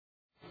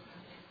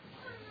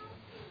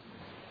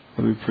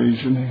Lord, we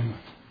praise your name.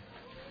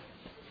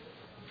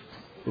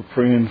 We're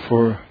praying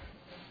for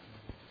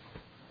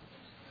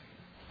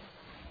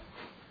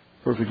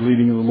perfect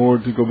leading of the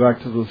Lord to go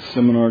back to the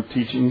seminar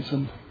teachings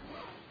and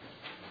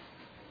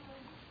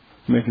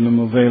making them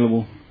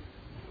available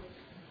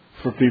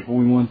for people.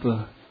 We want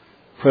the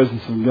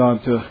presence of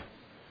God to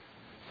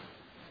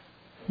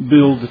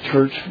build the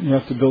church. You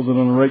have to build it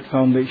on the right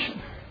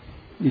foundation.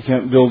 You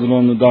can't build it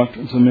on the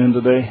doctrines of men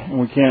today, and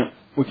we can't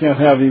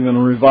have even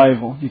a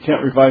revival. You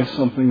can't revive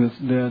something that's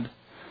dead.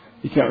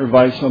 You can't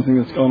revive something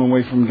that's gone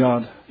away from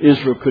God.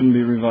 Israel couldn't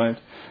be revived.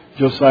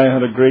 Josiah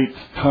had a great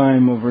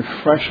time of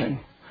refreshing,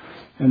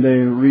 and they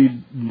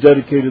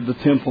rededicated the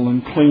temple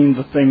and cleaned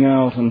the thing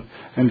out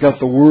and got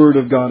the Word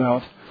of God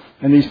out.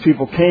 And these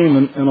people came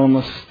and on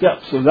the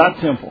steps of that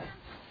temple,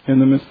 in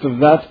the midst of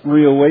that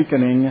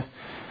reawakening,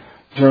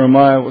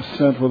 Jeremiah was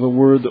sent with a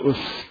word that was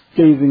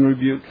scathing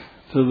rebuke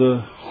to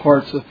the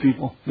hearts of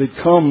people. They'd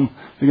come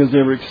because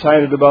they were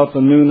excited about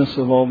the newness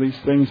of all these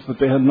things, but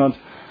they had not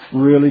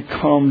really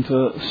come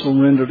to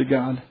surrender to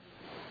God.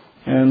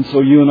 And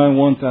so you and I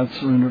want that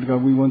surrender to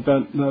God. We want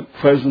that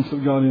presence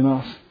of God in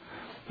us.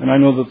 And I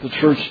know that the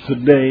church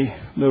today,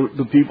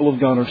 the people of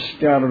God are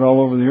scattered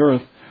all over the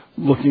earth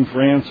looking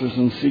for answers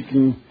and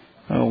seeking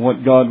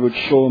what God would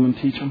show them and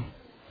teach them.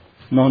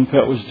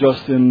 Non-Pet was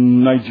just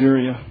in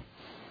Nigeria,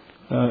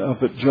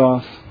 up at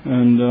Jos,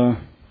 and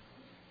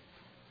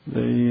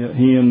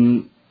he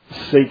and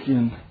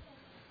Sakian,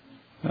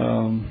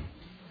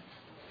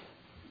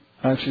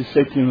 actually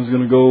Sakian was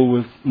going to go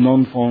with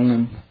Nonfong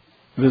and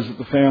visit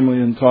the family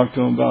and talk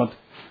to him about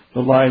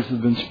the lies that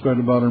had been spread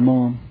about her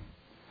mom.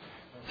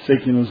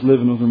 Sakian was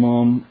living with her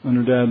mom, and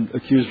her dad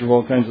accused her of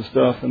all kinds of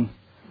stuff, and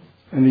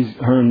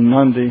her and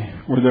Nandi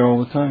were there all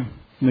the time.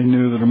 And they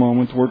knew that her mom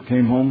went to work,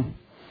 came home,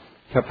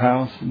 kept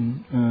house,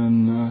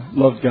 and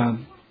loved God.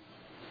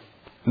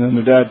 And then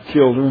their dad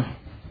killed her,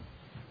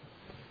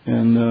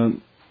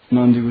 and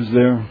Nandi was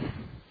there.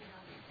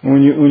 And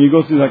when you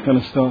go through that kind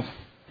of stuff,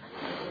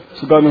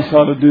 so God knows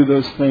how to do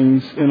those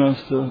things in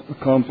us to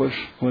accomplish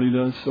what He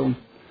does. So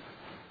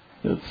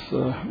it's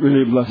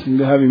really a blessing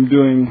to have Him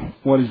doing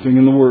what He's doing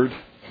in the Word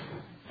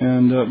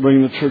and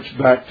bringing the church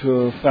back to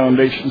a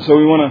foundation. So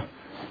we want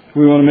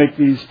to make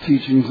these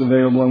teachings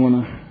available. I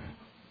want to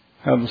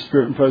have the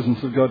Spirit and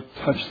presence of God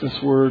touch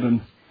this Word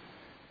and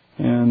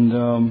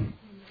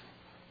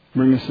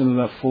bring us into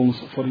that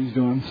fullness of what He's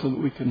doing so that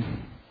we can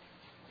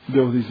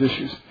deal with these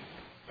issues.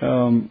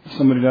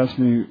 Somebody had asked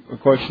me a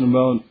question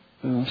about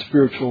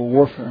spiritual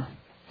warfare.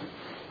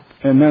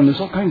 And man, there's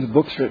all kinds of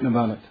books written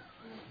about it.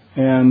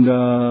 And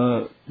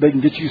they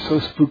can get you so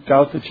spooked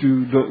out that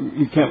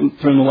you can't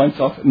turn the lights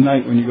off at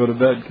night when you go to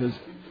bed. Because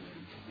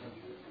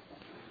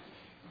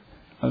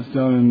I was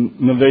down in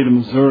Nevada,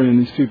 Missouri, and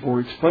these people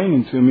were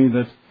explaining to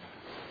me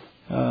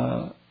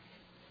that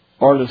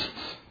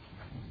artists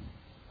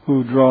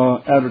who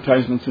draw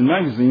advertisements in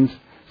magazines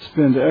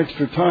spend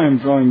extra time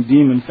drawing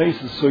demon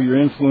faces so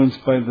you're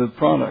influenced by the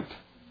product.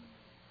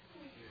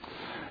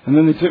 And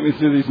then they took me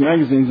through these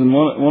magazines, and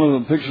one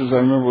of the pictures I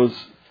remember was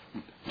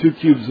 2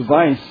 cubes of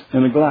ice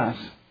in a glass.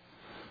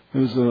 It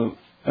was,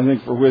 I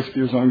think, for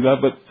whiskey or something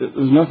like that, but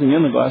there was nothing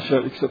in the glass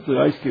yet except the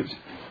ice cubes.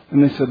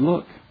 And they said,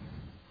 look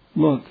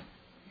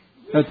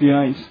at the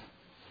ice.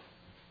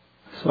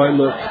 So I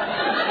looked.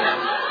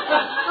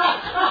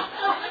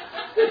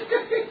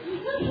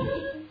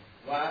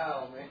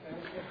 Wow, man.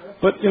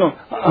 But,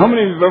 how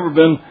many of you have ever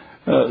been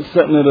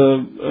sitting at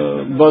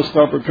a bus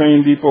stop or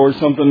train depot or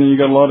something, and you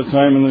got a lot of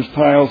time, and there's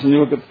tiles, and you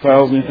look at the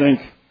tiles and you think,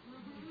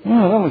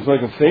 "Wow, that looks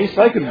like a face.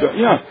 I could do."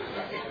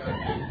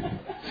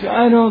 See,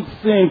 I don't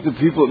think the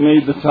people that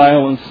made the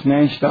tile and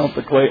smashed out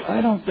the clay,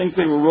 I don't think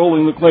they were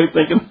rolling the clay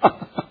thinking,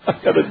 "I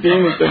got a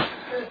demon thing.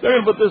 They're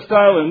going to put this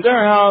tile in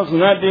their house,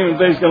 and that demon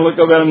thing's going to look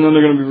up at them, and then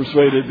they're going to be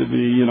persuaded to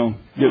be,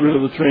 get rid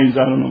of the trains."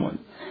 I don't know what.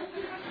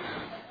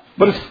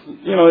 But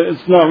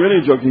it's not really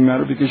a joking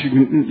matter, because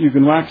you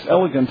can wax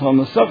elegant on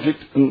the subject,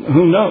 and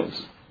who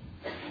knows?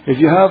 If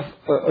you have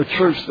a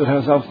church that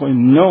has absolutely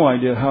no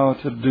idea how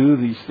to do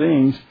these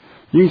things,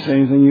 you can say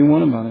anything you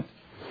want about it,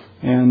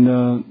 and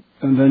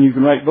then you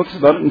can write books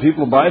about it, and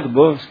people will buy the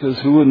books, because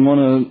who wouldn't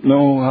want to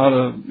know how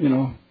to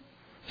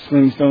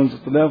sling stones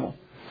at the devil?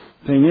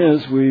 The thing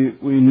is,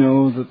 we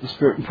know that the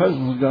Spirit and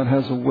presence of God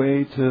has a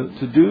way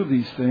to do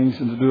these things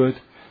and to do it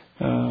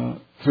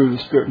through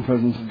the Spirit and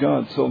presence of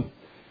God. So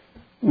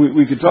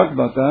we could talk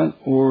about that,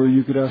 or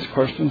you could ask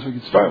questions. We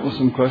could start with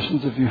some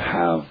questions if you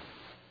have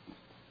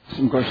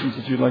some questions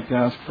that you'd like to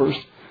ask first,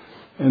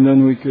 and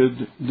then we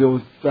could deal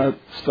with that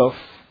stuff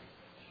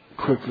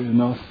quickly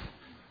enough.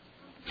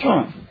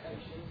 John?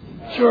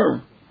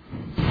 Sure.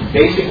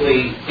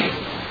 Basically,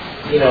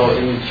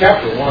 in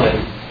chapter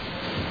 1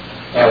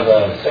 of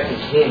 2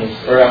 Kings,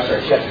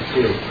 chapter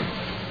 2,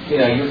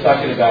 you were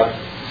talking about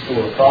the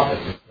school of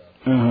prophets.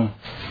 Uh-huh.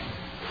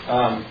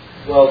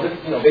 Well,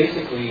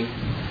 basically,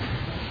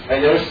 I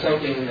noticed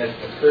something that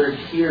occurred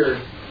here,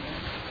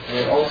 and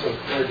it also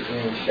occurred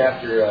in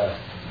chapter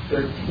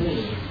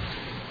 13.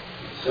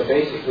 So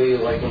basically,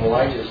 like when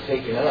Elijah is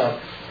taken up,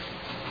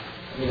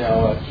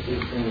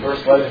 in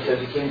verse 11 it says,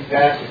 it came to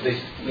pass as they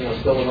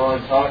still went on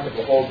and talked, and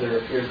behold, there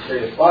appeared a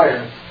chariot of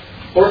fire,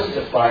 horses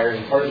of fire,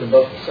 and parted them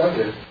both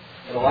asunder.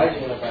 And Elijah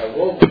went up by a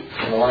whirlwind,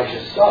 and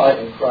Elisha saw it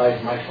and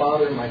cried, my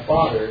father,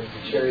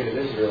 the chariot of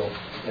Israel,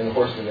 and the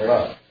horsemen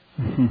thereof.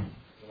 Mm-hmm.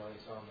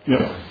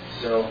 Yeah.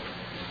 So,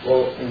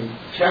 in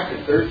chapter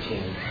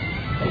 13,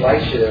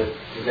 Elisha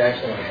is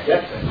actually on his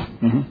deathbed.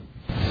 Mm-hmm.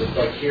 So it's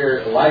like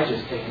here, Elijah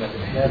is taken up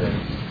into heaven,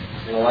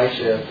 and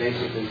Elisha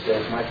basically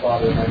says, my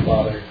father, that,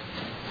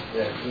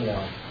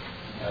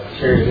 the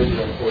chariot of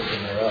Israel and the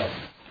horsemen thereof.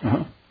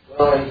 Uh-huh.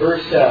 Well, in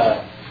verse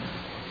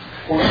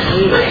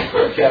 14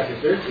 of chapter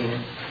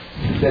 13,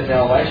 it says,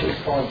 now Elisha was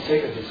fallen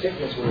sick of his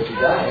sickness whereof he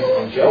died,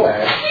 and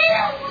Joash,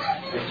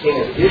 the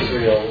king of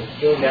Israel,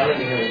 came down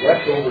unto him and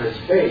wept over his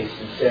face,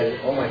 and said,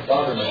 oh my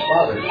father,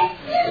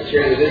 the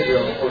chariot of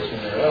Israel and the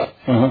horsemen thereof.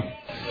 Uh-huh.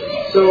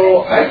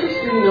 So I just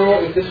didn't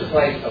know if this was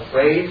like a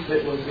phrase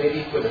that was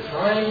maybe for the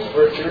times,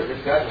 or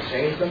if God was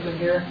saying something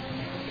here.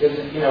 Because,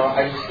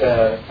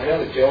 I know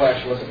that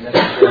Joash wasn't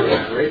necessarily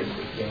the greatest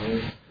of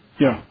kings.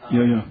 Yeah.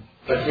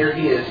 But here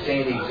he is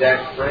saying the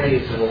exact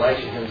phrase that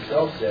Elisha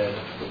himself said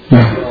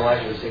when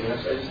Elisha was taken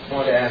up. So I just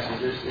wanted to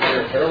ask, is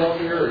there a parallel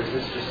here, or is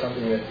this just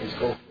something that is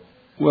cultural?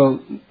 Well,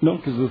 no,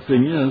 because the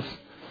thing is,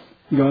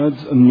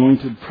 God's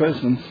anointed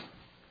presence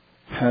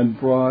had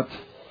brought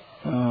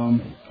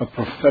a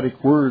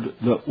prophetic word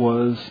that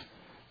was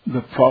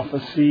the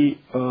prophecy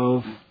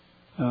of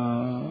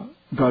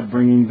God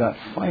bringing that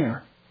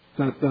fire,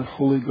 that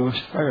Holy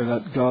Ghost fire,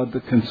 that God, the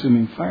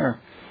consuming fire,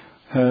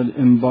 had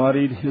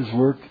embodied His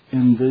work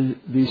in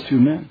these two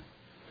men.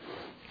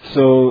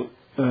 So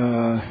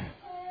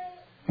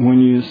when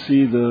you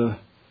see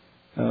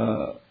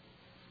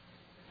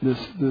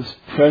this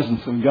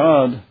presence of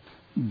God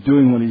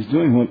doing what He's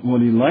doing,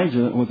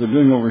 what they're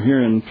doing over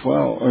here in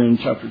 12 or in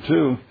chapter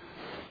 2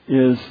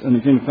 is, and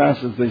it came to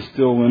pass as they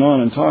still went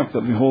on and talked,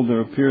 that behold,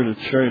 there appeared a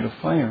chariot of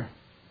fire.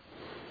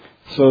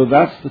 So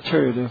that's the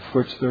chariot of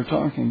which they're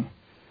talking,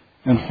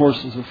 and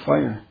horses of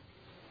fire,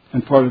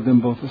 and parted them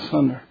both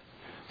asunder.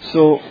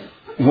 So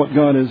what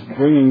God is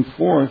bringing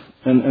forth,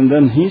 and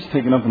then He's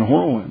taken up in a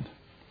whirlwind.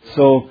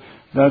 So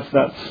that's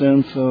that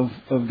sense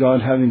of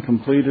God having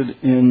completed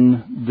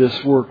in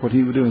this work what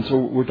He would do. And so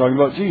we're talking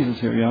about Jesus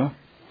here, yeah?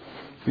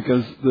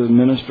 Because the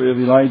ministry of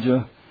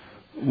Elijah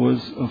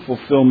was a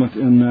fulfillment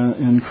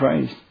in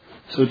Christ.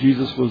 So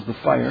Jesus was the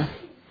fire.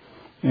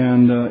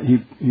 And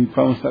he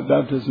promised that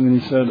baptism,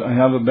 and He said, I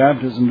have a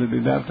baptism to be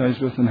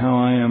baptized with, and how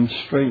I am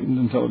straightened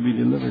until it be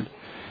delivered.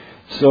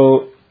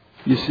 So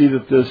you see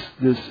that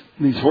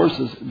these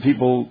horses,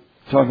 people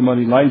talk about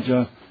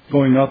Elijah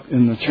going up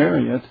in the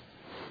chariot,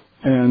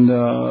 and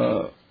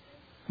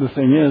the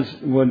thing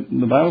is, what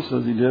the Bible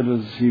says he did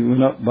is he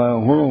went up by a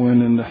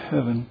whirlwind into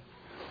heaven.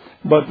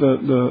 But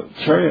the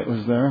chariot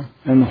was there,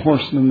 and the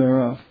horsemen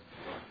thereof.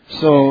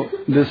 So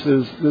this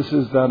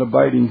is that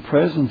abiding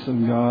presence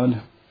of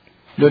God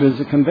that is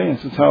a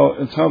conveyance. It's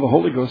how the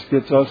Holy Ghost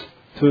gets us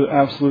to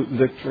absolute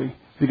victory.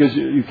 Because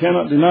you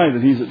cannot deny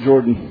that He's at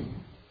Jordan.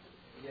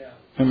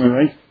 Am I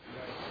right?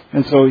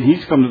 And so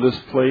He's come to this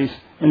place,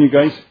 and you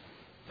guys,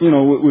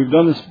 we've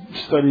done this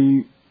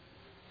study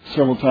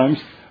several times,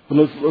 but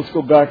let's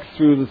go back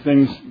through the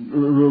things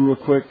real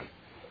quick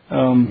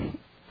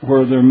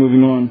where they're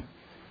moving on.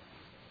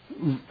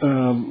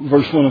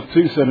 Verse 1 of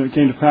 2 said, it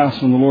came to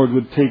pass when the Lord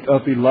would take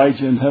up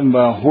Elijah in heaven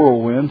by a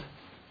whirlwind.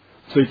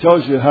 So He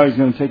tells you how He's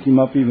going to take him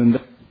up even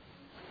there.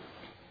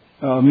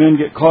 Men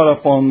get caught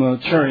up on the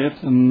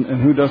chariot, and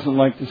who doesn't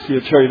like to see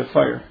a chariot of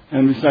fire?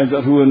 And besides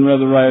that, who wouldn't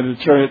rather ride a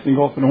chariot than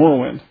go up in a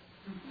whirlwind?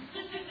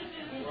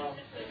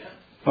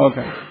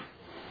 Okay.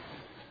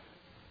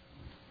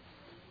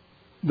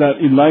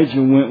 That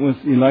Elijah went with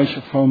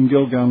Elisha from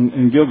Gilgal,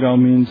 and Gilgal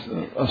means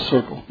a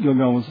circle.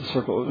 Gilgal was a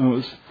circle. It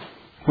was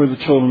where the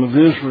children of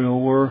Israel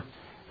were,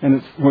 and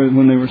it's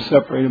when they were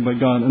separated by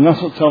God. And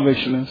that's what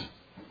salvation is.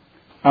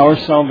 Our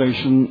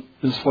salvation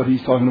is what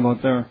he's talking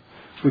about there.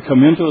 We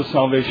come into a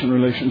salvation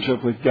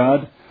relationship with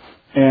God,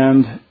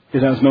 and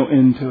it has no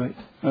end to it.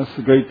 That's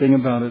the great thing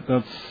about it.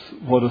 That's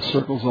what a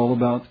circle's all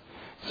about.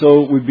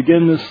 So we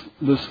begin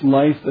this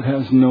life that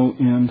has no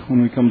end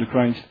when we come to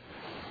Christ.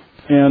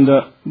 And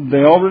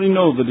they already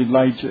know that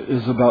Elijah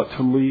is about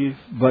to leave,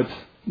 but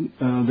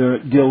they're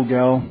at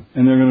Gilgal,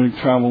 and they're going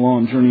to travel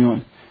on, journey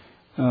on.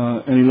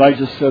 And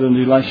Elijah said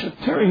unto Elisha,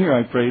 tarry here,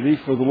 I pray thee,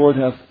 for the Lord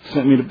hath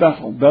sent me to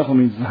Bethel. Bethel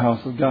means the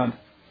house of God.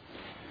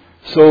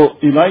 So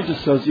Elijah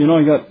says,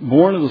 I got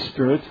born of the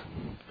Spirit,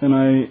 and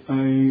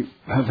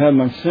I have had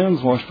my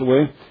sins washed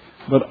away,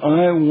 but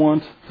I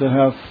want to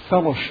have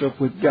fellowship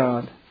with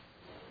God.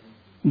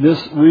 This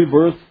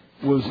rebirth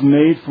was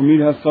made for me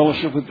to have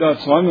fellowship with God,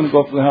 so I'm going to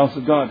go up to the house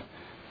of God.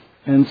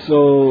 And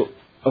so,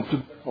 up to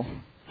Bethel.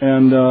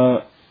 And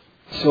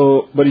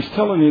but he's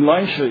telling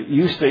Elisha,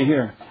 you stay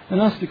here. And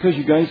that's because,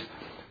 you guys,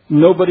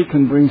 nobody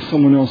can bring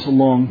someone else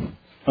along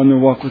on their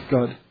walk with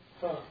God.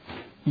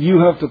 You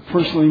have to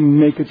personally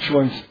make a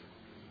choice.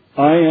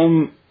 I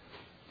am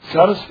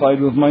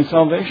satisfied with my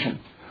salvation.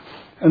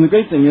 And the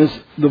great thing is,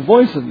 the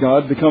voice of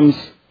God becomes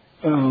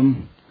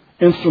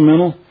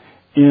instrumental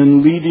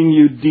in leading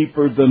you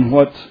deeper than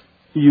what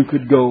you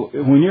could go.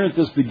 When you're at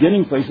this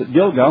beginning place at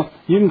Gilgal,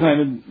 you can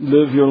kind of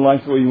live your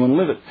life the way you want to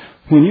live it.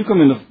 When you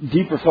come into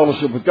deeper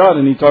fellowship with God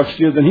and He talks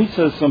to you, then He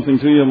says something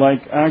to you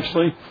like,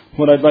 actually,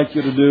 what I'd like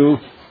you to do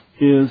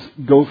is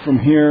go from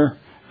here,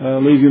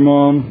 leave your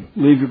mom,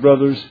 leave your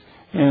brothers,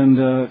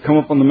 and come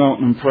up on the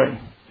mountain and pray.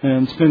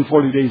 And spend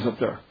 40 days up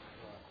there.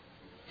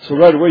 So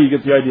right away you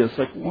get the idea. It's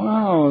like,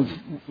 wow,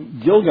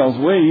 Gilgal's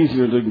way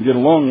easier to get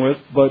along with,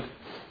 but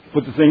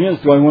the thing is,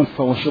 do I want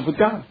fellowship with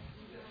God?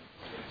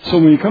 So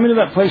when you come into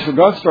that place where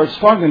God starts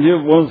talking to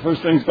you, one of the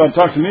first things God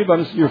talked to me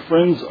about is your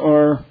friends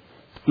are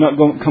not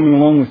coming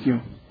along with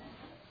you.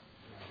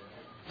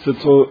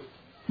 So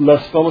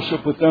less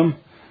fellowship with them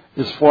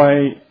is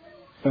why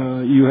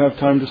you have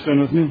time to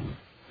spend with me.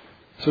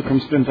 So come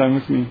spend time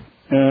with me.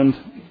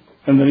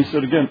 And then he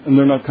said again, and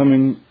they're not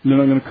going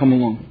to come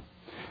along.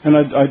 And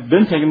I'd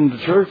been taking them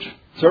to church.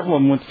 Several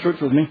of them went to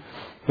church with me.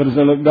 But as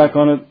I look back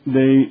on it,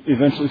 they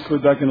eventually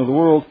slid back into the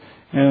world,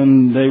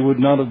 and they would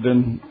not have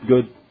been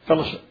good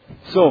fellowship.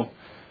 So,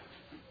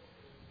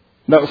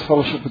 that was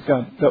fellowship with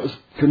God. That was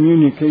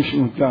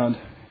communication with God.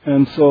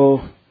 And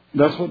so,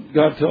 that's what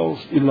God tells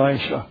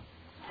Elisha,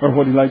 or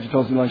what Elijah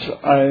tells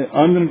Elisha.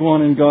 I'm going to go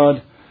on in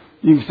God.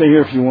 You can stay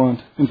here if you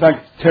want. In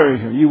fact, tarry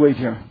here. You wait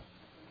here.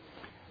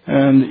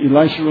 And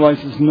Elisha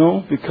realizes,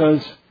 no,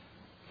 because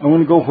I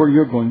want to go where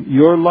you're going.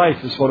 Your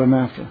life is what I'm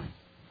after.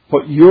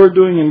 What you're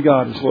doing in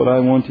God is what I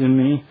want in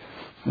me.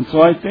 And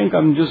so I think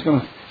I'm just going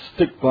to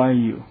stick by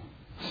you.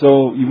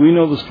 So we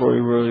know the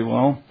story really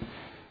well.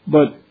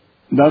 But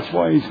that's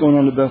why he's going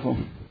on to Bethel.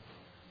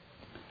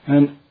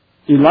 And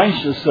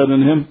Elisha said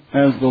unto him,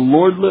 as the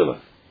Lord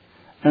liveth,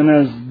 and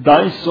as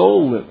thy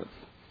soul liveth,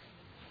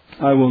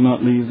 I will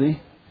not leave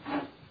thee.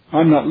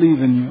 I'm not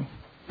leaving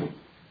you.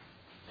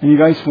 And you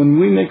guys, when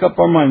we make up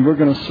our mind, we're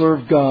going to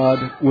serve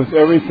God with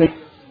everything.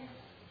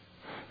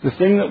 The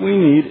thing that we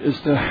need is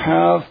to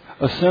have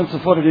a sense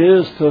of what it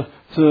is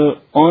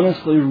to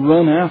honestly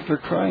run after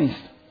Christ.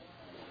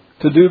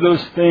 To do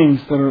those things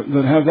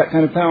that have that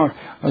kind of power.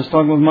 I was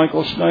talking with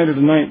Michael Schneider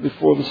tonight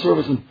before the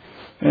service,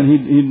 and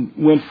he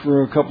went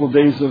for a couple of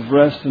days of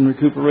rest and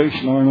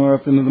recuperation on or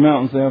up into the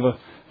mountains. They have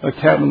a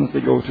cabin that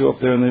they go to up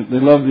there, and they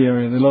love the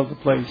area. They love the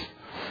place.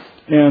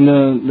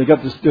 And they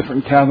got this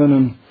different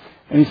cabin,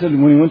 and he said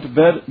when he went to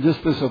bed,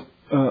 just this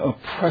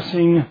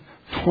oppressing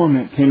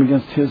torment came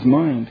against his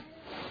mind.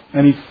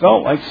 And he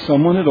felt like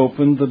someone had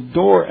opened the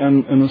door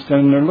and was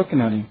standing there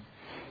looking at him.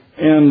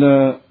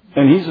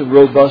 And he's a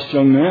robust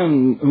young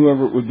man.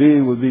 Whoever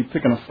it would be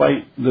picking a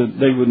fight that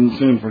they wouldn't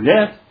soon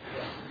forget.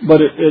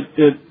 But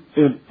it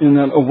in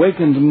that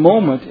awakened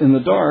moment in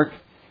the dark,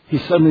 he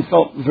suddenly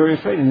felt very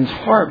afraid, and his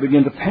heart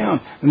began to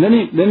pound. And then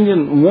he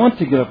didn't want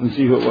to get up and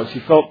see who it was. He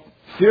felt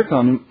fear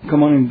come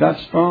on him that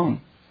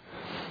strong.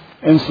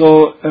 And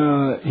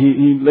so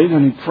he lay there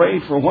and he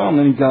prayed for a while, and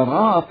then he got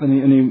up and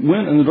he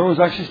went, and the door was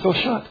actually still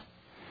shut.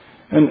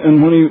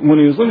 And when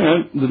he was looking at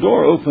it, the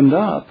door opened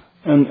up,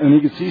 and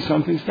he could see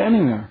something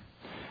standing there.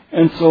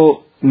 And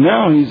so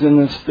now he's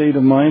in this state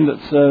of mind that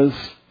says,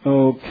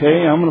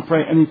 okay, I'm going to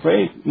pray. And he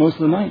prayed most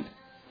of the night.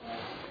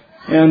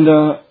 And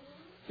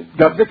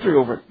got victory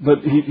over it. But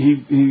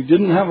he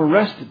didn't have a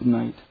rest at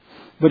night.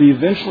 But he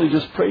eventually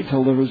just prayed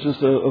till there was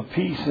just a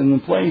peace in the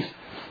place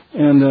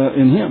and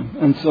in him.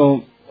 And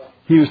so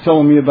he was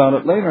telling me about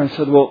it later. I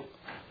said, well,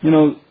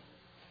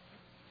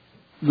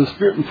 the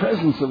Spirit and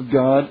presence of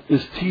God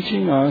is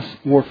teaching us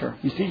warfare.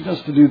 He's teaching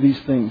us to do these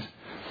things.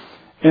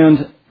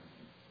 And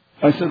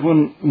I said,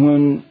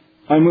 when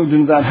I moved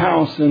into that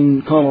house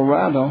in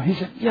Colorado, he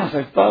said, yes,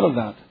 I've thought of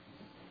that.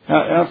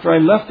 After I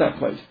left that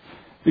place.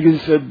 Because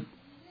he said,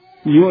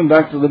 you went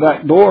back to the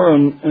back door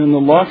and the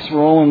locks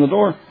were all on the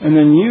door. And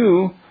then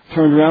you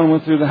turned around and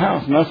went through the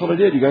house. And that's what I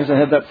did, you guys. I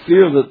had that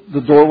fear that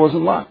the door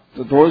wasn't locked.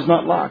 The door is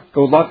not locked.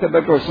 Go lock that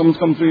back door. Someone's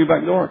coming through your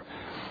back door.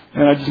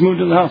 And I just moved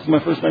into the house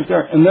my first night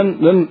there. And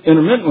then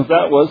intermittent with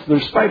that was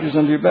there's spiders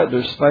under your bed.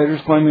 There's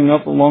spiders climbing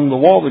up along the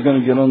wall. They're going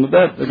to get on the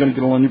bed. They're going to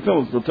get on your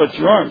pillows. They'll touch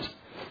your arms.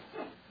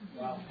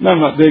 Now, I'm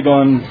not big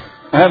on...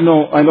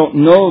 I don't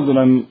know that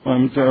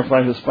I'm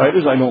terrified of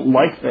spiders. I don't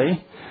like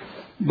they.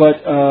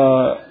 But,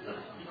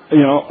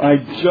 I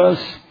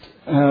just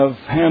have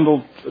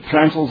handled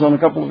tarantulas on a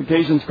couple of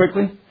occasions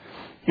quickly.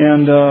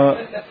 And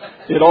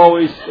it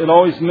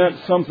always meant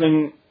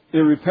something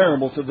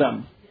irreparable to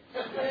them.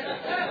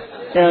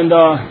 And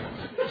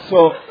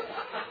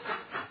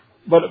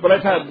but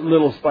I've had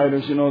little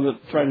spiders, that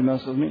try to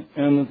mess with me.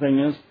 And the thing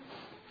is,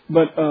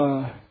 but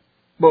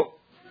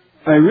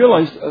I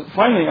realized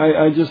finally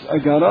I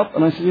got up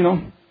and I said,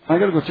 I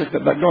got to go check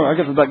that back door. I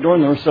got to the back door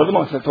and there were 7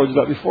 locks. I've told you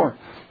that before.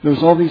 There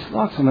was all these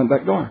locks on that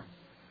back door,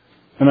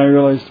 and I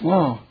realized,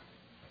 wow,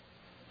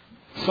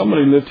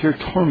 somebody lived here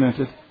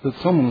tormented that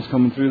someone was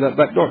coming through that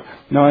back door.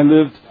 Now I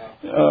lived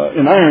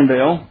in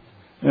Irondale,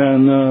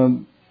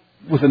 and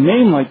with a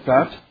name like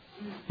that,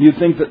 you'd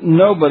think that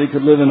nobody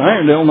could live in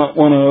Irondale and not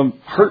want to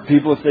hurt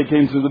people if they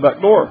came through the back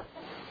door.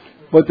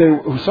 But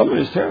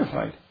somebody was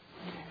terrified.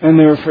 And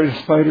they were afraid of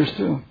spiders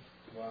too.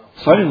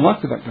 So I didn't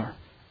lock the back door.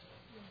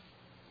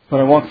 But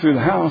I walked through the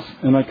house,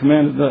 and I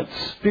commanded that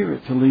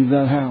spirit to leave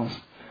that house.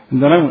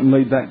 And then I went and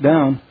laid back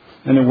down,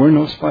 and there were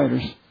no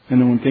spiders, and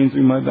no one came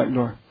through my back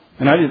door.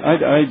 And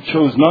I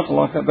chose not to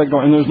lock that back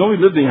door. And there was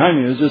nobody lived behind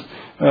me. It was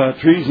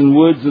just trees and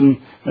woods,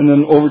 and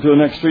then over to the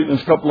next street, and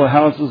there's a couple of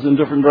houses in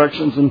different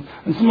directions, and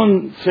some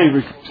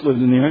unsavory folks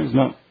lived in there. It was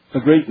not a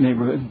great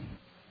neighborhood,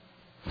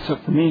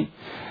 except for me.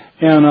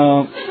 And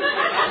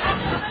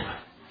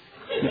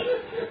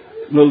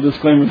little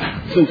disclaimer,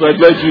 since I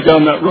led you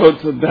down that road,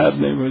 it's a bad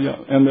neighborhood,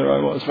 yeah. And there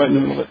I was, right in the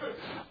middle of it.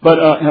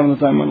 But having the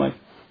time of my life.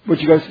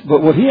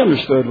 But what he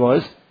understood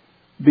was,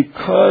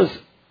 because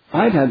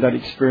I'd had that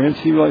experience,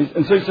 he realized,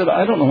 and so he said,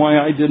 I don't know why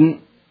I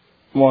didn't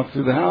walk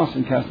through the house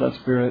and cast that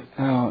spirit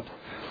out.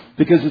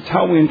 Because it's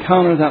how we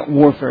encounter that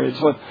warfare.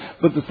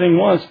 But the thing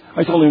was,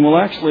 I told him, well,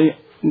 actually,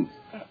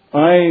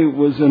 I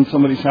was in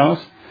somebody's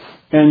house,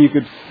 and you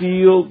could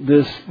feel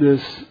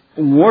this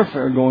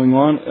warfare going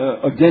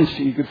on against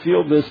you. You could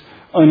feel this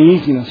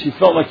uneasiness. You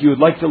felt like you would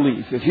like to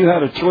leave. If you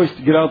had a choice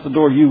to get out the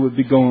door, you would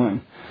be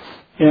going.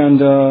 And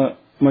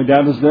my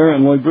dad was there,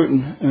 and Lloyd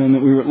Bruton,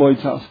 and we were at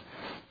Lloyd's house.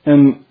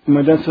 And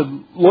my dad said,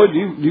 Lloyd,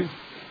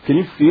 can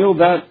you feel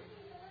that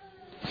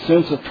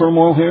sense of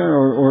turmoil here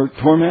or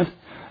torment?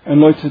 And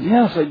Lloyd said,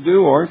 yes, I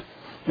do, Art.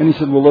 And he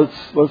said, well,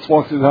 let's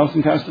walk through the house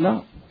and cast it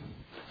out.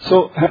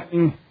 So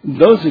having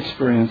those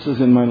experiences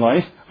in my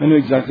life, I knew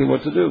exactly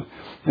what to do.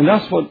 And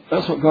that's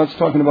what God's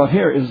talking about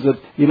here, is that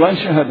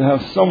Elisha had to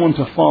have someone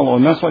to follow.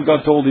 And that's why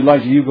God told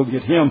Elijah, you go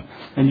get him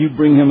and you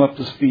bring him up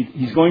to speed.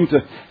 He's going to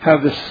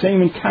have the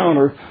same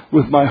encounter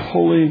with my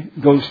Holy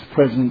Ghost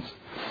presence.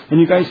 And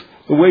you guys,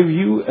 the way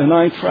you and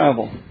I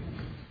travel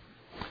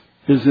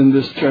is in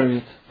this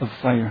chariot of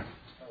fire.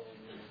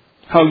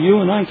 How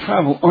you and I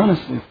travel,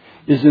 honestly,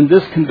 is in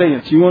this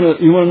conveyance. You want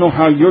to know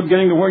how you're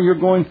getting to where you're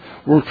going?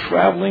 We're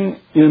traveling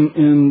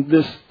in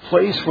this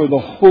place where the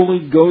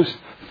Holy Ghost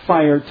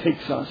fire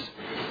takes us.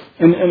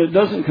 And it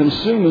doesn't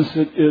consume us,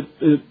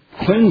 it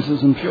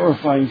cleanses and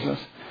purifies us.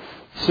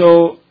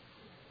 So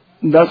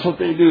that's what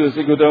they do as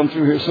they go down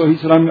through here. So he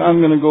said, I'm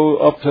going to go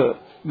up to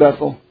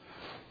Bethel.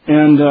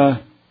 And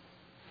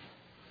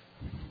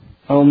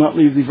I will not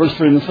leave thee. Verse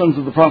 3, and the sons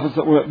of the prophets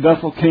that were at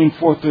Bethel came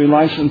forth to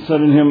Elisha and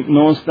said unto him,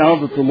 knowest thou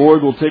that the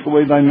Lord will take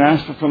away thy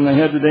master from thy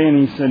head today?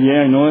 And he said,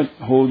 yeah, I know it.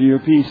 Hold your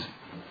peace.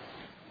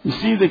 You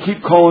see, they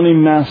keep calling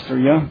him master,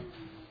 yeah?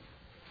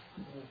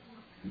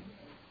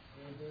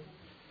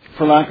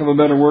 For lack of a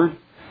better word.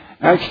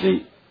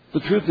 Actually, the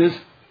truth is,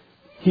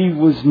 he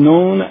was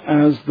known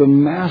as the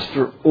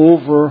master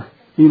over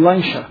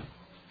Elisha.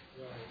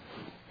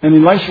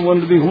 And Elisha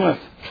wanted to be what?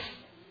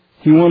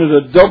 He wanted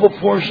a double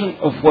portion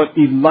of what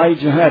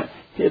Elijah had.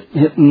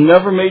 It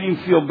never made him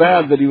feel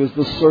bad that he was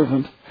the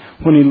servant.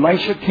 When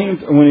Elijah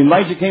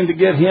came to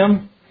get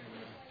him,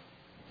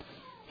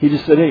 he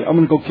just said, hey, I'm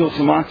going to go kill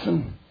some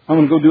oxen. I'm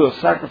going to go do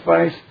a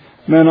sacrifice.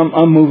 Man,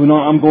 I'm moving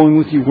on. I'm going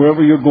with you.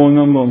 Wherever you're going,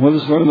 I'm going.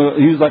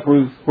 He was like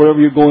Ruth. Wherever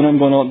you're going, I'm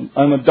going.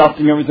 I'm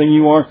adopting everything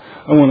you are.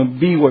 I want to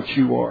be what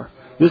you are.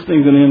 This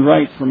thing's going to end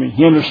right for me.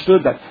 He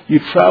understood that. You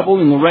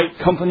travel in the right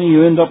company,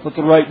 you end up with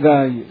the right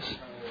values.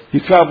 You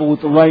travel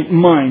with the right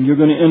mind, you're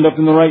going to end up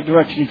in the right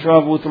direction. You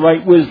travel with the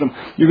right wisdom,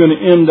 you're going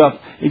to end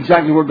up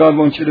exactly where God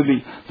wants you to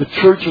be. The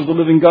church of the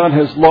living God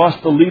has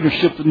lost the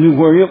leadership that knew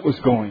where it was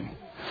going.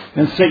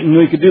 And Satan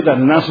knew he could do that.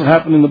 And that's what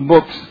happened in the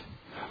books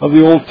of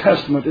the Old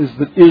Testament, is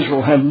that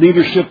Israel had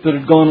leadership that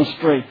had gone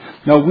astray.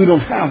 Now, we don't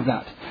have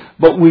that.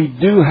 But we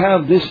do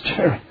have this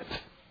chariot.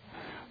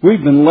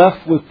 We've been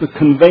left with the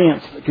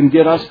conveyance that can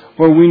get us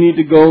where we need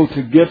to go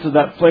to get to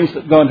that place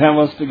that God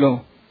has us to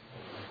go.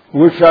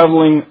 We're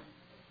traveling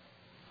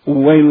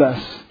way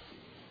less.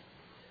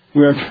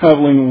 We are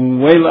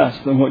traveling way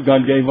less than what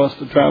God gave us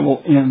to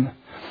travel in.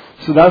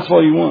 So that's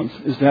what He wants,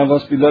 is to have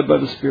us be led by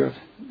the Spirit.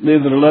 They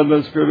that are led by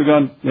the Spirit of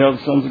God, they are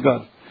the sons of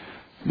God.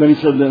 Then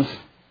He said this.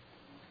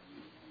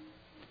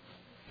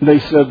 They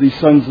said, these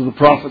sons of the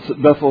prophets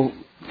at Bethel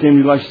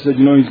came to Elisha and said,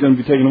 you know he's going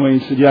to be taken away.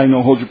 He said, yeah, I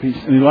know, hold your peace.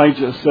 And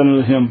Elijah said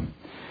unto him,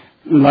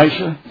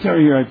 Elisha,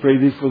 tarry here, I pray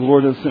thee, for the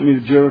Lord hath sent me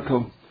to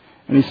Jericho.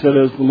 And he said,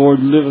 as the Lord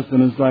liveth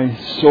and as thy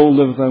soul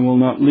liveth, I will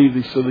not leave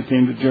thee. So they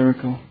came to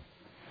Jericho.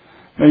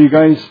 Now you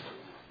guys,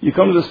 you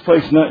come to this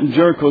place, and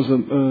Jericho's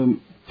a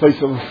place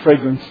of a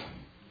fragrance.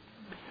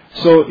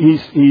 So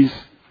he's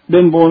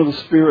been born of the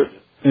Spirit,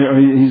 or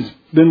he's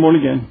been born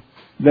again.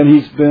 Then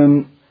he's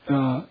been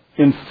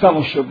in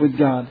fellowship with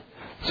God.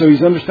 So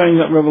he's understanding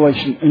that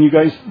revelation. And you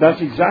guys,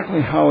 that's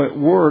exactly how it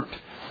worked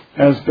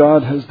as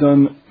God has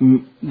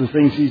done the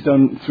things He's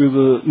done through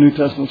the New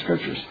Testament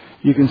Scriptures.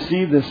 You can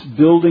see this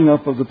building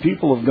up of the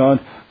people of God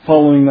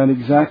following that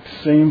exact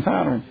same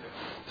pattern.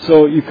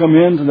 So you come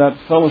into that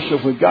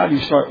fellowship with God,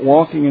 you start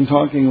walking and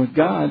talking with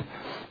God,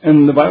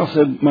 and the Bible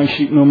said, my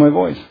sheep know my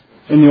voice.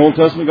 In the Old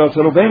Testament, God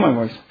said, obey my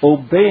voice.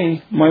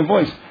 Obey my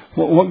voice.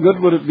 What good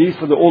would it be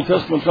for the Old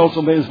Testament to tell us to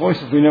obey His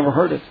voice if we never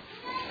heard it?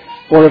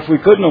 Or if we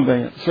couldn't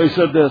obey it? So He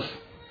said this,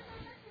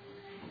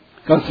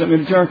 God sent me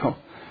to Jericho.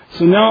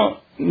 So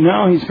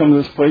now He's come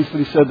to this place that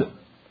He said,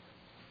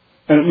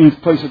 and it means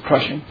place of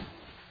crushing.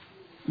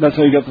 That's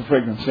how you get the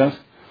fragrance, yes?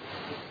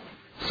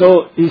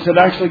 So he said,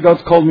 actually,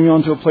 God's called me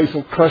on to a place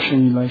of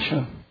crushing,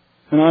 Elisha.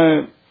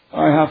 And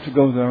I have to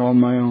go there on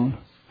my own.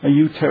 Now,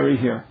 you tarry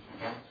here.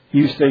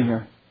 You stay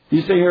here.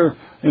 You stay here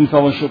in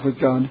fellowship with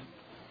God.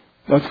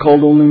 God's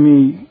called only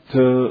me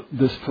to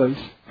this place.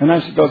 And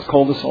actually, God's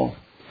called us all.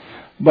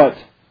 But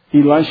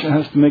Elisha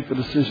has to make the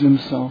decision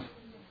himself.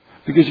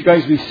 Because, you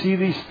guys, we see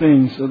these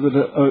things so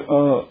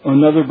that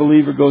another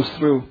believer goes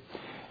through.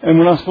 And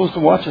we're not supposed to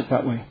watch it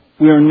that way.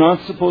 We are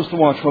not supposed to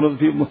watch what other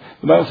people...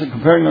 The Bible says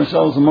comparing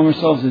ourselves among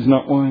ourselves is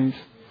not wise.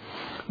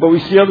 But we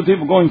see other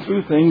people going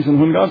through things, and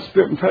when God's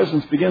Spirit and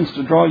presence begins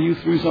to draw you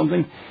through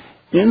something,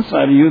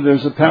 inside of you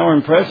there's a power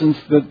and presence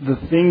that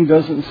the thing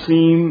doesn't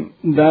seem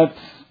that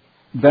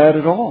bad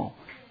at all.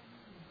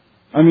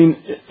 I mean,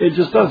 it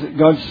just does it.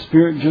 God's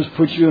Spirit just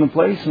puts you in a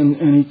place,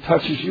 and He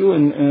touches you,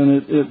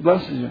 and it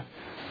blesses you.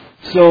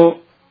 So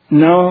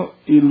now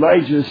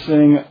Elijah is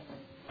saying,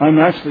 I'm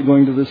actually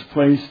going to this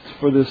place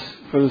for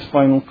this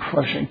final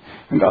crushing.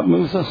 And God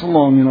moves us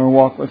along in our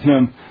walk with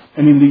Him,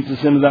 and He leads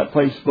us into that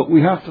place. But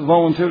we have to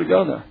volunteer to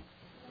go there.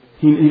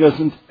 He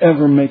doesn't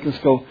ever make us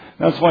go.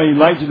 That's why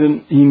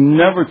he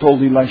never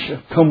told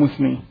Elisha, come with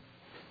me.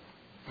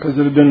 Because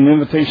it had been an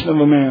invitation of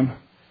a man.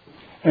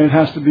 And it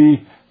has to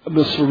be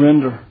the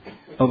surrender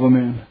of a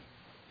man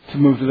to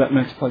move to that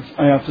next place.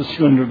 I have to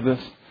surrender to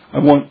this. I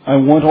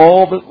want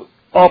all that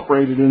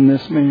operated in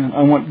this man.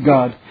 I want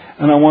God.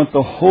 And I want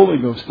the Holy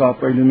Ghost to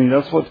operate in me.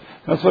 That's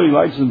what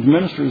Elijah's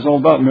ministry is all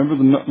about. Remember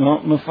the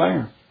mountain of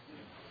fire.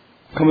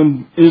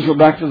 Coming Israel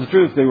back to the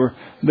truth.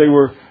 They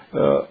were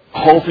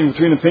halting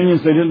between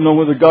opinions. They didn't know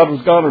whether God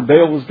was God or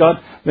Baal was God.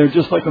 They're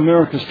just like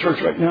America's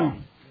church right now.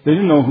 They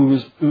didn't know who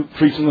was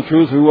preaching the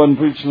truth, who wasn't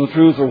preaching the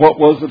truth, or what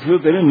was the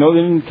truth. They didn't know.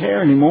 They didn't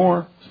care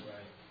anymore.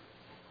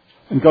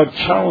 And God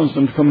challenged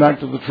them to come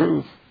back to the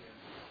truth.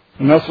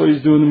 And that's what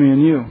He's doing to me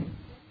and you.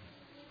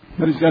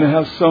 But He's got to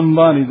have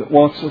somebody that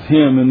walks with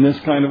Him in this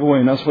kind of a way.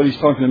 And that's what He's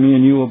talking to me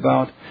and you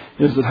about.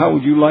 Is that how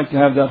would you like to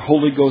have that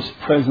Holy Ghost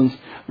presence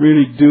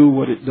really do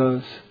what it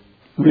does?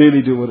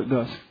 Really do what it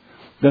does.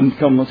 Then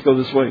come, let's go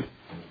this way.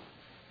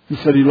 He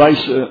said,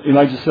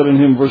 Elijah said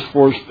unto him, verse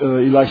 4,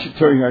 Elisha,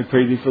 tarry here, I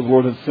pray thee, for the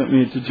Lord hath sent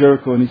me to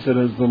Jericho. And he said,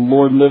 as the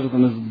Lord liveth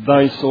and as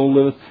thy soul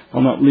liveth,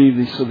 I'll not leave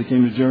thee. So they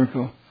came to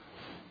Jericho.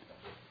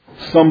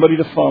 Somebody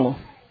to follow.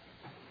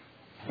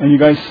 And you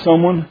guys,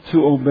 someone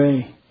to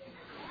obey.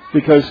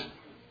 Because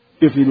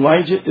if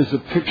Elijah is a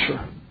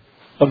picture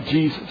of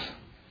Jesus,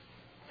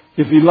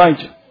 if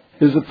Elijah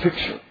is a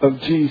picture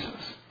of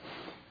Jesus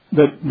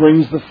that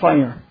brings the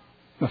fire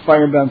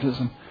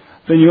baptism,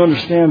 then you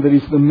understand that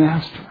He's the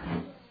master.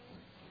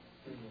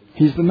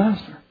 He's the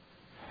master.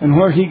 And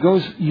where He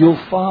goes, you'll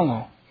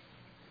follow.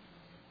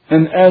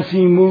 And as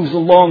He moves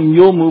along,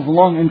 you'll move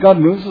along. And God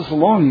moves us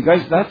along. You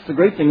guys, that's the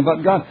great thing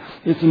about God.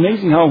 It's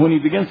amazing how when He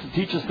begins to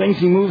teach us things,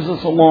 He moves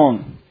us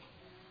along.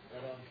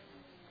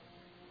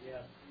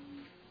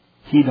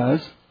 He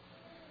does.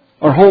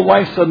 Our whole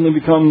life suddenly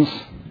becomes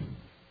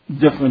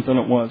different than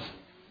it was.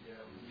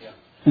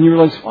 And you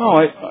realize, wow,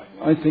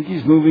 I think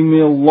He's moving me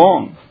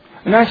along.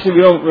 And actually,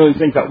 we don't really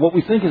think that. What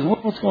we think is,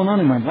 what's going on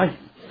in my life?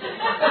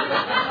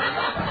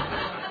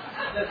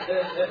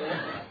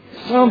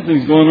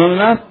 Something's going on,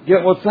 and I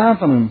get what's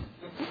happening.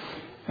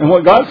 And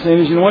what God's saying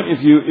is, you know what?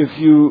 If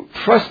you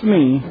trust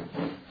me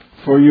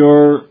for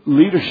your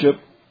leadership,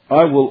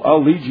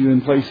 I'll lead you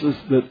in places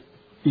that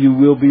you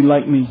will be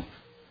like me.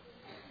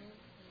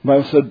 The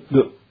Bible said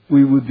that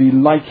we would be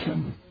like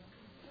Him,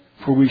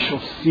 for we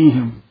shall see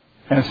Him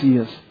as He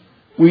is.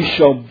 We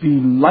shall be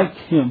like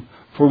Him,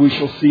 for we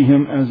shall see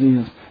Him as He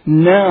is.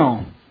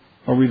 Now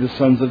are we the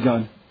sons of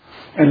God.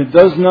 And it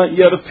does not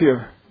yet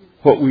appear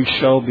what we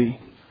shall be.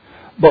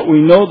 But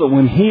we know that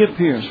when He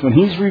appears, when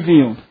He's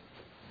revealed,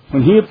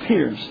 when He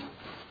appears,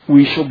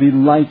 we shall be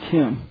like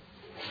Him.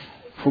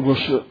 For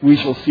we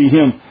shall see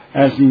Him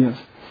as He is.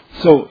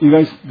 So, you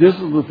guys, this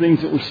is the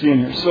things that we're seeing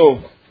here.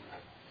 So,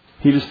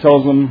 He just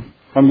tells them,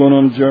 I'm going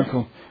on to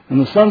Jericho. And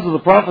the sons of the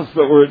prophets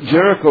that were at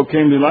Jericho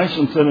came to Elisha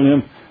and said unto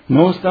him,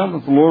 knowest thou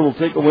that the Lord will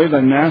take away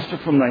thy master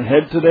from thy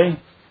head today?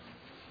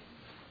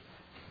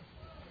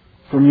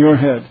 From your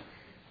head.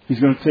 He's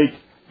going to take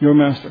your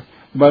master.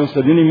 The Bible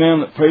said, any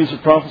man that prays or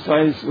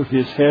prophesies with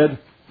his head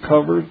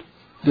covered,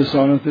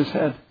 dishonoreth his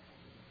head.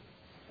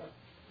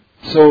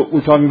 So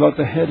we're talking about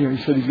the head here.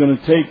 He said He's going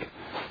to take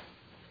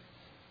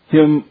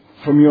him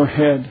from your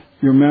head,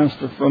 your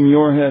master from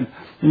your head.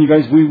 And you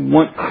guys, we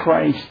want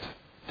Christ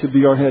to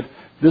be our head.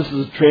 This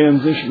is a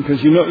transition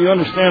because you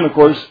understand, of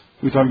course,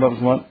 we talk about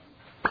this a lot,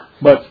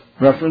 but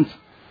reference,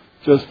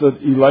 just that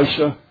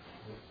Elisha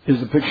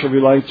is a picture of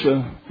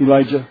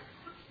Elijah.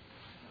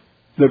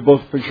 They're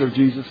both a picture of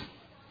Jesus.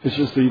 It's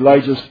just that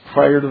Elijah's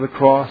prior to the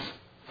cross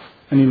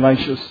and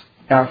Elisha's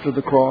after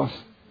the cross.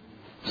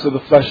 So the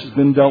flesh has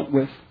been dealt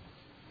with.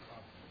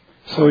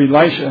 So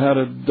Elisha had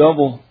a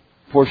double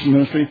portion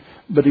ministry,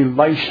 but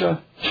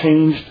Elisha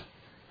changed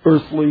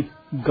earthly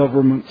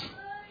governments.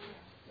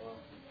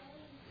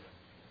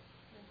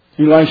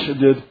 Elisha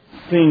did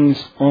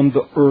things on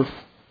the earth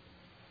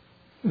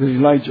that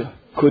Elijah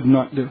could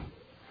not do.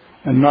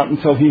 and not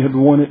until He had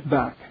won it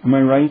back. Am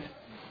I right?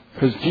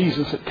 Because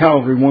Jesus at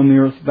Calvary won the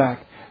earth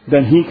back.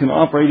 Then He can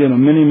operate in a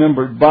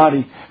many-membered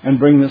body and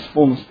bring this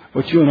fullness.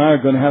 But you and I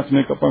are going to have to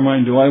make up our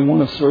mind. Do I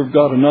want to serve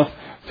God enough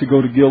to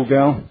go to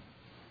Gilgal?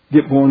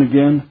 Get born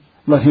again?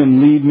 Let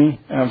Him lead me?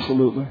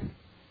 Absolutely.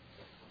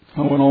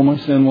 I want all my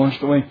sin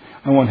washed away.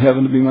 I want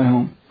heaven to be my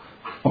home.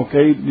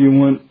 Okay, do you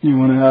want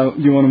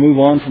to move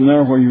on from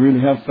there where you really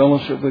have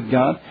fellowship with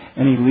God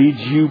and He leads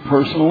you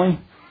personally?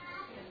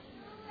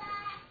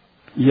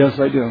 Yes,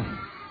 I do.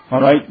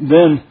 All right,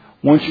 then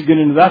once you get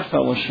into that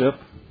fellowship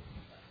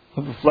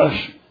of the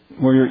flesh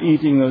where you're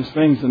eating those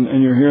things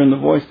and you're hearing the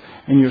voice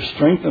and you're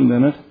strengthened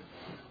in it,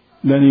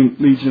 then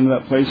He leads you into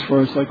that place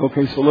where it's like,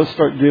 okay, so let's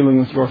start dealing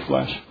with your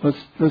flesh.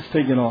 Let's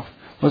take it off.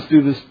 Let's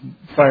do this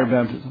fire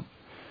baptism.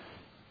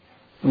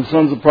 And the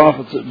sons of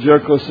prophets at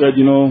Jericho said,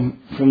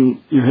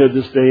 from your head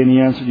this day, and he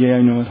answered, yea,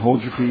 I know it,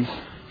 hold your peace.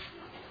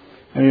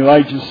 And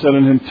Elijah said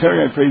unto him,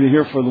 tarry, I pray thee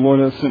here, for the Lord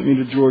hath sent me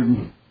to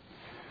Jordan.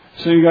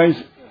 So you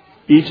guys,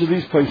 each of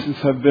these places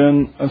have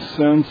been a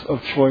sense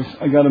of choice.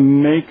 I got to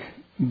make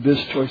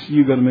this choice.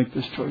 You got to make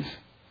this choice.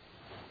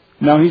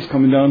 Now He's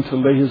coming down to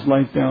lay His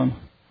life down.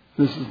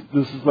 This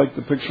is like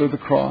the picture of the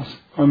cross.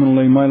 I'm going to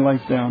lay my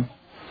life down.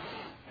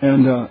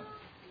 And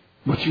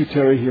but you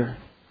tarry here,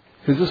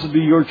 because this will be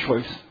your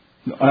choice.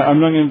 I'm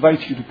not going to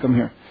invite you to come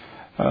here.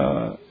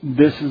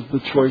 This is the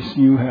choice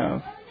you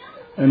have.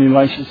 And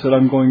Elisha said,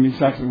 I'm going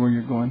exactly where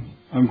you're going.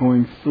 I'm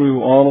going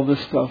through all of this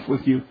stuff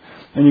with you.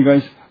 And you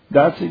guys,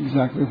 that's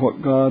exactly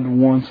what God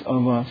wants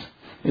of us,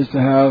 is to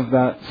have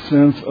that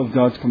sense of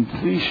God's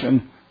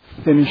completion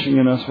finishing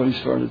in us what He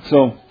started.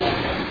 So,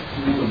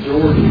 the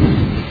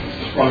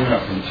Jordan sprung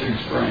up from two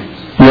springs.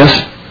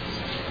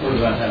 Yes? What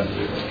does that have to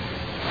do with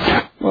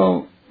it?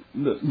 Well,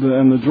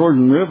 the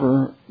Jordan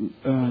River...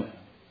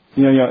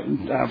 Yeah,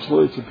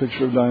 absolutely. It's a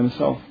picture of dying to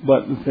self.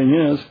 But the thing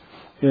is,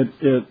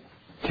 it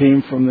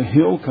came from the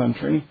hill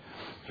country,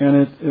 and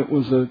it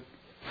was a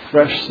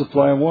fresh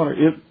supply of water.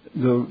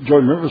 The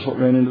Jordan River is what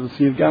ran into the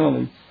Sea of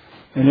Galilee,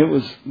 and it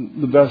was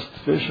the best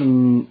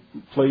fishing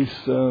place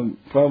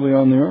probably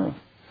on the earth.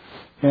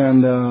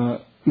 And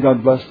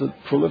God blessed it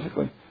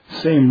prolifically.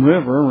 Same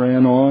river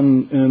ran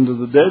on into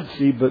the Dead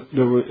Sea, but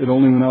it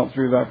only went out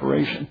through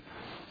evaporation.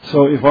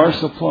 So if our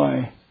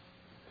supply,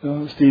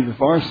 Steve, if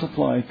our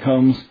supply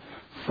comes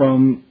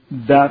from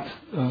that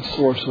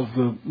source of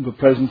the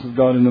presence of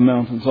God in the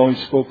mountains, always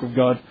spoke of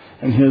God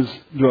and His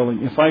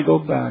dwelling. If I go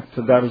back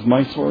to that as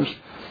my source,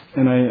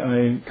 and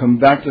I come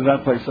back to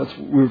that place,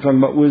 we were talking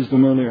about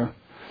wisdom earlier.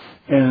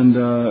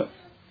 And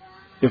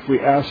if we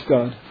ask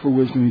God for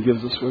wisdom, He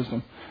gives us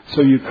wisdom.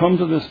 So you come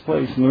to this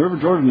place, and the River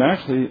Jordan,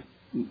 actually,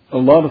 a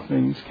lot of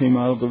things came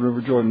out of the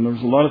River Jordan. There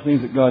was a lot of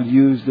things that God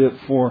used it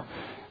for,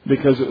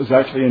 because it was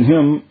actually in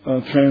Him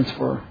a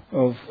transfer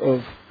of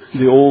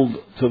the old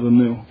to the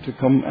new, to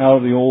come out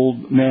of the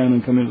old man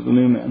and come into the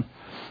new man.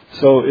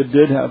 So it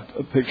did have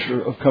a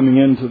picture of coming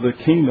into the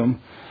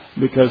kingdom,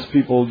 because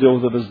people deal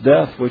with it as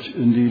death, which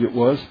indeed it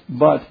was,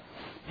 but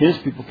His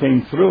people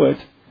came through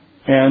it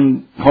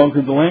and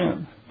conquered the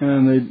land,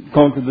 and they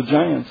conquered the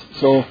giants.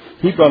 So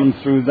He brought them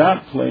through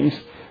that place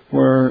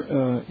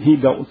where He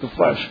dealt with the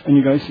flesh. And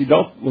you guys, He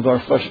dealt with our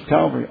flesh at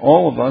Calvary.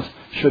 All of us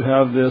should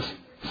have this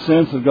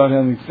sense of God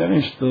having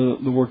finished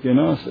the work in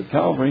us at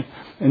Calvary,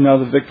 and now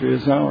the victory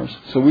is ours.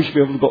 So we should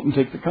be able to go up and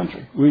take the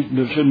country.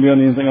 There shouldn't be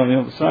anything on the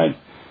other side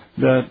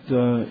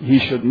that He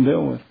shouldn't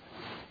deal with.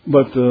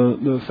 But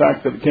the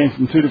fact that it came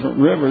from two different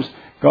rivers,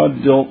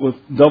 God dealt with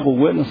double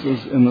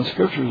witnesses in the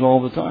Scriptures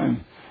all the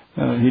time.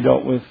 He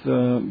dealt with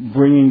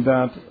bringing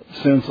that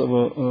sense of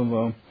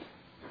a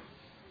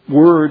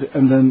word,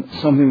 and then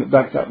something that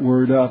backed that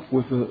word up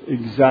with the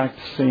exact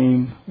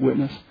same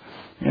witness.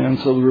 And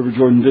so the River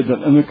Jordan did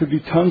that. And there could be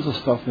tons of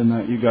stuff in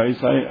that, you guys.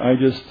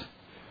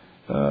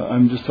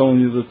 I'm just telling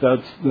you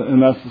that's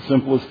the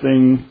simplest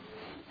thing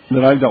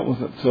that I've dealt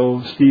with it.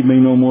 So Steve may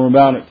know more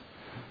about it.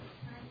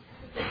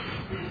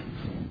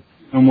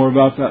 Know more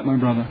about that, my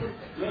brother.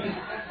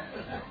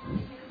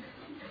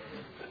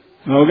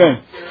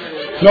 Okay.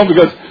 No,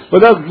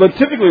 but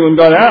typically when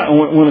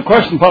when a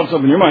question pops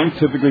up in your mind,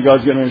 typically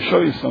God's going to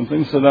show you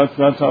something. So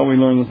that's how we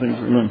learn the things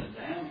we learn.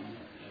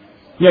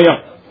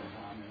 Yeah.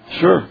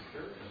 Sure.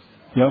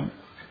 Yeah.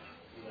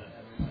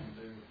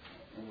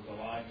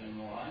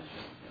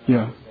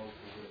 Yeah.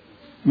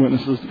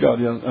 Witnesses to God.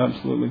 Yeah,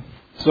 absolutely.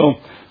 So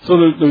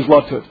there's a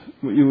lot to it.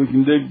 We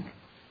can dig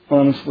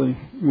honestly.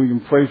 We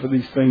can pray for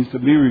these things to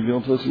be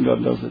revealed to us, and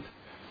God does it.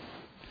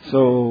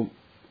 So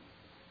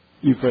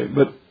you pray.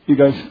 But you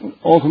guys,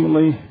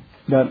 ultimately,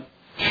 that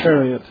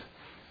chariot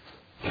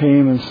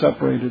came and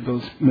separated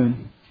those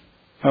men.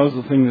 That was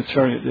the thing the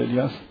chariot did,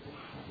 yes?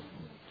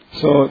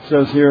 So it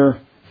says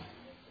here,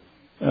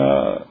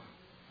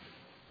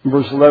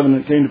 verse 11,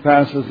 it came to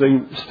pass as they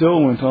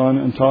still went on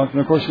and talked.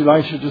 And of course,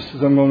 Elisha just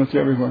says, I'm going with you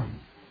everywhere,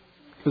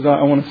 because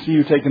I want to see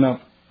you taken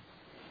up.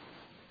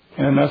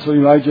 And that's what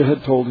Elijah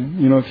had told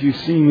him. If you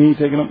see me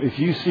taken up, if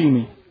you see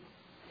me.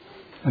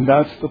 And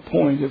that's the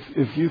point.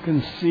 If you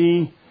can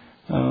see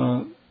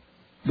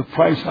the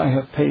price I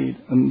have paid.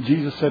 And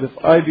Jesus said, if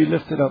I be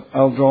lifted up,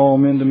 I'll draw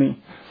them into me.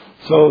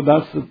 So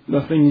that's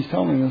the thing he's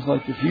telling us.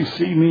 Like, if you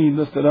see me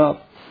lifted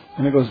up,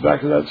 and it goes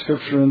back to that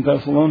scripture in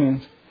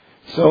Thessalonians.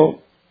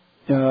 So,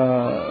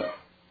 and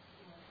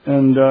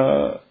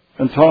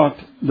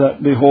talked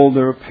that, behold,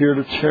 there appeared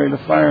a chariot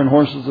of fire and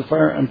horses of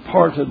fire, and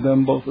parted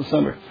them both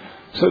asunder.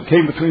 So it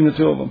came between the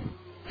two of them.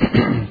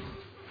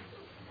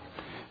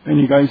 And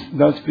you guys,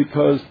 that's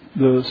because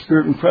the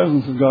Spirit and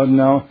presence of God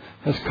now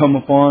has come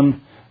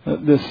upon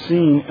this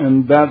scene,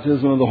 and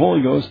baptism of the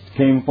Holy Ghost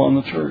came upon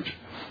the church.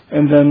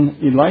 And then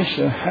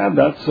Elisha had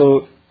that,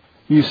 so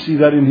you see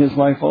that in his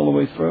life all the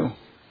way through.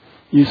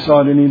 You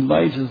saw it in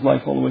Elijah's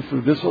life all the way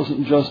through. This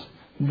wasn't just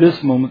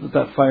this moment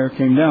that fire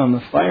came down. The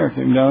fire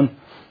came down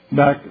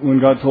back when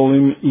God told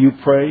him, you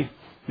pray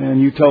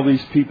and you tell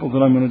these people that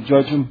I'm going to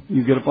judge them.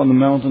 You get up on the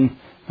mountain,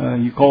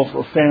 you call for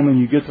a famine,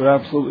 you get their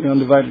absolutely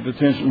undivided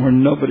attention where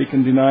nobody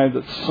can deny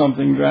that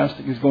something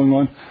drastic is going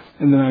on.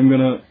 And then I'm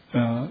going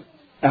to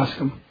ask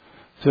them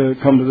to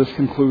come to this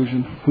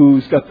conclusion.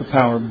 Who's got the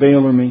power,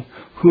 Baal or me?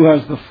 Who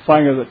has the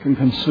fire that can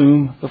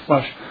consume the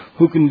flesh?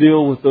 Who can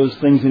deal with those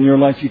things in your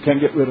life you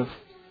can't get rid of?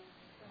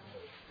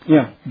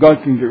 Yeah,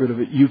 God can get rid of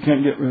it. You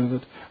can't get rid of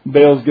it.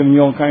 Baal's giving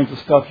you all kinds of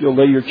stuff. You'll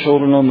lay your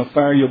children on the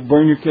fire. You'll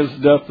burn your kids to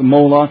death, the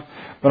Moloch.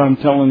 But I'm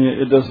telling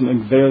you, it doesn't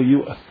avail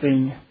you a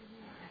thing.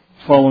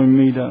 Following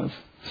me does.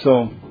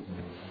 So,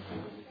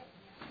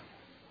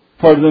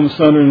 part of them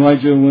asunder, and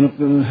Elijah went up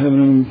to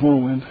heaven in a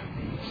whirlwind.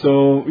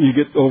 So, you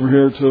get over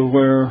here to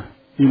where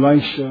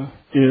Elisha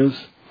is,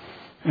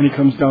 and he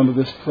comes down to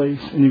this place.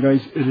 And you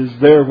guys, it is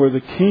there where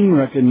the king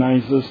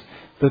recognizes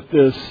that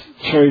this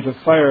chariot of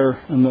fire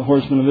and the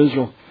horsemen of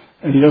Israel,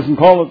 and he doesn't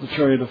call it the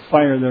chariot of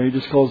fire there, he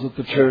just calls it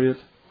the chariot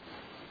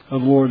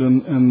of the Lord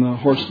and the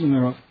horsemen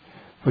thereof.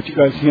 But you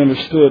guys, he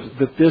understood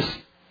that this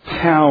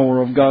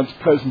power of God's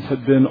presence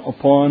had been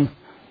upon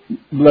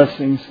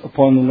blessings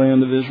upon the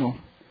land of Israel.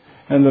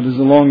 And that as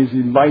long as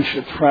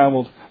Elisha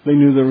traveled, they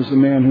knew there was a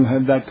man who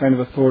had that kind of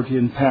authority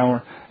and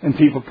power. And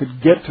people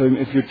could get to him.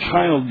 If your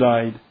child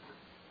died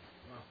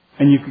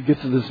and you could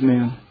get to this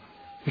man,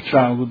 your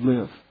child would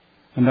live.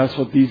 And that's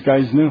what these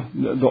guys knew.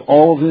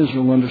 All of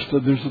Israel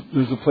understood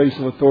there's a place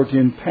of authority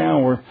and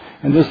power.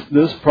 And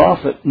this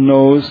prophet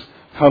knows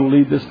how to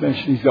lead this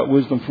nation. He's got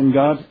wisdom from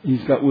God.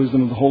 He's got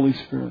wisdom of the Holy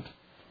Spirit.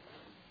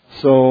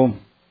 So,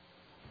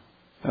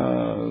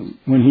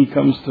 when he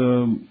comes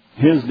to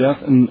his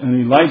death, and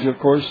Elijah, of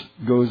course,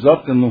 goes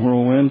up in the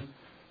whirlwind,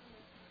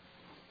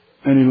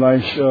 and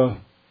Elisha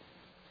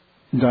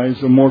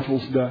dies a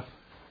mortal's death.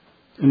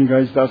 And you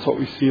guys, that's what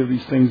we see of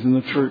these things in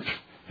the church.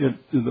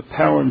 The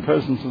power and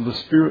presence of the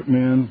Spirit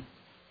man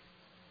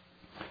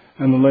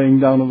and the laying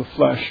down of the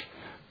flesh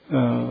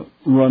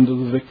run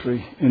to the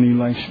victory in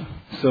Elisha.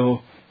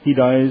 So he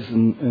dies,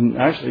 and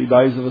actually he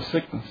dies of a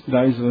sickness. He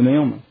dies of an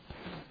ailment.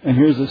 And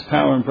here's this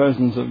power and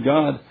presence of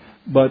God.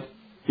 But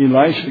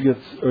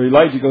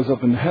Elijah goes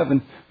up into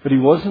heaven, but he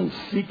wasn't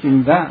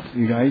seeking that,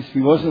 you guys. He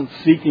wasn't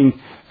seeking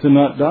to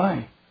not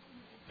die.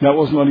 That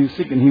wasn't what he was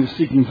seeking. He was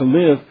seeking to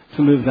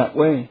live that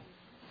way.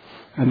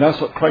 And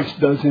that's what Christ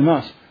does in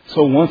us.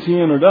 So once he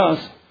entered us,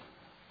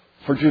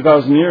 for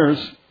 2,000 years,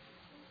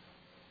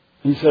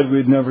 he said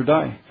we'd never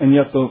die. And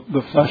yet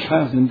the flesh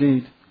has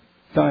indeed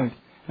died.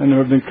 And there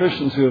have been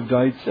Christians who have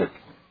died sick.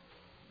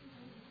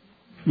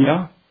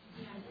 Yeah?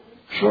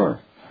 Sure.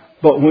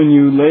 But when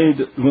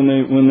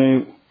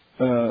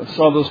they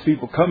saw those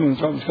people coming, the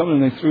trumpets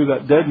coming, and they threw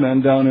that dead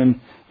man down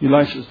in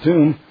Elisha's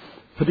tomb,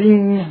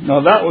 pa-ding,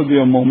 now that would be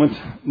a moment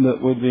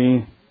that would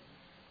be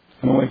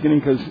an awakening,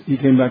 because he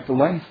came back to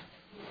life.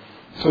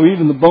 So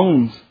even the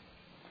bones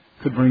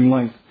could bring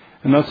life.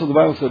 And that's what the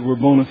Bible said, we're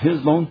bone of his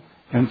bone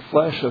and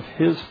flesh of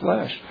his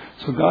flesh.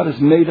 So God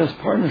has made us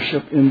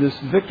partnership in this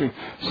victory.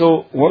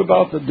 So what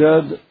about the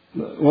dead?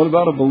 What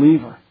about a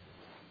believer?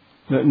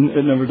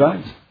 It never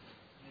dies.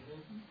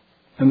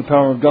 And the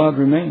power of God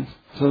remains.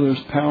 So there's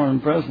power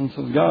and presence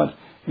of God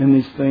in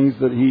these things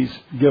that he's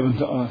given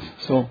to us.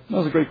 So that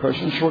was a great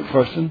question, short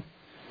question.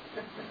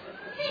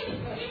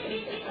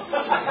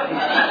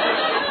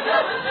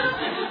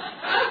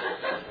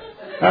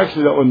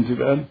 Actually, that wasn't too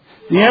bad.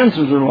 The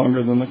answers are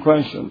longer than the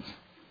questions.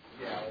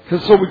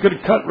 So we could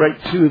have cut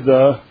right to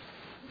the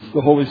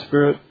Holy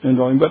Spirit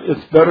indwelling. But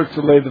it's better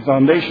to lay the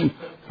foundation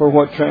for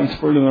what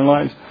transferred in their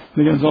lives.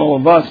 Because all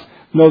of us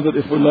know that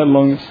if we're led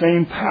along the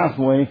same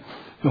pathway,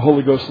 the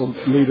Holy Ghost will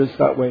lead us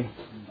that way.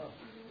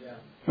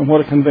 And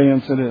what a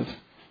conveyance it is.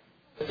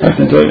 I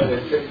can tell you.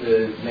 It took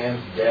the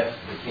man's death,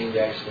 the king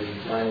actually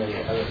finally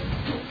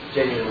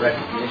genuine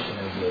recognition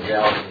of the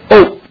reality.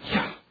 Oh,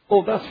 yeah.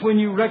 Oh, that's when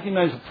you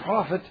recognize a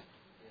prophet.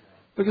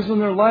 Because in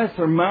their life,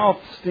 their mouth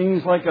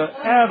stings like an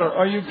adder.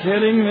 Are you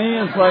kidding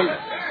me? It's like,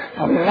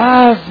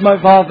 alas, my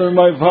father,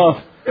 my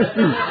father.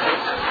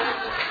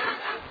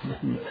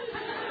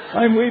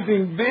 I'm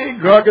weeping big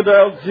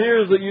crocodile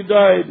tears that you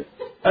died.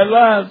 At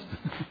last.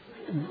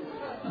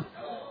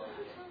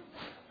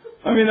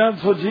 I mean,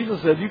 that's what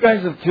Jesus said. You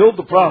guys have killed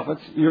the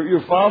prophets.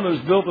 Your fathers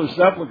built their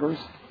sepulchres.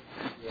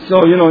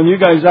 So, and you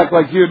guys act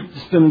like you're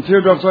spinning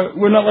teardrops.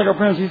 We're not like our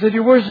parents. He said,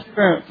 you're worse than your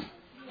parents.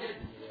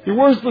 You're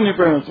worse than your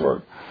parents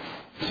were.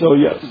 So,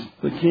 yes,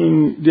 the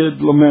king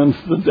did lament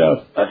the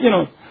death.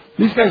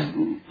 These guys,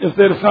 if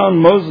they'd have found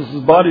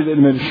Moses' body, they'd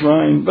have made a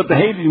shrine. But they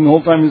hated him the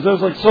whole time. He says,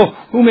 so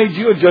who made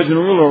you a judge and a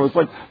ruler? It's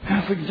like,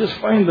 man, if we could just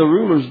find the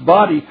ruler's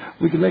body,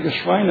 we could make a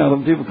shrine out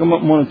of it. People come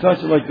up and want to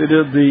touch it like they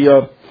did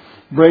the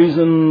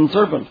brazen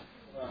serpent.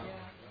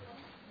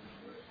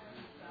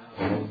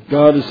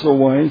 God is so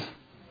wise.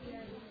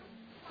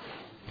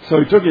 So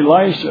he took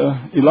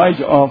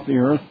Elijah off the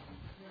earth.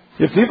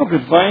 If people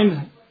could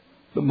find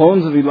the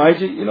bones of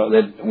Elijah,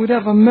 we'd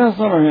have a mess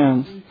on our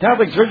hands.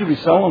 Catholic Church would be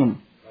selling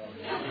them.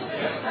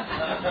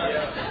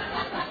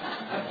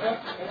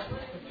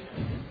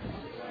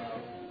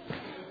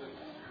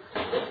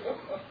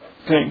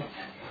 Okay.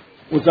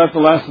 Was that the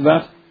last of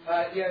that?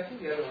 Yeah, I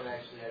think the other one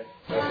actually had.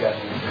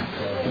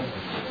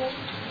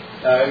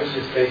 It was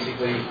just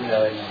basically, in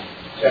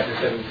chapter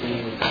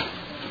 17,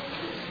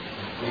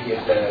 you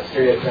get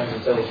Syria comes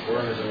and sells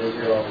foreigners in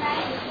Israel.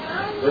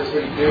 Verse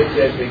 42, it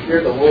says, they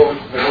feared the Lord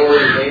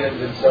and made of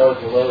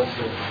themselves the lowest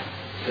of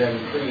them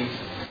priests.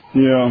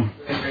 Yeah.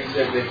 And he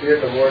said they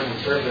feared the Lord and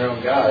served their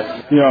own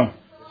gods. Yeah.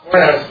 I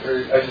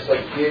was just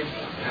like,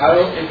 how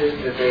is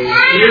it that they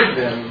feared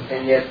them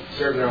and yet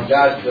served their own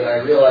gods? But I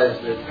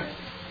realized that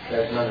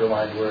that's an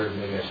underlined word.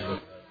 Maybe I should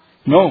look.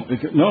 No,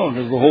 because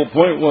the whole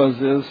point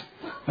is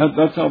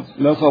that's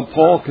how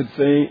Paul could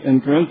say in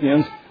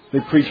Corinthians, they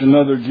preach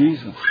another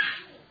Jesus.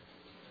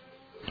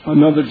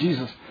 Another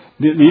Jesus.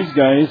 These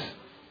guys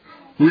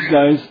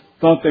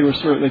thought they were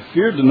they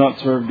feared to not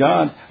serve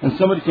God, and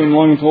somebody came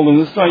along and told them,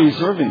 this is how you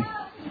serve Him.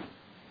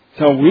 It's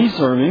how we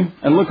serve Him,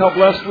 and look how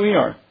blessed we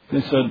are.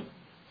 They said,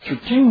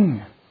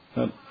 cha-ching.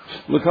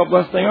 Look how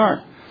blessed they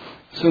are.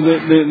 So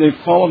they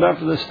followed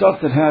after this stuff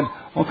that had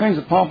all kinds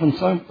of pomp and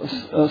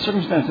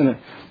circumstance in it.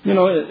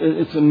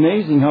 It's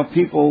amazing how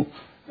people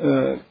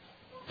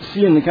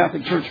see in the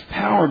Catholic Church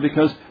power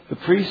because the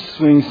priest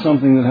swings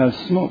something that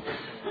has smoke.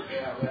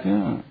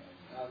 Yeah.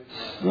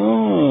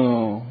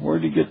 So,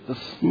 where'd you get the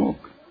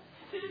smoke?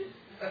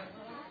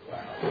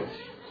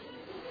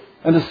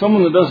 And to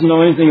someone that doesn't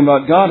know anything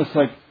about God, it's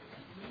like,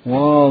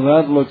 wow,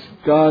 that looks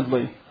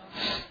godly.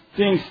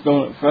 Stinks,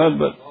 don't it, Fred?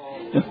 But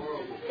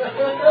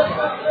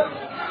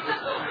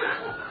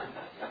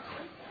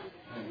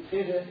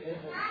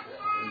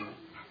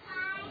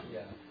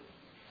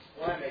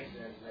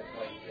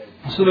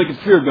so they could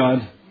fear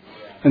God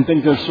and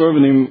think they're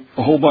serving Him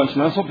a whole bunch.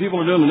 And that's what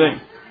people are doing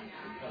today.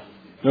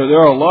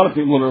 There are a lot of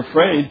people that are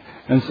afraid,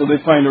 and so they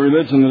find a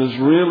religion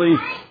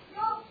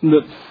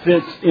that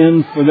fits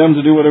in for them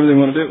to do whatever they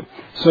want to do.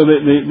 So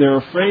they're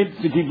afraid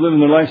to keep living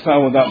their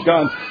lifestyle without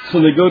God. So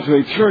they go to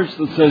a church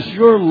that says,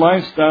 your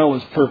lifestyle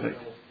is perfect.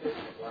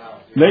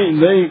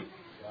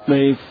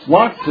 They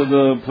flock to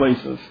the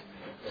places.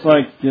 It's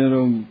like,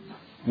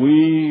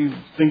 we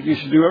think you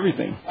should do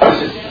everything. I was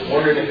just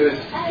wondering if it was,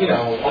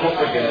 almost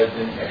like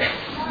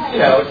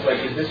it's like,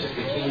 is this just a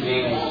King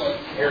James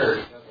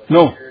error?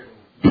 No.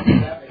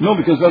 No,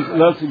 because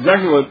that's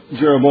exactly what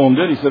Jeroboam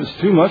did. He said, it's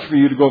too much for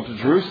you to go up to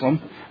Jerusalem.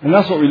 And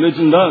that's what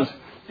religion does.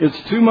 It's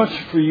too much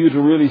for you to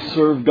really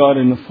serve God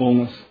in the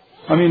fullness.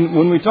 I mean,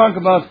 when we talk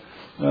about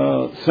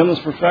sinless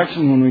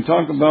perfection, when we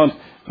talk about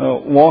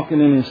walking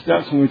in His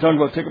steps, when we talk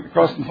about take up the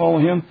cross and follow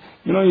Him,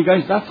 you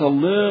guys, that's a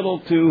little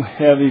too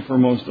heavy for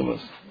most of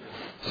us.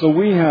 So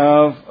we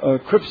have a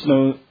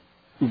Cripsno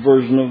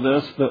version of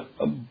this that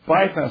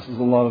bypasses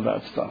a lot of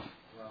that stuff.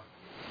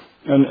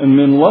 And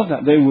men love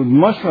that. They would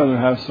much rather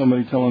have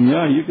somebody tell them,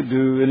 yeah, you could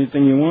do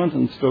anything you want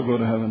and still go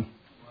to heaven.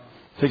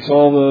 Takes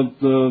all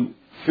the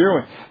fear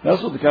away.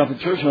 That's what the Catholic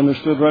Church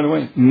understood right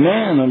away.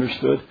 Man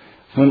understood.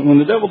 When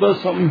the devil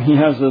does something, he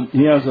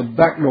has a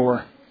back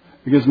door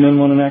because men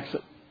want an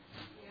exit.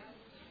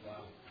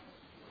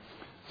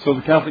 So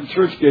the Catholic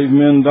Church gave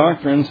men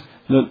doctrines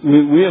that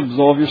we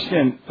absolve your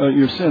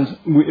sins.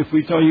 If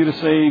we tell you to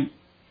say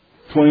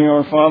 20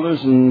 Our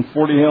Fathers and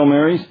 40 Hail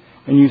Marys,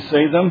 and you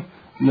say them,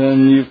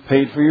 then you've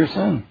paid for your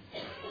sin.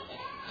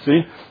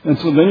 See? And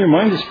so then your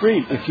mind is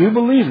free. If you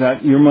believe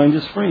that, your mind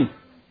is free.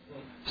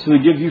 So they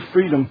give you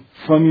freedom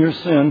from your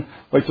sin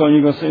by telling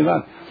you to go say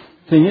that.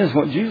 Thing is,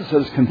 what Jesus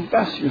says,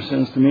 confess your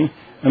sins to me,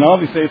 and I'll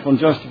be faithful and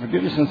just to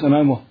forgive your sins, and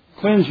I will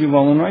cleanse you of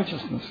all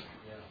unrighteousness.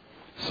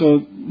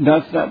 So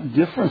that's that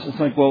difference. It's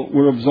like, well,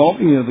 we're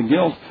absolving you of the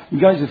guilt. You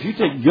guys, if you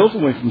take guilt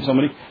away from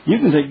somebody, you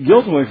can take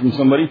guilt away from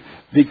somebody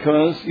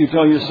because you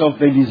tell yourself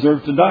they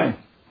deserve to die.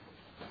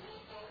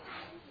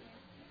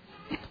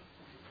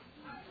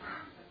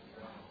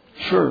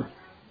 Sure.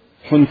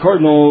 When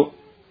Cardinal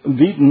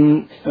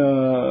Beaton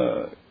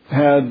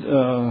had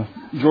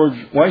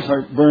George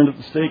Weishart burned at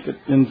the stake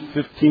in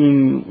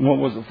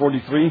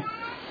 43,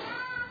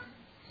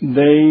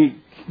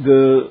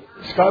 the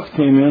Scots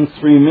came in,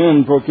 3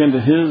 men broke into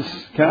his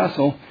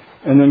castle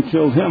and then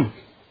killed him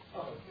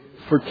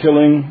for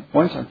killing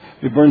Weishart.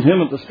 They burned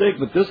him at the stake,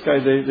 but this guy,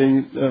 they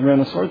ran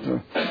a sword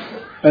through.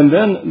 And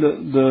then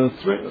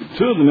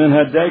two of the men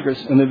had daggers,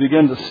 and they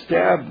began to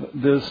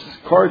stab this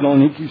cardinal.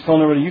 And he keeps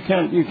telling everybody, "You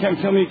can't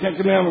kill me. You can't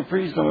kill me. I'm a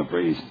priest. I'm a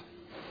priest."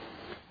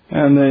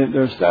 And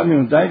they're stabbing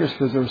him with daggers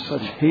because there was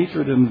such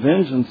hatred and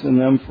vengeance in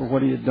them for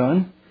what he had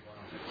done.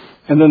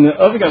 And then the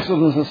other guy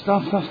says,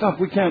 "Stop!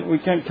 We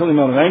can't kill him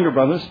out of anger,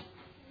 brothers."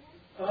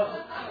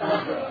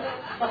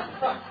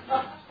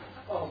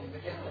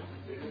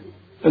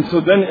 And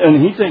so then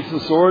he takes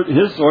his sword,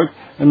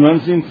 and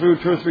runs him through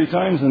 2 or 3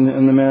 times, and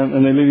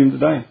they leave him to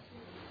die.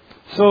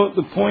 So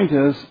the point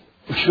is,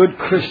 should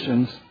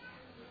Christians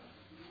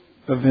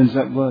avenge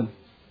that blood?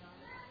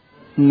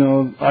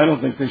 No, I don't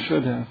think they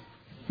should have.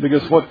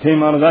 Because what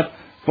came out of that,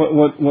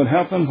 what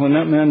happened when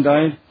that man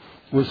died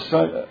was,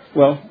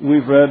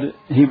 we've read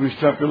Hebrews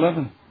chapter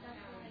 11.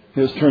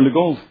 It was turned to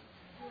gold.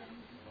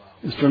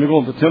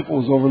 The temple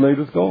was overlaid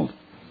with gold.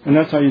 And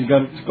that's how you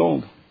got it to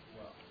gold.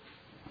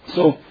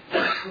 So,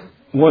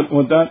 what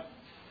that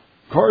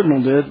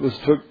cardinal did was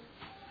took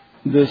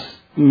this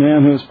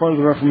man who was part of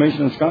the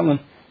Reformation in Scotland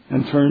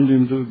and turned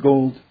him to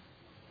gold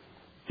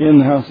in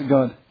the house of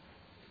God.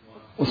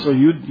 Well, so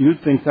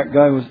you'd think that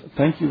guy was,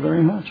 thank you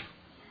very much.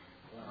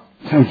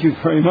 Thank you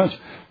very much.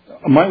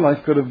 My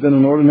life could have been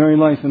an ordinary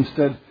life.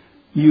 Instead,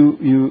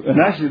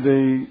 and actually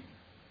they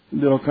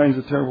did all kinds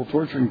of terrible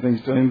torturing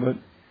things to him,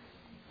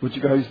 but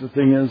you guys, the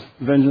thing is,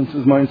 vengeance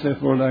is mine,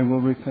 saith Lord, I will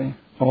repay.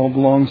 All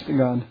belongs to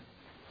God.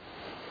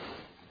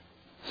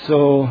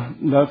 So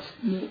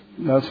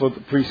that's what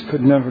the priest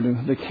could never do.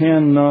 They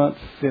cannot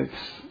fix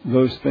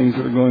those things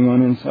that are going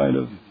on inside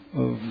of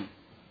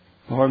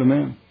the heart of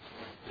man.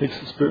 It takes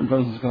the spirit and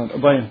presence of God.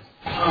 Abaya.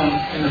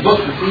 In the book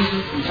of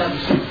Ephesians, in chapter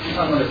 6, you're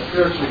talking about the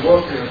spiritual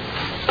warfare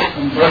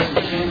from verses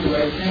 10 to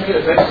 18. Can you get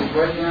a basic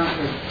breakdown?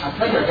 Because I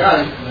think I got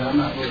it, but I'm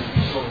not really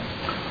sure.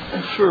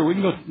 Sure, we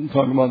can go and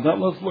talk about that.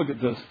 Let's look at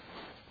this.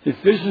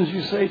 Ephesians,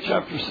 you say,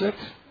 chapter 6?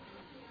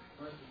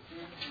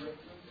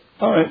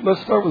 All right,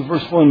 let's start with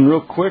verse 1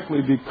 real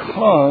quickly,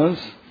 because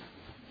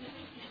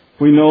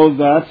we know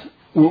that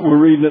we're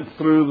reading it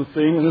through the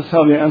thing, and this is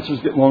how the answers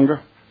get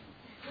longer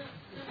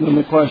than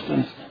the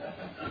questions.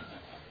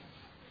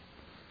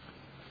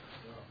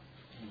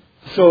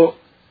 So,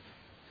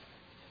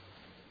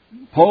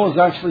 Paul is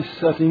actually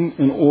setting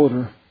in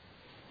order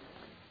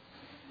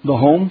the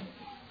home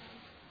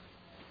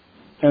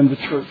and the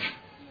church.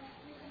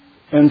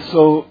 And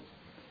so,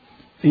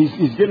 he's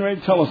getting ready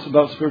to tell us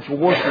about spiritual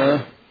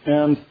warfare,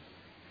 and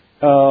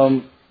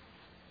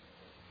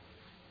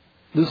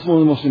this is one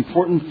of the most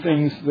important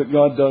things that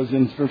God does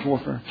in spiritual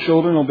warfare.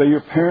 Children, obey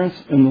your parents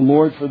in the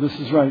Lord, for this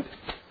is right.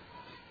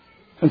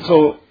 And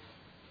so,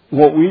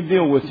 what we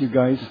deal with, you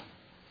guys,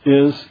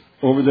 is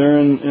over there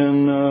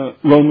in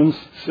Romans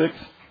 6,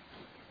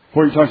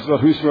 where he talks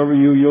about whosoever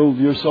you yield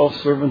yourself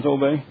servant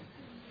obey.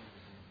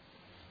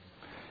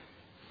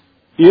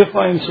 If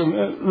I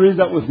am read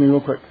that with me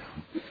real quick.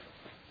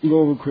 Go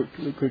over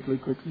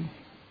quickly.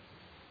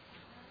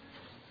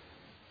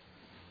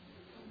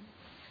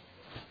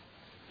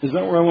 Is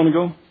that where I want to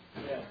go?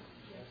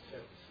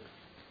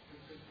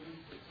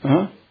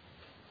 Yeah.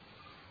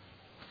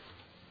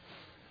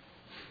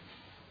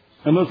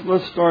 And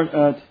let's start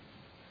at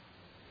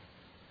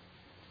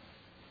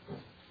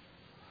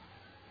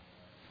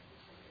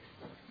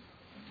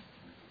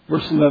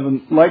verse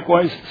 11.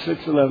 Likewise,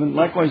 6:11.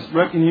 Likewise,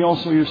 reckon ye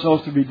also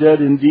yourselves to be dead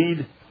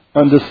indeed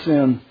unto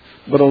sin,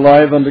 but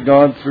alive unto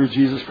God through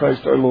Jesus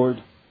Christ our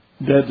Lord.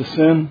 Dead to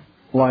sin,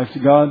 alive to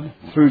God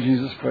through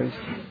Jesus Christ.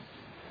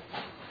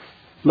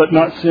 Let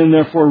not sin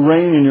therefore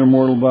reign in your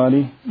mortal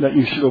body, that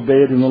you should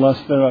obey it in the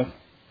lust thereof.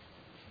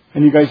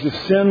 And you guys, if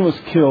sin was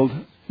killed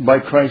by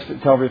Christ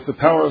at Calvary, if the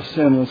power of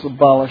sin was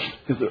abolished,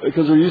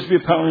 because there used to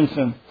be a power in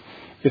sin,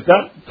 if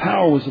that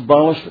power was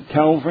abolished at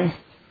Calvary,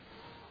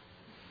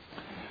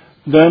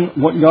 then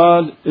what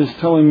God is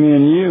telling me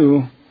and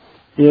you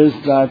is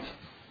that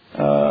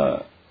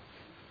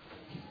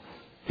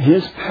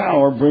His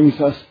power brings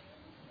us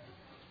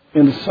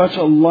into such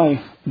a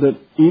life that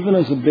even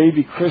as a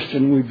baby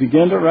Christian, we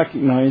begin to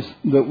recognize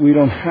that we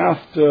don't have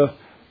to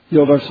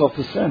yield ourselves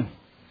to sin.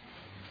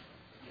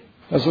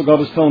 That's what God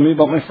was telling me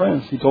about my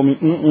friends. He told me,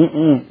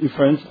 your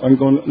friends,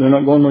 they're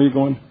not going where you're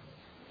going.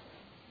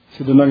 He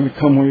said, they're not going to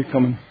come where you're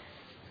coming.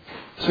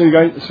 So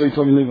he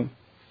told me, leave them.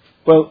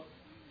 Well,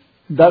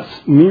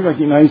 that's me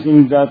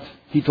recognizing that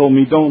He told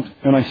me don't,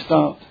 and I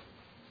stopped.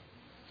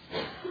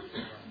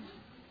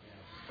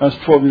 I was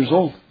 12 years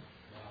old.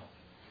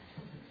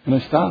 And I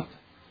stopped.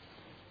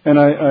 And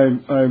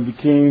I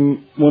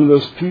became one of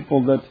those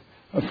people that,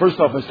 first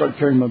off, I started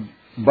carrying my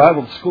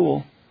Bible to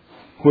school,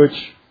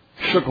 which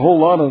shook a whole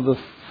lot of the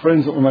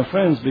friends that were my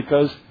friends,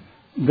 because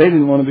they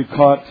didn't want to be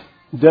caught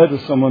dead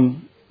with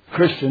someone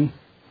Christian.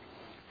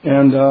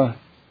 And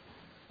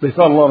they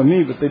thought a lot of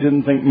me, but they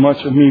didn't think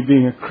much of me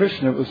being a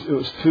Christian. It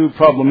was too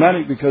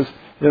problematic, because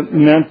it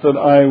meant that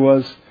I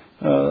was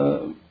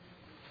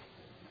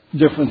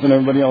different than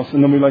everybody else.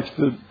 And nobody likes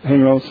to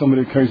hang around with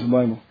somebody who carries the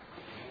Bible.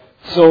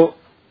 So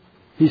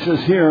he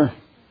says here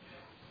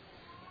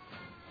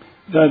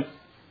that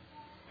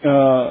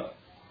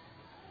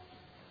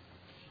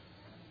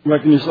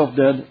reckon yourself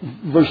dead.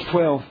 Verse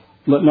 12,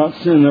 let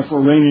not sin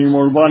therefore reign in your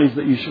mortal bodies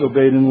that you should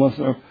obey it unless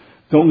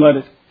don't let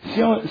it.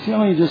 See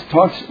how he just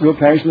talks real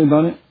casually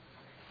about it?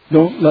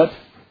 Don't let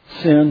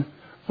sin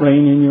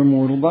reign in your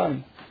mortal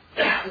body.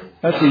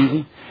 That's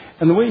easy.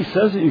 And the way he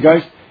says it, you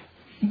guys,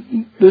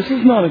 this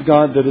is not a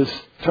God that is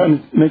trying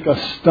to make us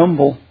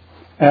stumble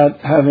at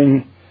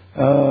having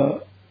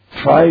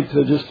tried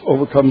to just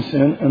overcome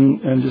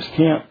sin and just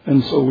can't.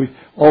 And so we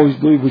always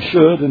believe we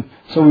should, and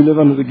so we live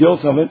under the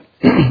guilt of it,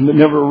 but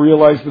never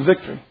realize the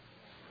victory.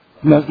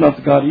 And that's not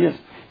the God he is.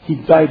 He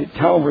died at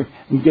Calvary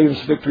and gave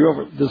us victory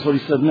over it. This is what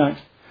he said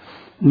next.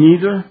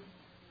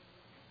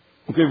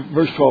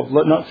 Verse 12.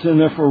 Let not sin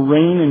therefore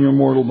reign in your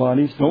mortal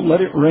bodies. Don't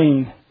let it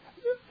reign.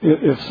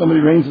 If somebody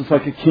reigns, it's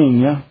like a king,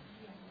 yeah?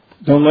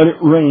 Don't let it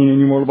reign in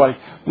your mortal body.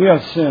 We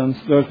have sins.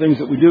 There are things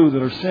that we do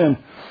that are sin.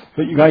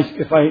 But you guys,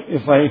 if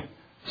I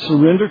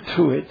surrender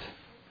to it,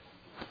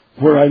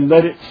 where I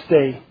let it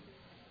stay,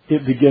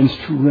 it begins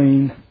to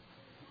reign.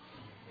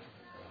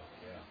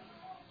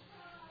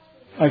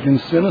 I can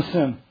sin a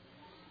sin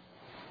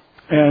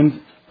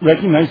and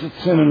recognize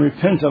it's sin and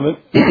repent of it,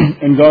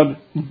 and God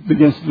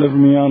begins to deliver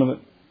me out of it.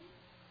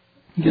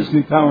 He gives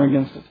me power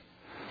against it.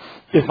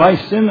 If I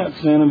sin that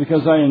sin, and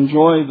because I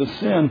enjoy the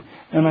sin,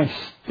 and I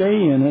stay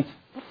in it,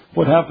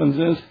 what happens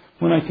is,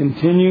 when I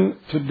continue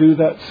to do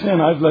that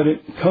sin, I've let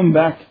it come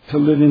back to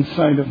live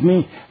inside of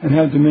me and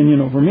have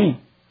dominion over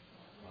me.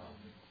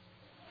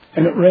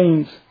 And it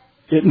reigns.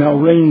 It now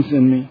reigns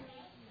in me.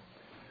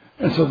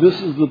 And so this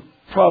is the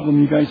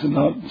problem, you guys,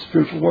 about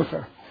spiritual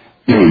warfare.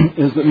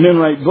 Is that men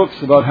write books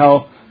about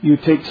how you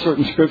take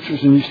certain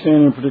scriptures and you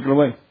stand in a particular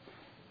way.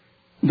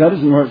 That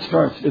isn't where it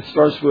starts. It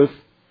starts with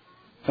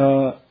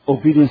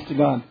obedience to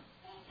God.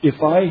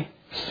 If I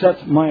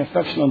set my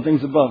affection on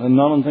things above and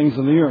not on things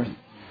of the earth,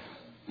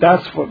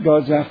 that's what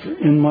God's after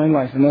in my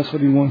life, and that's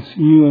what He wants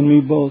you and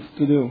me both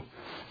to do.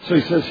 So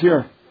He says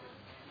here,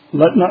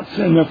 let not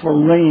sin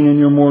therefore reign in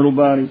your mortal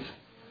bodies,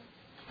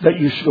 that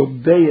you should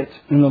obey it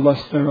in the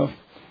lust thereof.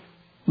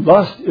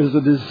 Lust is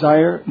a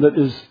desire that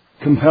is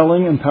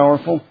compelling and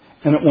powerful,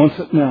 and it wants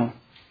it now.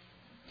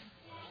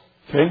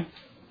 Okay?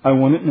 I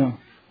want it now.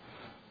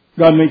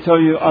 God may tell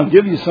you, I'll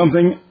give you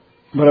something,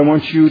 but I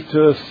want you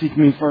to seek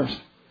me first.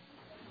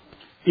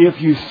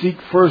 If you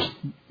seek first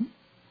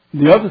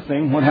the other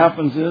thing, what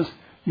happens is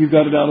you've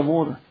got it out of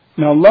order.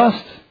 Now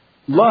lust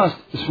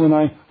is when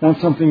I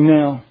want something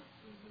now,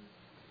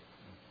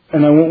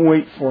 and I won't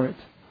wait for it.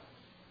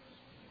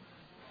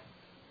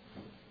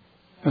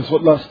 That's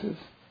what lust is.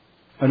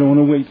 I don't want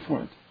to wait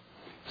for it.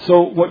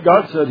 So what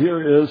God said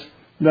here is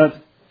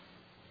that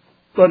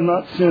let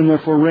not sin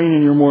therefore reign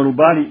in your mortal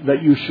body,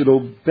 that you should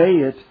obey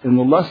it in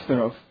the lust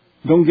thereof.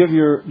 Don't give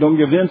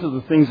in to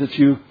the things that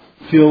you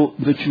feel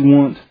that you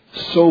want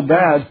so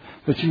bad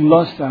that you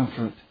lust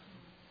after it.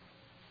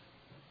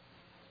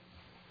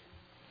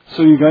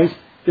 So you guys,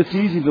 it's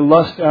easy to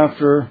lust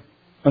after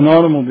an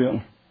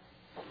automobile,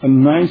 a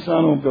nice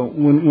automobile.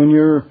 When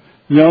you're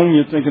young,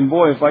 you're thinking,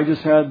 boy, if I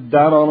just had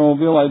that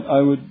automobile,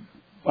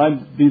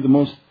 I'd be the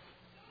most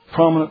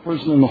prominent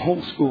person in the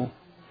whole school.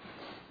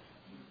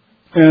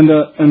 And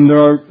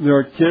there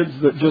are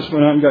kids that just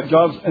went out and got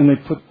jobs, and they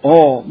put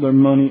all their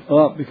money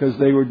up because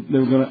they were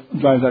going to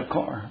drive that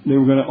car. They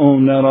were going to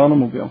own that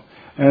automobile,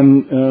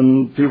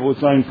 and people would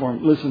sign for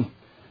them. Listen,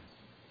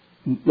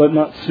 let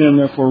not sin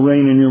therefore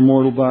reign in your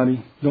mortal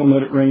body. Don't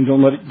let it reign.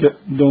 Don't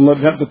let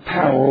it have the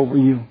power over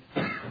you,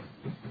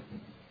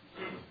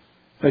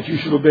 that you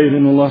should obey it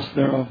in the lust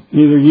thereof.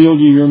 Neither yield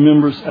ye your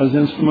members as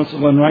instruments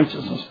of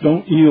unrighteousness.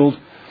 Don't yield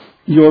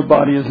your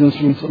body as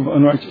instruments of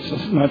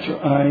unrighteousness, not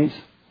your eyes,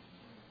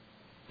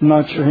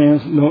 not your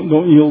hands.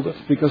 Don't yield it,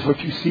 because what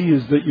you see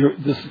is that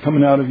this is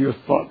coming out of your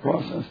thought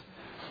process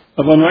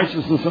of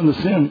unrighteousness unto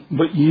sin.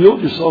 But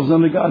yield yourselves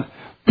unto God.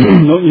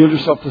 Don't yield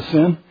yourself to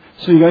sin.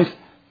 So you guys,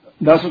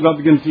 that's what God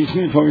began to teach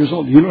me at 12 years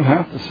old. You don't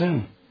have to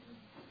sin.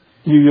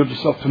 You yield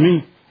yourself to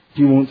me,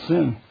 you won't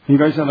sin. You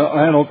guys,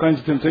 I had all kinds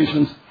of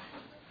temptations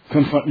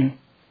confront me.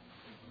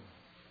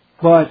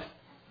 But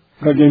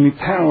God gave me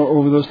power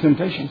over those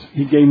temptations.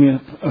 He gave me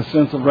a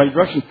sense of right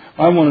direction.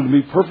 I wanted to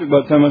be perfect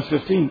by the time I was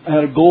 15. I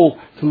had a goal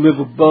to live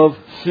above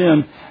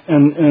sin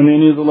and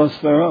any of the lusts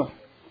thereof.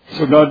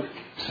 So God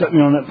set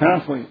me on that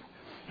pathway.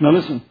 Now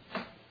listen.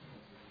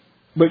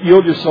 But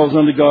yield yourselves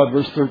unto God,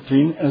 verse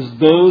 13, as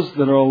those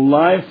that are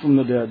alive from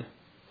the dead.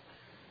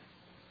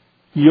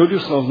 Yield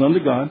yourselves unto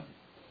God,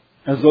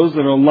 as those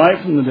that are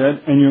alive from the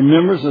dead, and your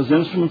members as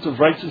instruments of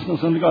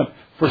righteousness unto God.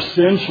 For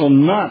sin shall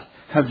not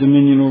have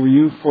dominion over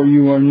you, for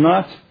you are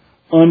not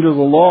under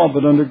the law,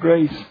 but under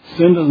grace.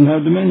 Sin doesn't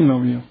have dominion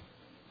over you.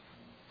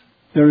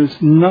 There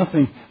is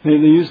nothing. They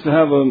used to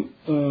have a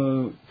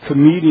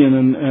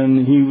comedian,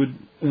 and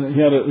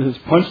his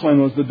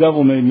punchline was, "The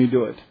devil made me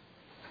do it."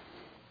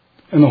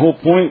 And the whole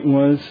point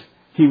was,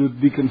 he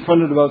would be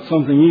confronted about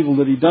something evil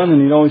that he'd done,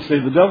 and he'd always say,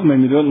 "The devil made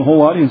me do it," and the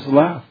whole audience would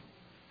laugh.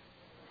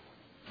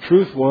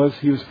 Truth was,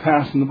 he was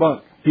passing the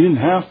buck. He didn't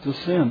have to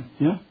sin.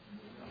 Yeah?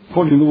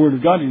 According to the Word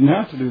of God, he didn't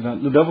have to do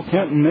that. The devil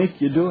can't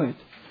make you do it.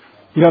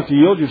 You have to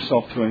yield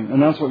yourself to Him.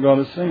 And that's what God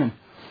is saying.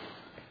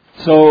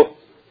 So,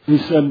 He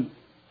said,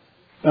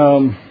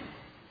 I'm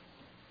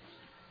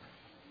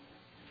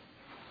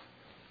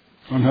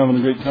having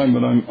a great time,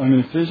 but I'm in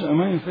Ephesians.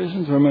 Am I in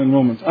Ephesians or am I in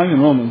Romans? I'm in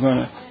Romans,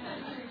 aren't I?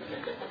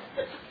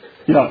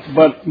 Yeah,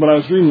 but I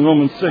was reading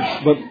Romans 6,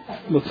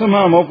 but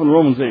somehow I'm open to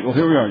Romans 8. Well,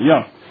 here we are.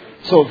 Yeah.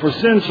 So, for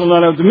sin shall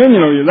not have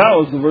dominion over you. That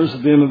was the verse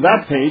at the end of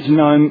that page.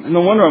 Now,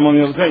 no wonder I'm on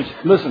the other page.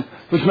 Listen,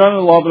 which not under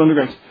the law, but under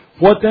grace.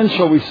 What then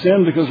shall we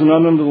sin because we're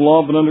not under the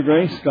law, but under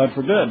grace? God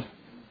forbid.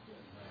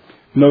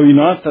 Know ye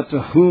not that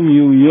to whom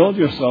you yield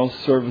yourselves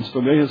servants to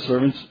obey His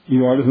servants,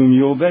 you are to whom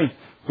you obey,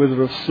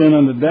 whether of sin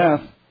unto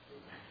death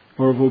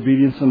or of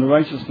obedience unto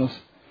righteousness.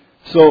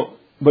 So,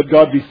 but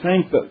God be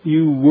thanked that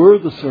you were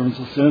the servants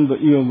of sin,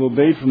 but you have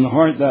obeyed from the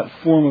heart that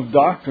form of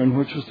doctrine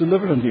which was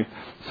delivered unto you.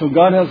 So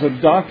God has a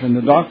doctrine.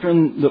 The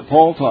doctrine that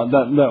Paul taught,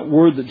 that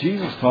word that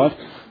Jesus taught,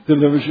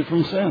 delivers you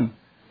from sin.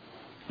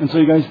 And so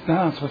you guys,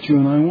 that's what you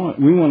and I want.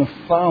 We want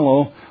to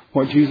follow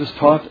what Jesus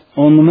taught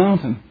on the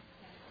mountain.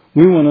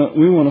 We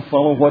want to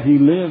follow what He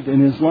lived in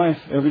His life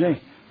every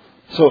day.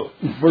 So,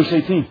 verse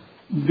 18.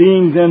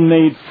 Being then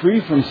made free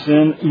from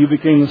sin, you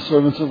became the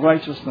servants of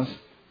righteousness.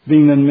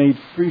 Being then made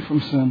free from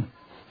sin.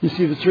 You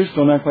see, the church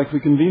don't act like we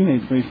can be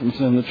made free from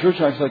sin. The church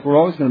acts like we're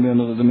always going to be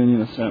under the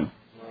dominion of sin.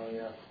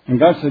 And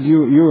God said,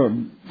 you are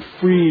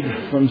freed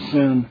from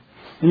sin.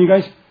 And you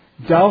guys,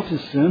 doubt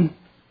is sin.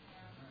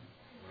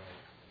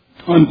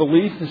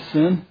 Unbelief is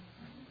sin.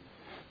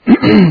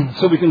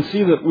 So we can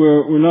see that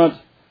we're not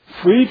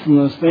freed from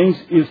those things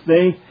if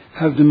they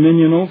have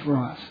dominion over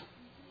us.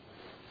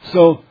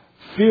 So,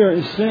 fear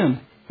is sin.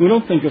 We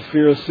don't think of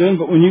fear as sin,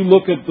 but when you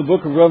look at the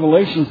book of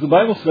Revelations, the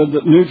Bible said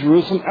that New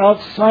Jerusalem,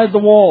 outside the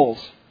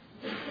walls,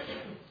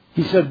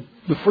 He said,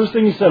 the first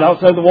thing He said,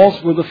 outside the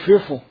walls were the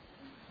fearful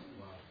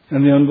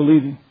and the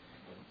unbelieving.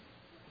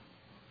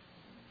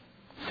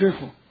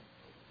 Fearful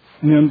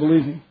and the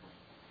unbelieving.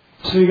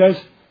 So you guys,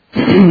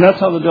 that's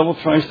how the devil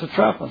tries to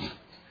trap us.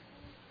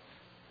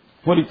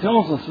 What he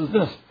tells us is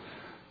this: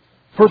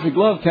 perfect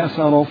love casts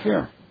out all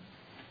fear.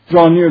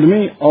 Draw near to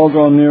me, I'll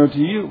draw nearer to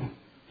you.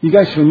 You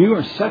guys, when you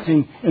are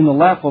sitting in the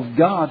lap of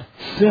God,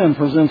 sin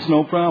presents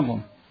no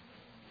problem.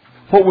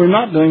 What we're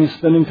not doing is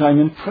spending time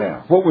in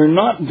prayer. What we're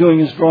not doing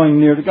is drawing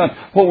near to God.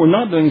 What we're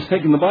not doing is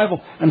taking the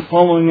Bible and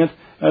following it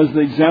as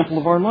the example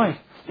of our life.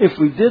 If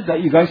we did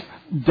that, you guys,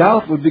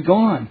 doubt would be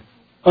gone.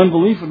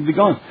 Unbelief would be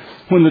gone.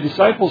 When the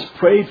disciples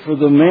prayed for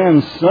the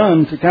man's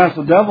son to cast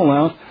the devil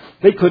out,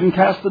 they couldn't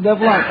cast the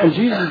devil out. And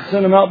Jesus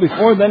sent them out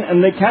before then,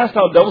 and they cast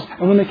out devils.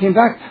 And when they came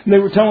back, they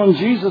were telling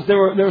Jesus, they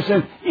were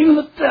saying, even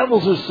the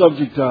devils are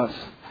subject to us.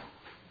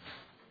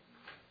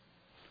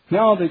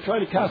 Now they try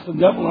to cast the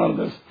devil out of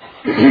this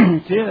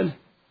kid.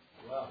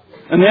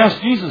 And they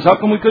asked Jesus, how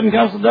come we couldn't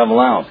cast the devil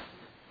out?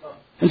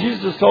 And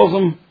Jesus just tells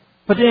them,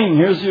 pa-ding,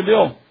 here's your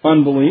deal.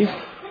 Unbelief.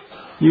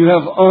 You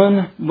have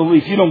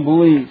unbelief. You don't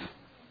believe.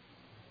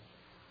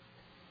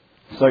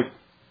 It's like,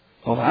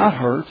 well, that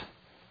hurt.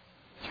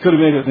 You could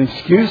have made an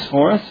excuse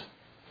for us.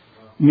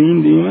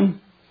 Mean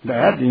demon.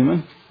 Bad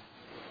demon.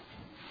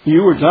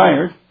 You were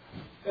tired.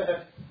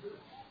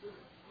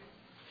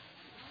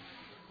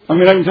 I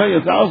mean, I can tell you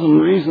 1,000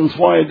 reasons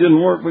why it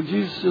didn't work, but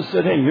Jesus just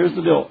said, hey, here's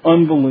the deal.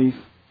 Unbelief.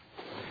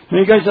 Now,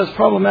 you guys, that's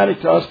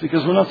problematic to us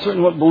because we're not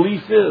certain what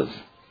belief is.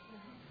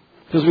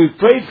 Because we've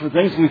prayed for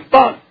things, we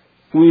thought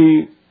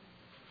we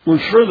were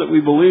sure that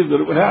we believed that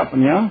it would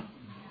happen, yeah?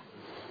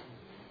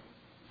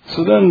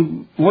 So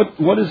then,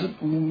 what is it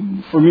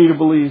for me to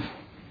believe?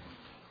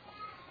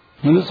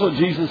 And this is what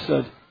Jesus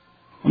said.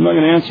 I'm not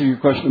going to answer your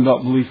question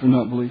about belief or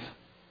not belief.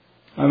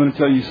 I'm going to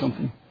tell you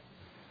something.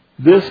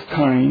 This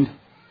kind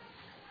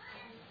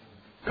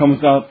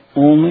cometh out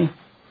only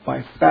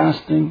by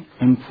fasting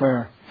and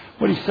prayer.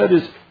 What he said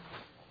is,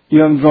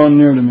 you haven't drawn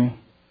near to me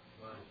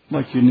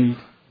like you need.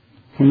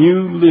 When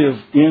you live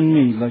in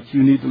me like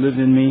you need to live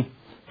in me,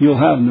 you'll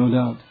have no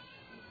doubt.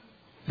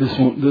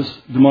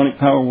 This demonic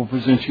power will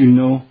present you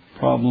no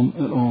problem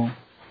at all.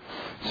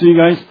 So you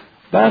guys,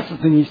 that's the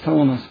thing he's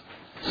telling us.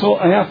 So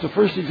I have to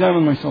first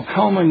examine myself.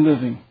 How am I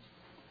living?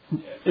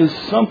 Is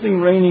something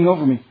reigning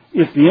over me?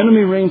 If the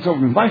enemy reigns over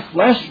me, my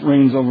flesh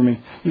reigns over me.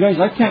 You guys,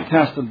 I can't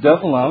cast the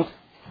devil out.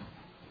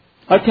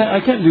 I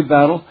can't do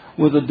battle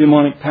with a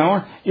demonic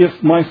power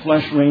if my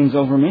flesh reigns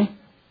over me.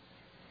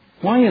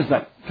 Why is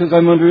that? Because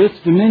I'm under its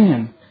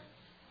dominion.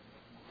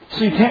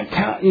 So you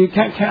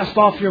can't cast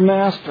off your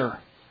master.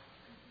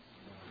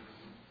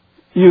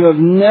 You have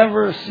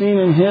never seen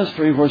in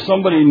history where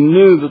somebody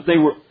knew that they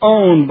were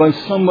owned by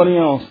somebody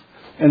else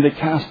and they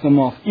cast them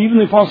off. Even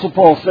the Apostle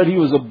Paul said he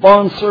was a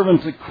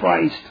bondservant to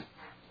Christ.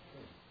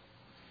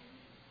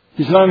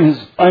 He said,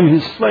 I'm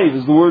his slave,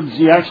 is the words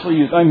he actually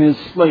used. I'm his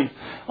slave.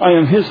 I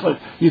am his slave.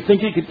 You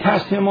think he could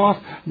cast him off?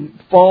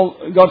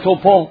 God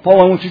told Paul, I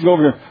want you to go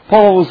over here.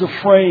 Paul was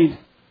afraid.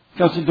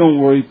 God said, don't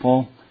worry,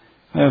 Paul.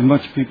 I have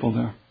much people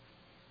there.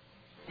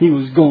 He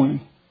was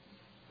going.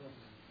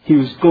 He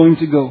was going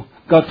to go.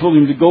 God told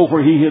him to go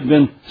where he had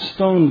been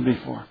stoned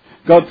before.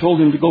 God told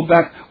him to go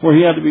back where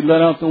he had to be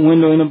let out the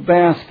window in a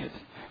basket.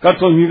 God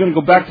told him, you're going to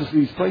go back to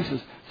these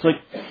places. It's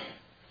like,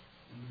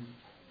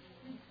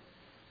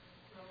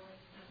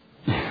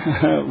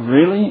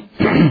 really?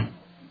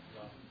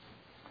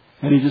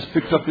 And he just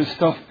picked up his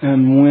stuff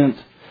and went.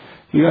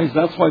 You guys,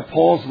 that's why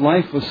Paul's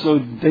life was so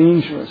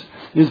dangerous,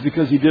 is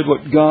because he did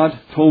what God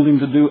told him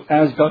to do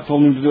as God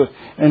told him to do it.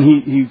 And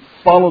he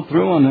followed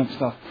through on that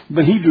stuff.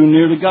 But he drew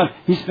near to God.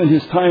 He spent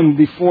his time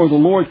before the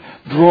Lord,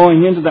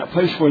 drawing into that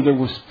place where there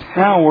was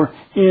power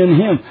in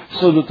him,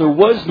 so that there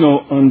was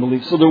no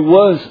unbelief, so there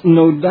was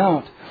no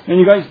doubt. And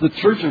you guys, the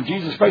church of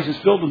Jesus Christ is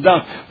filled with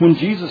doubt. When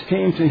Jesus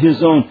came to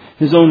his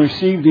own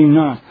received him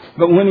not.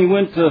 But when he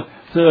went to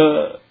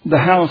the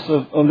house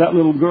of that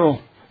little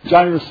girl,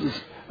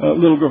 Jairus'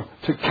 little girl,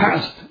 to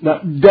cast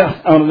that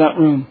death out of that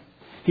room,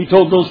 he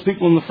told those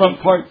people in the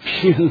front part,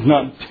 she is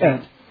not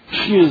dead.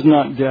 She is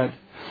not dead.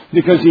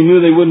 Because he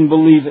knew they wouldn't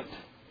believe it.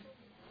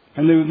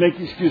 And they would make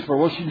the excuse for her.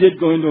 Well, she did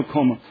go into a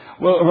coma.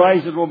 Well, her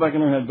eyes had rolled back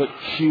in her head, but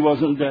she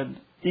wasn't dead.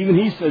 Even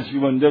he said she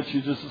wasn't dead. She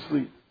was just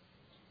asleep.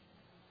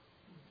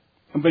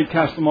 And they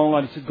cast them all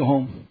out. He said, go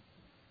home.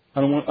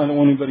 I don't want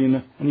anybody in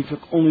there. And he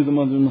took only the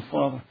mother and the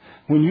father.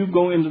 When you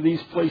go into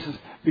these places,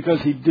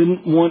 because he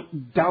didn't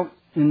want doubt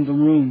in the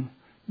room.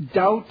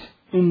 Doubt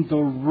in the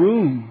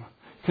room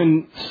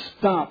can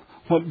stop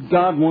what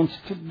God wants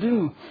to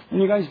do.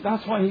 And you guys,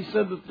 that's why he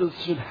said that this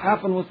should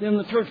happen within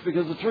the church,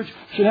 because the church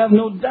should have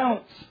no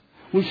doubts.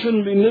 We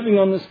shouldn't be living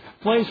on this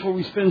place where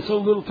we spend so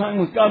little time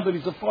with God that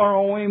he's a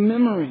faraway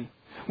memory.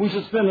 We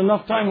should spend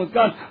enough time with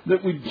God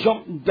that we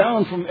jump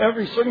down from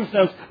every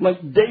circumstance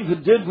like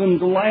David did when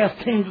Goliath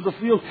came to the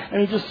field,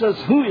 and he just says,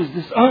 who is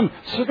this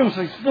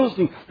uncircumcised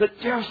Philistine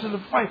that dares to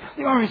defy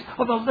the armies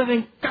of the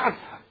living God?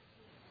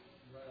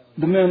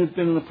 The man had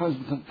been in the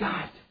presence of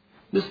God.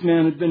 This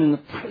man had been in the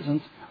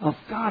presence of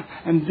God.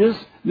 And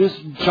this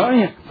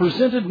giant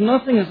presented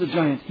nothing as a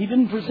giant. He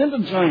didn't present a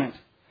giant.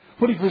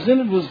 What he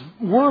presented was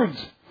words.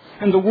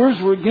 And the words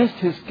were against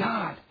his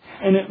God.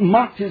 And it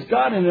mocked his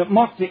God, and it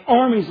mocked the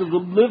armies of the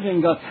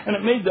living God. And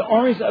it made the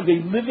armies of a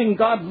living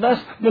God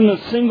less than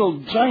a single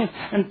giant.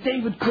 And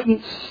David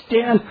couldn't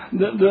stand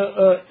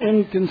the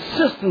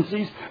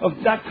inconsistencies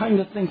of that kind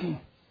of thinking.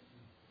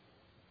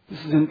 This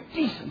is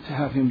indecent to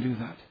have him do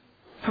that.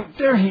 How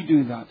dare he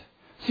do that?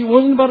 See, it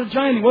wasn't about a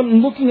giant. He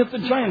wasn't looking at the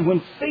giant.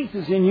 When faith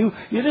is in you,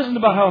 it isn't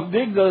about how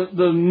big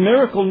the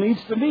miracle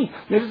needs to be.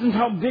 It isn't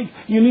how big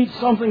you need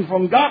something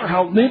from God or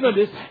how big it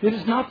is. It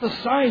is not the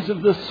size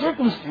of the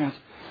circumstance.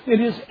 It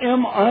is,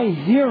 am I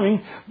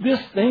hearing this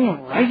thing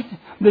right?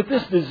 That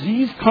this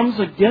disease comes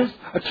against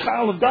a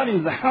child of God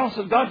into the house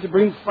of God to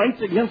bring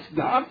fight against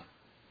God?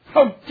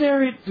 How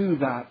dare it do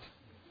that?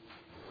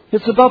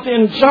 It's about the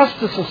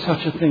injustice of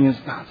such a thing as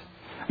that.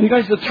 And you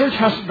guys, the church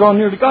has to draw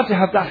near to God to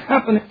have that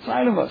happen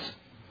inside of us.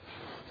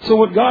 So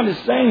what God is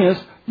saying is,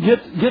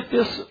 get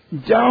this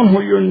down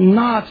where you're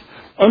not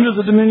under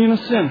the dominion of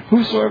sin.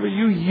 Whosoever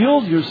you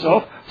yield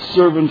yourself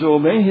servant to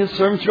obey, his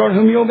servants you are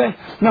whom you obey.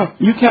 Now,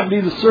 you can't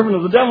be the servant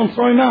of the devil and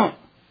throw him out.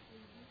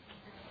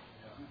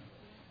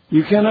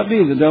 You cannot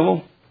be the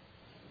devil.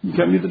 You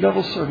can't be the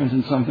devil's servant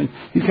in something.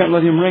 You can't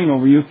let him reign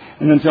over you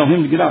and then tell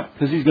him to get out.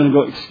 Because he's going to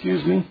go,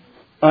 excuse me,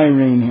 I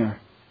reign here.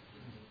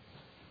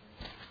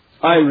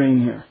 I reign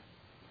here.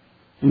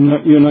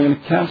 You're not going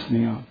to cast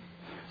me out.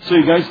 So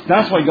you guys,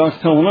 that's why God's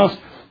telling us,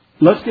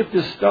 let's get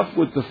this stuff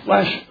with the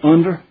flesh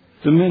under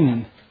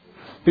dominion.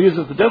 Because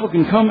if the devil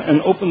can come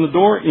and open the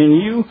door in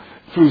you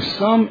through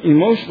some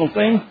emotional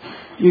thing,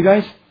 you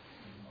guys,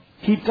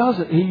 he does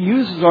it. He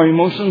uses our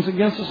emotions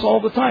against us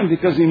all the time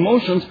because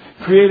emotions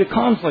create a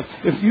conflict.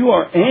 If you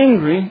are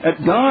angry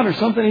at God or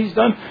something he's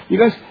done, you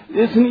guys,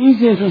 it's an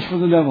easy entrance for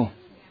the devil.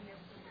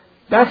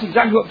 That's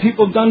exactly what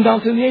people have done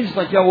down through the ages.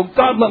 Like, yeah, well,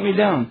 God let me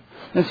down.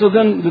 And so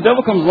then the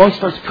devil comes along,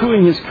 starts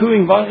cooing his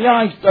cooing volume.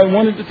 Yeah, I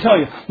wanted to tell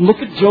you. Look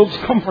at Job's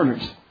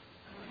comforters.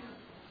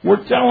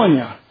 We're telling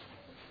you.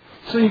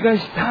 So you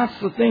guys, that's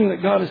the thing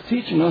that God is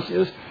teaching us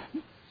is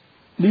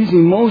these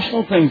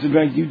emotional things that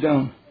drag you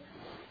down.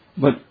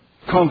 But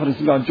confidence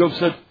in God. Job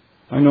said,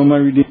 I know my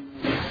Redeemer.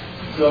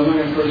 So I'm not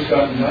going to curse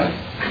God tonight.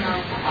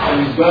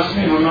 And he's blessed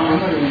me. I'm not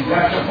going to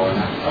back up on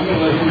that. I'm going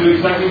to let him do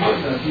exactly what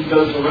he does. He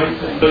does the right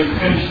thing. But he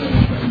finished it.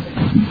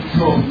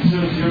 So it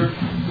says here,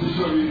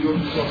 whosoever you go to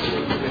yourself to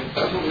today.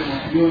 That's what we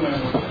want. You and I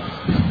want that.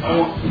 I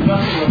want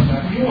nothing like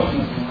that. You want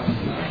nothing like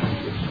that.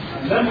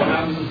 And then what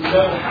happens is the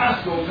devil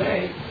has to obey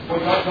what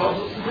God tells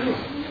us to do.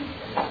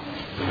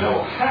 The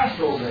devil has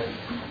to obey.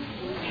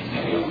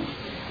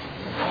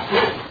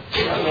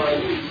 That's what I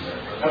do.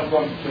 That's why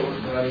I'm killed,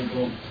 but I didn't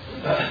go.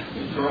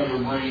 Destroy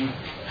your brain.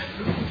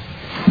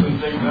 Couldn't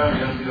think about it,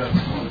 you got to do that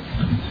smart.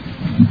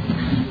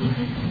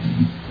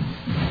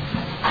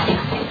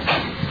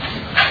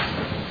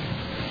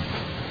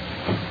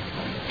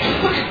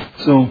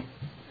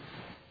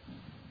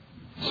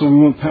 So we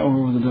want power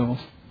over the devils.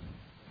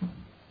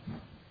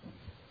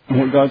 And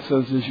what God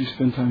says is, you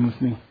spend time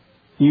with me.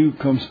 You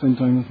come spend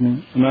time with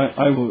me.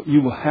 And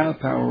you will have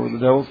power over the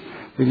devils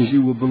because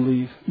you will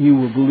believe. You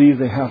will believe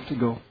they have to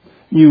go.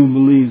 You will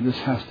believe this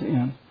has to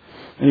end.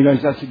 And you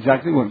guys, that's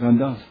exactly what God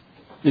does.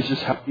 It's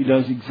just how He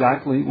does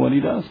exactly what He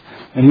does.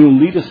 And He will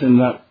lead us in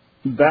that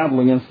battle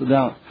against the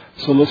doubt.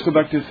 So let's go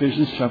back to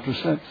Ephesians chapter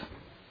 6.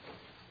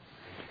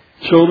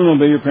 Children,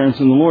 obey your parents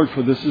in the Lord,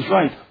 for this is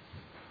right.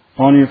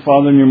 Honor your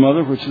father and your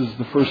mother, which is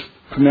the first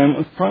commandment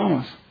with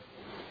promise.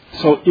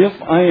 So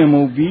if I am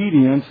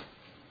obedient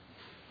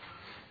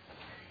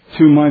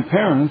to my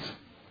parents,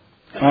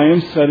 I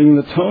am setting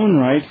the tone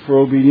right for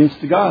obedience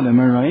to God. Am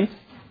I right?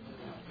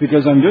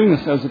 Because I'm doing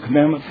this as a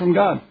commandment from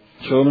God.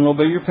 Children,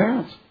 obey your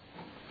parents.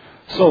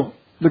 So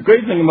the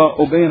great thing about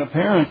obeying a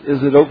parent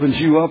is it opens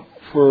you up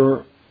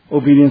for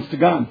obedience to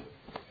God.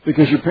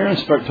 Because your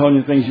parents start telling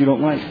you things you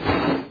don't like.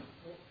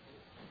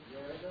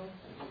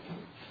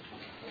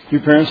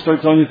 Your parents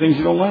start telling you things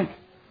you don't like.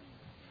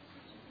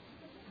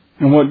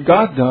 And what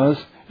God does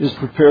is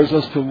prepares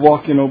us to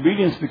walk in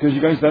obedience, because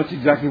you guys, that's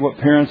exactly what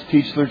parents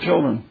teach their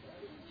children.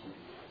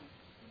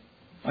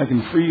 I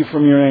can free you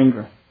from your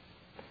anger.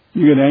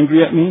 You get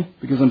angry at me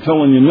because I'm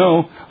telling you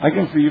no, I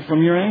can free you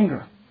from your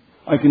anger.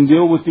 I can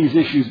deal with these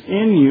issues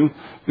in you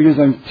because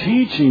I'm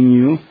teaching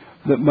you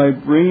that by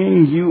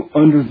bringing you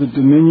under the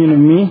dominion of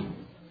me,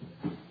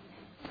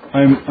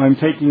 I'm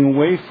taking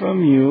away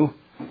from you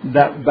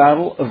that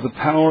battle of the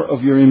power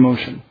of your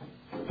emotion.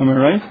 Am I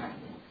right?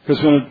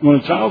 Because when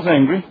a child's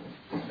angry,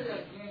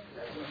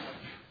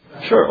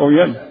 sure, oh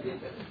yeah.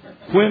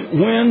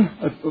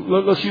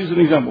 Let's use an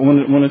example.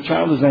 When a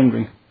child is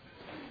angry,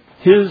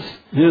 his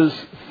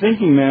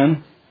thinking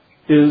man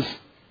is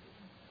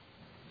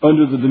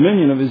under the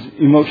dominion of his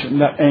emotion,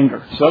 that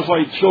anger. So that's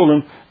why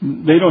children,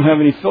 they don't have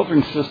any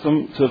filtering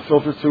system to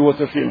filter through what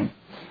they're feeling.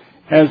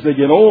 As they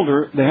get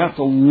older, they have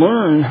to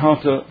learn how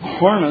to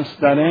harness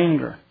that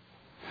anger.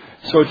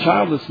 So a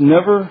child that's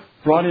never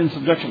brought in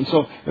subjection.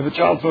 So if a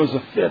child throws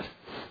a fit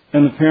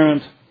and the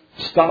parent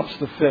stops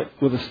the fit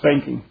with a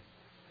spanking,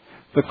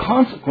 the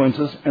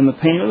consequences and the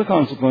pain of the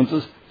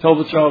consequences tell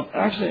the child,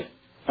 actually,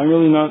 I'm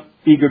really not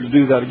eager to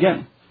do that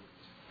again.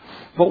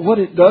 But what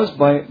it does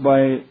by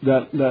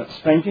that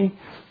spanking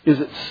is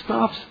it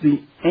stops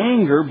the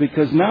anger,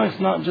 because now it's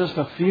not just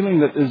a feeling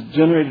that is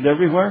generated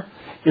everywhere.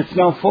 It's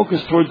now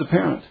focused toward the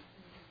parent.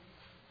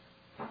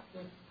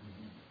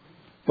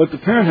 But the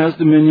parent has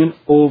dominion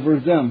over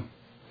them.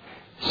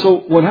 So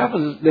what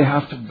happens is they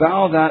have to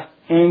bow that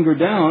anger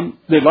down.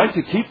 They'd like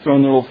to keep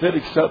throwing their little fit,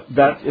 except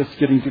that it's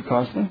getting too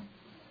costly.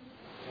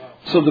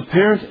 So the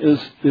parent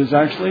is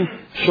actually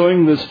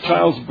showing this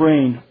child's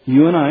brain,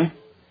 you and I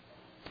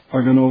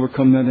are going to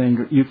overcome that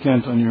anger. You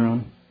can't on your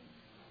own.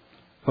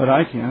 But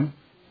I can.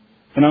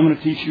 And I'm going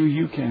to teach you,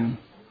 you can.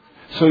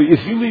 So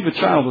if you leave a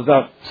child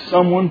without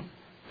someone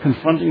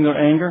confronting their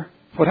anger,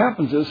 what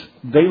happens is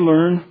they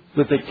learn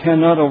that they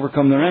cannot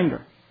overcome their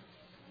anger.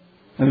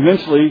 And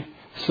eventually,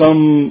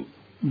 some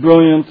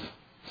brilliant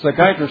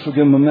psychiatrist will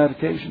give them a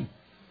medication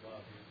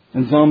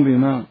and zombie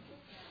them out.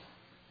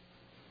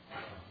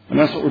 And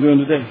that's what we're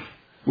doing today.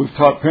 We've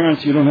taught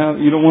parents you don't want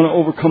to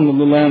overcome the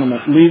little animal.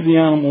 Leave the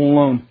animal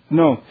alone.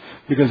 No,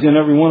 because in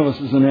every one of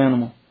us is an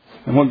animal.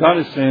 And what God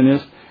is saying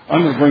is,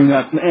 I'm going to bring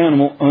that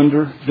animal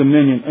under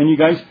dominion. And you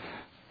guys,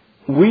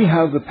 we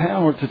have the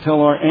power to tell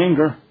our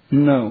anger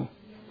no.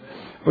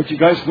 But you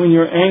guys, when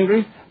you're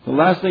angry, the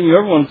last thing you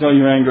ever want to tell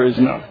your anger is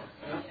no.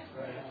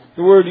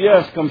 The word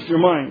yes comes to your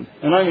mind.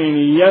 And I mean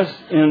a yes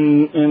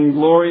in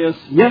glorious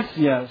yes,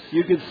 yes.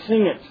 You could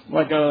sing it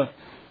like a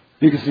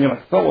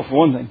fellow for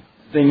one thing.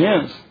 Thing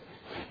is,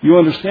 you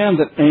understand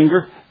that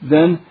anger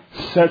then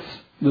sets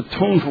the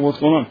tone for what's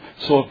going on.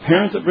 So a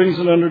parent that brings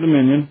it under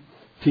dominion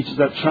teaches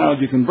that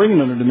child you can bring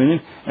it under dominion.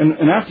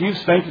 And after you've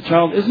spanked the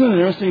child, isn't it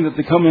interesting that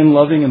they come in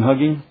loving and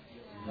hugging?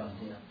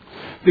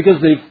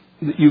 Because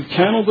you've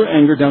channeled their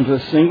anger down to a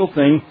single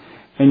thing,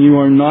 and you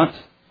are not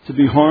to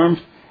be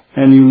harmed,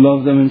 and you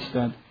love them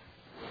instead.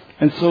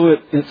 And so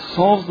it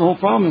solves the whole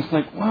problem. It's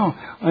like, wow,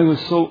 I was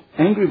so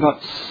angry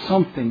about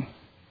something.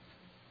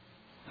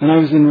 And I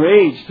was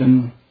enraged,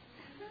 and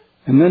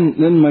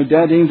then my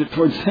dad aimed it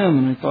towards him,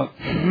 and I thought,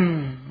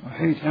 I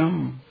hate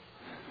him.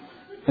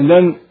 And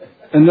then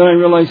I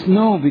realized,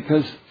 no,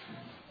 because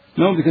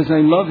I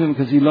love him,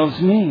 because he loves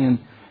me,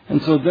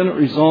 and so then it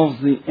resolves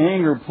the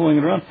anger, pulling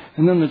it around,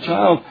 and then the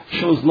child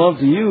shows love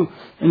to you,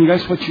 and you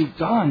guys, what you've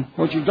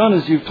done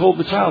is you've told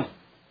the child,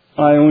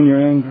 I own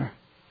your anger.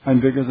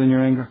 I'm bigger than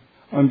your anger.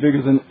 I'm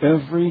bigger than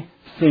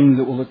everything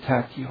that will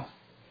attack you.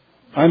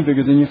 I'm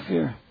bigger than your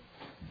fear.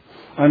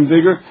 I'm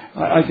bigger.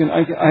 I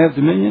have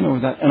dominion over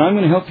that. And I'm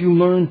going to help you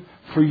learn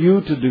for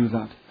you to do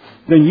that.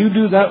 Then you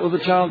do that with a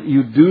child.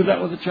 You do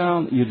that with a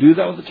child. You do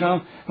that with a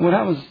child. And what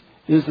happens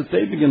is that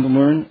they begin to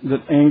learn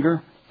that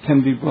anger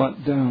can be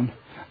brought down.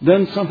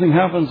 Then something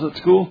happens at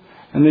school,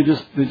 and they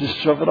just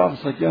shove it off.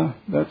 It's like, yeah,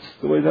 that's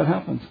the way that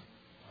happens.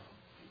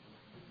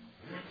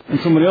 And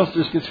somebody else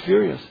just gets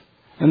furious.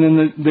 And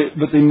then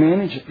they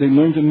manage it. They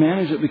learn to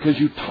manage it because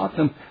you taught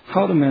them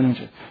how to manage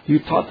it. You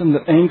taught them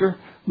that anger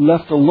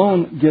left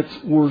alone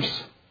gets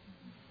worse.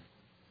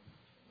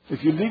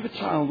 If you leave a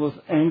child with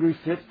angry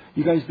fits,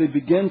 you guys, they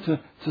begin to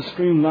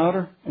scream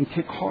louder and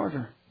kick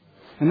harder.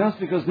 And that's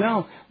because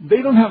now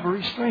they don't have a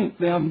restraint.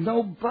 They have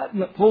no button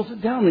that pulls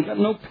it down. They've got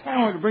no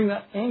power to bring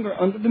that anger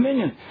under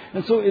dominion.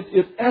 And so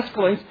it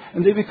escalates,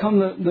 and they become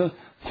the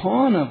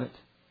pawn of it.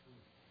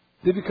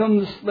 They become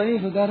the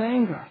slave of that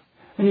anger.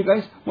 And you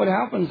guys, what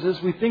happens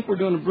is we think we're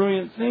doing a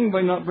brilliant thing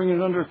by not bringing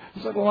it under.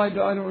 It's like, well, I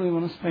don't really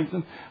want to spank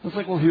them. It's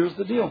like, well, here's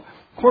the deal.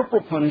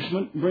 Corporal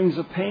punishment brings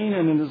a pain,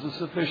 and it is a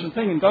sufficient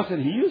thing. And God said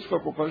He used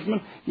corporal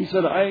punishment. He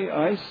said,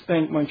 I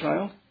spanked my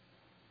child.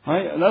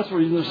 That's the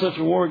reason there's such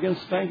a war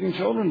against spanking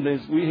children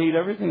today. We hate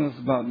everything that's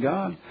about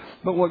God.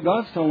 But what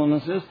God's telling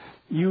us is,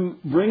 you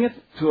bring it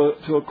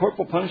to a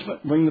corporal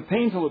punishment, bring the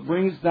pain till it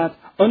brings that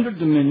under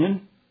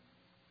dominion.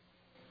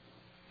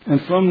 And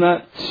from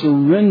that,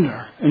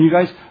 surrender. And you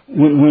guys,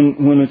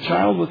 when a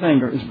child with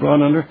anger is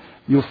brought under,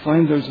 you'll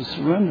find there's a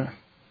surrender.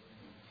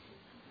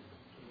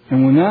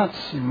 And when that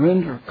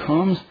surrender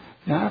comes,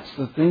 that's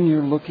the thing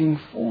you're looking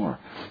for.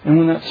 And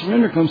when that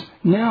surrender comes,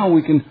 now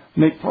we can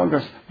make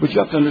progress. But you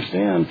have to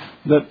understand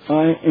that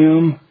I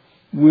am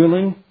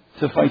willing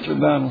to fight your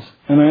battles.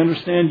 And I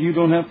understand you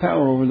don't have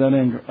power over that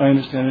anger. I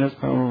understand it has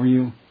power over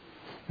you.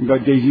 And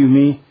God gave you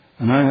me,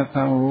 and I have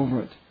power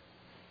over it.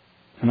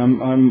 And I'm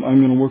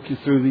going to work you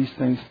through these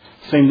things.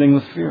 Same thing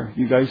with fear.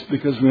 You guys,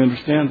 because we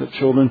understand that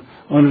children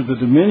under the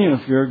dominion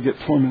of fear get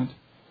torment.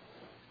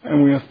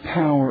 And we have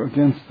power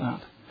against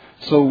that.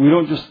 So we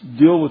don't just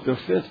deal with their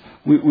fits.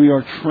 We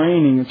are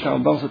training a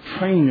child. Also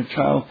training a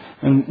child.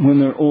 And when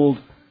they're old,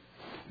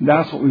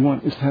 that's what we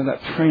want, is to have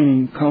that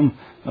training come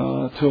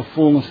to a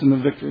fullness in the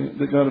victory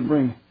that God will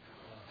bring.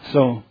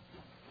 So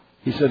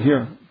He said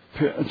here,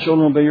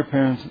 children, obey your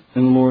parents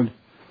in the Lord.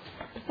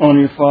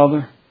 Honor your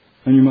father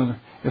and your mother.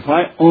 If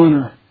I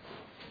honor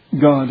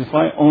God, if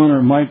I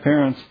honor my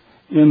parents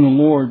in the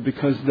Lord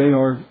because they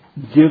are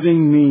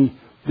giving me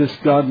this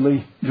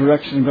godly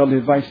direction and godly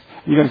advice,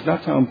 you guys,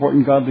 that's how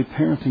important godly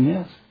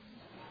parenting is.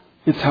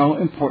 It's how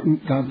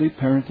important godly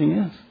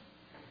parenting is.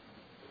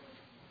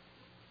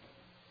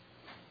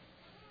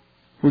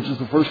 Which is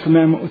the first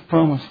commandment with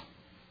promise.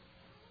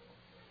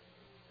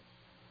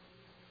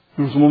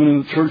 There was a woman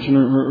in the church, and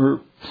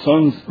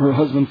her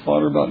husband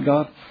fought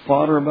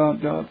her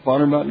about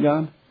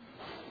God.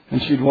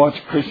 And she'd watch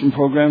Christian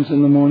programs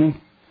in the morning.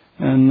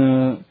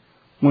 And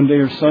one day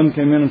her son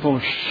came in and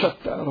told her, shut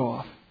that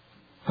off.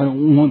 I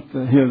don't want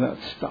to hear that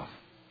stuff.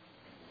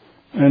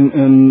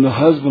 And the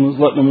husband was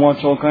letting him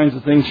watch all kinds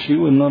of things she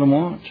wouldn't let him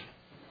watch.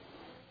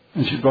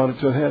 And she brought it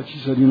to a head. She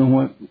said, you know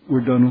what?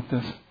 We're done with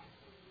this.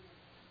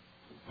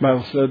 The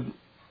Bible said,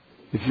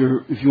 if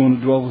you want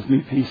to dwell with me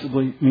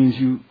peaceably, it means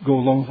you go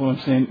along with what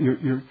I'm saying.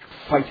 You're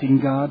fighting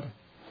God.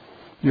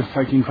 You're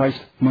fighting Christ.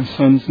 My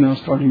son's now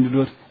starting to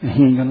do it, and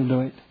he ain't going to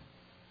do it.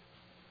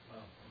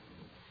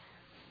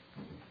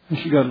 And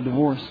she got a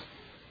divorce.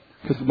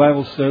 Because the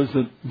Bible says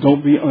that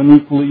don't be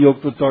unequally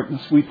yoked with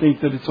darkness. We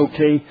think that it's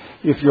okay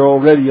if you're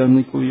already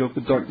unequally yoked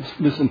with darkness.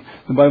 Listen,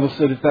 the Bible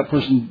said if that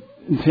person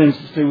intends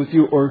to stay with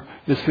you or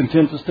is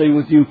content to stay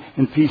with you,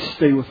 in peace,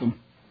 stay with them.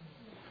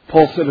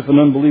 Paul said if an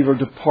unbeliever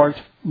depart,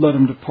 let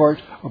him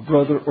depart. A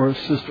brother or a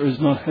sister is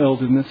not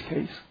held in this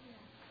case.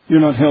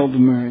 You're not held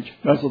in marriage.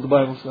 That's what the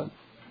Bible said.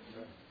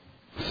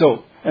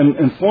 So,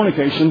 and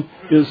fornication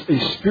is a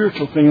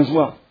spiritual thing as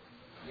well.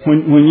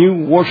 When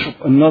you worship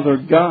another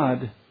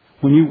God,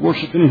 when you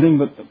worship anything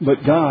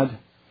but God,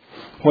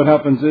 what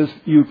happens is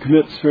you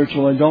commit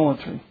spiritual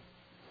idolatry.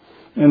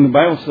 And the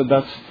Bible said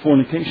that's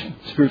fornication,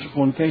 spiritual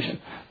fornication.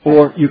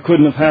 Or you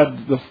couldn't have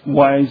had the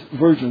wise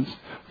virgins.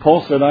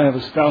 Paul said, I have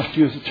espoused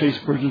you as a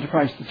chaste virgin to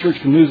Christ. The church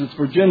can lose its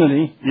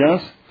virginity,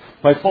 yes,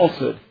 by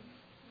falsehood.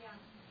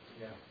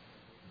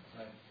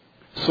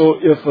 So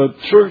if a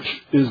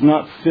church is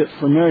not fit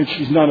for marriage,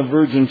 she's not a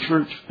virgin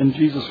church, and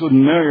Jesus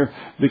wouldn't marry her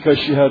because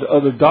she had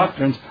other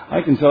doctrines,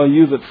 I can tell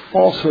you that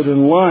falsehood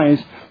and lies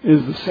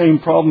is the same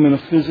problem in a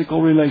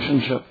physical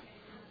relationship.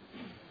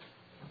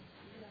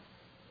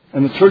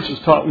 And the church has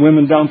taught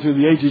women down through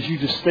the ages, you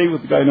just stay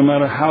with the guy no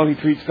matter how he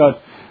treats God.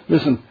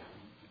 Listen,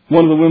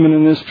 one of the women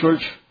in this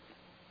church,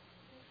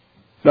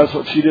 that's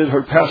what she did.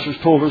 Her pastors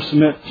told her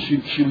submit.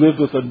 She lived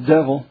with a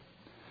devil.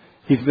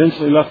 He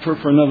eventually left her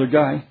for another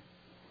guy.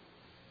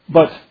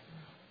 But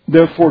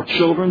their 4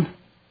 children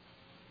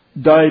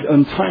died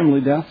untimely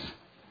deaths.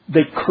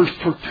 They cursed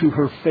her to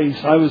her face.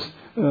 I was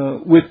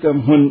with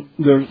them when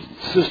their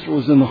sister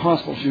was in the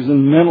hospital. She was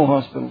in mental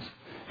hospitals,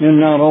 in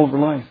and out all of her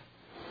life.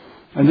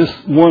 And this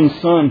one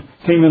son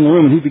came in the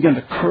room and he began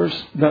to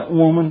curse that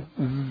woman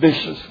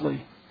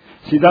viciously.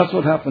 See, that's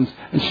what happens.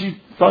 And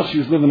she thought she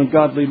was living a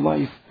godly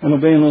life and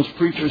obeying those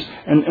preachers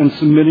and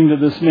submitting to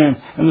this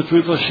man. And the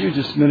truth was she was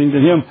just submitting to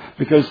him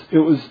because it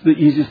was the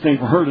easiest thing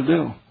for her to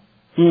do.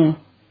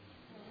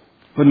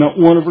 But not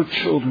one of her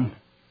children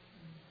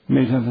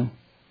made heaven.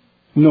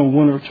 No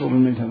one of her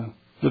children made heaven.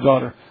 The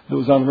daughter that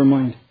was out of her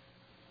mind.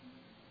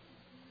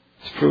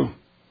 It's true.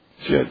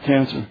 She had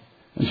cancer.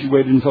 And she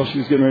waited until she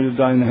was getting ready to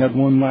die, and they had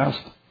one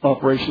last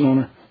operation on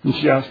her. And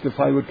she asked if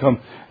I would come.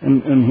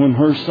 And when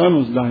her son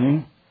was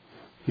dying,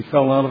 he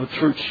fell out of a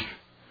church,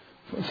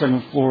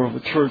 second floor of a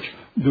church,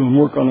 doing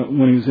work on it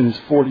when he was in his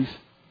 40s.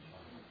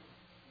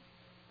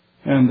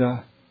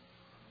 And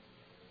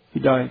he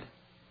died.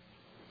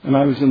 And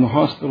I was in the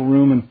hospital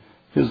room, and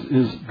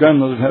his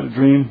grandmother had a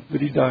dream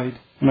that he died.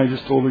 And I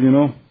just told her,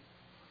 your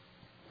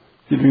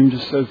dream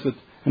just says that,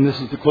 and this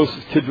is the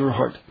closest kid to her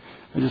heart.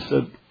 I just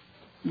said,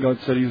 God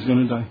said he was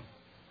going to die.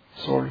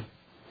 Sorry.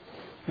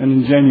 And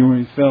in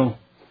January he fell.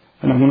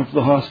 And I went up to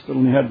the hospital,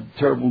 and he had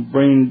terrible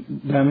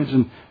brain damage,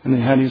 and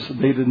they had him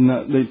sedated, and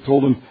they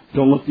told him,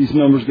 don't let these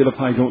numbers get up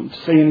high. Don't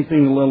say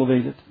anything that'll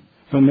elevate it.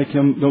 Don't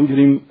get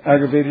him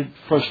aggravated,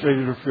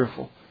 frustrated, or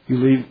fearful. You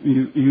leave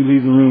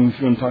the room if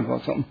you want to talk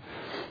about something.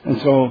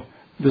 And so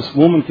this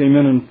woman came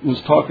in and was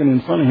talking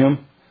in front of him.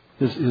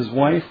 His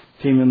wife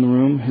came in the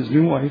room. His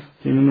new wife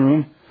came in the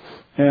room.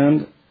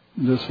 And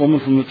this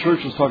woman from the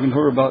church was talking to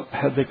her about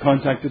had they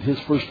contacted his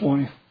first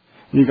wife.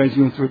 And you guys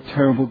went through a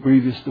terrible,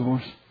 grievous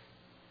divorce.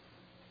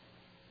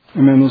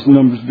 And man, those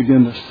numbers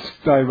began to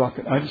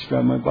skyrocket. I just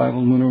grabbed my Bible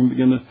and went over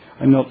and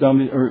I knelt down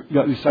or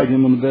got beside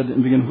him on the bed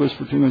and began to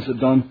whisper to him. I said,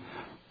 Don,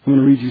 I'm going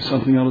to read you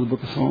something out of the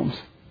book of Psalms.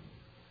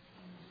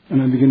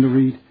 And I began to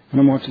read. And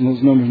I'm watching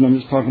those numbers, and I'm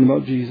just talking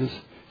about Jesus.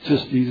 It's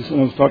just Jesus.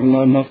 And I was talking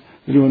loud enough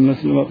that he wouldn't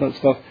listen about that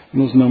stuff.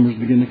 And those numbers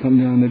began to come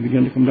down. They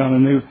began to come down.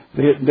 And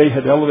they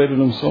had elevated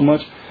them so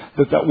much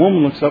that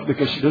woman looks up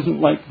because she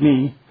doesn't like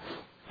me.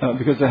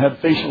 Because I had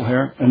facial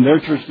hair, and their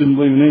church didn't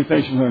believe in any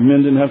facial hair.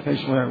 Men didn't have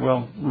facial hair.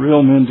 Well,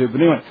 real men do.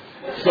 But anyway,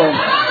 so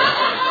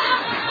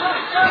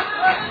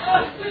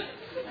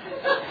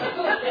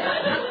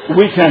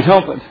we can't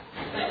help it.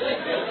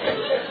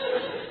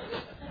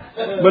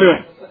 But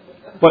anyway,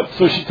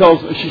 so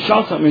she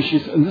shouts at me. She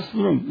says, "In this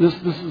room,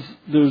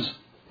 there's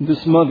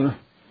this mother,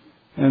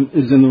 and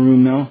is in the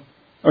room now,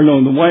 or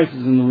no, the wife is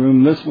in the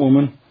room. This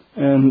woman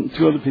and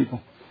two other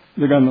people,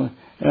 their grandmother,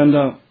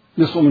 and."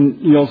 This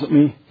woman yells at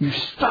me, you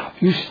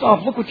stop,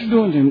 look what you're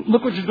doing to him,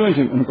 look what you're doing to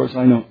him. And of course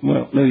I know,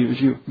 well, maybe it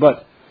was you.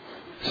 But,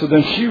 so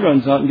then she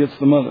runs out and gets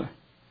the mother.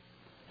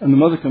 And the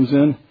mother comes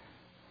in,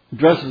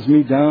 dresses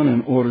me down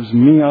and orders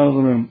me out of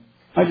the room.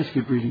 I just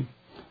keep reading.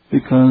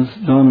 Because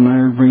Don and I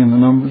are bringing the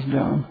numbers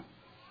down.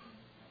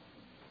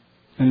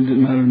 And it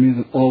didn't matter to me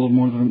that all of them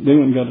more than they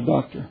went and got a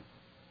doctor.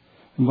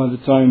 And by the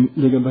time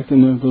they got back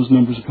in there, those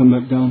numbers had come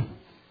back down.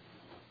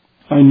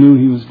 I knew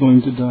he was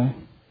going to die.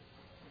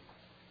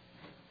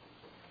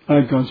 I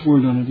had God's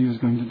word on it, he was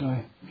going to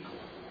die.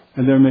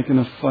 And they're making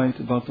a fight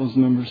about those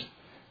numbers.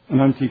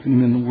 And I'm keeping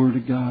him in the Word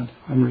of God.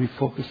 I'm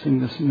refocusing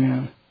this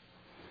man.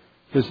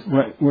 Because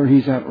right where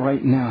he's at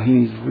right now, he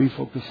needs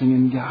refocusing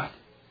in God.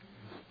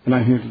 And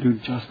I'm here to do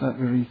just that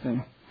very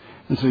thing.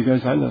 And so you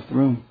guys, I left the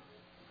room.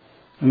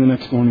 And the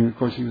next morning, of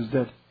course, he was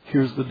dead.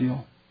 Here's the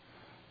deal.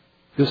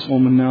 This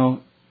woman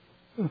now,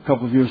 a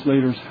couple of years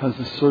later, has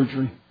a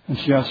surgery. And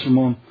she asked her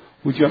mom,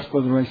 would you ask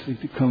Brother Riceley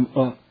to come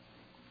up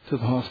to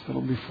the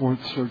hospital before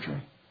the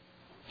surgery?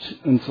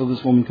 And so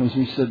this woman comes to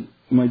me and said,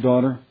 my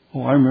daughter,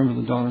 I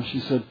remember the daughter, she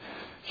said,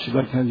 she'd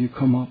like to have you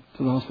come up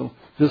to the hospital.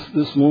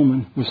 This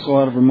woman was so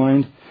out of her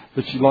mind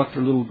that she locked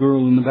her little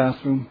girl in the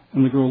bathroom,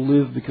 and the girl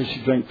lived because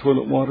she drank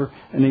toilet water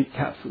and ate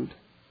cat food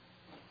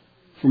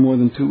for more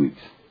than 2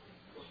 weeks.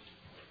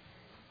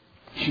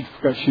 She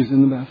forgot she was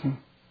in the bathroom.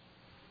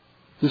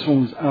 This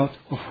one was out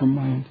of her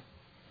mind.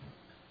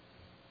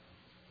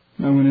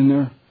 And I went in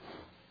there,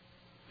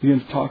 began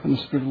to talk, and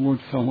the Spirit of the Lord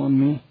fell on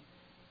me.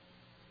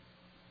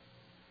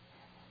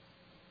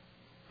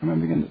 And I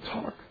began to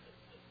talk.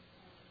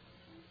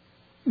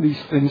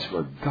 These things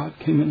where God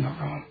came in the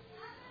room.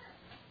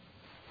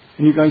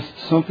 And you guys,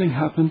 something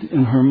happened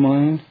in her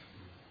mind.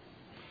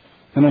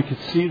 And I could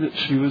see that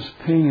she was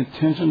paying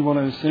attention to what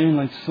I was saying,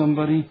 like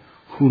somebody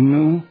who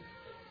knew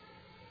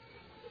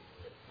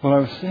what I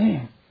was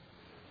saying.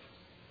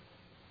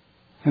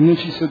 And then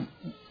she said,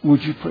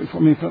 would you pray for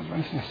me, Brother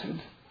Rice? I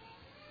said,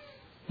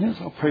 yes,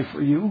 I'll pray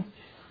for you.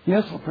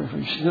 Yes, I'll pray for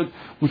you. She said,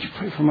 would you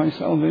pray for my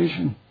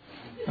salvation?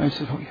 I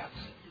said, oh, yes.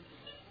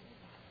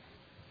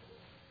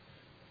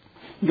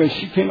 You guys,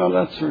 she came out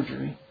of that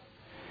surgery.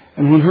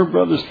 And when her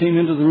brothers came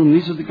into the room,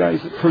 these are the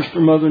guys that cursed her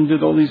mother and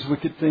did all these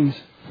wicked things.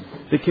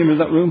 They came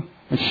into that room,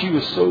 and she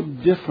was so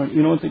different.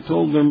 You know what they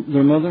told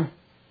their mother?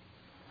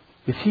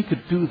 If he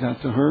could do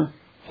that to her,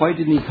 why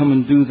didn't he come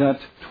and do that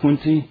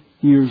 20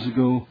 years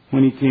ago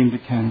when he came to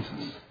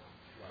Kansas?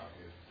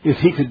 If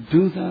he could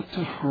do that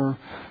to her,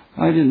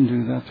 I didn't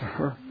do that to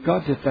her.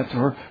 God did that to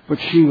her, but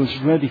she was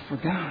ready for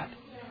God.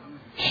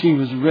 She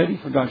was ready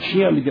for God. She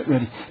had to get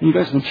ready. And you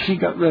guys, when she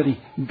got ready,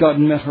 God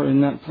met her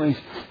in that place.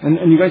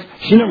 And you guys,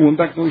 she never went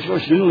back to where she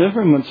was. She didn't live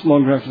very much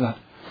longer after that.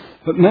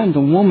 But man, the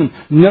woman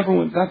never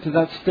went back to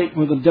that state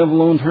where the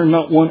devil owned her,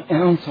 not 1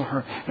 ounce of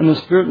her. And the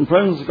Spirit and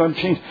presence of God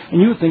changed. And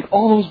you would think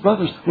all those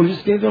brothers would have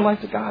just gave their life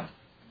to God.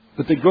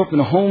 But they grew up in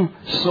a home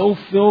so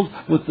filled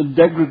with the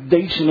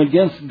degradation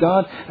against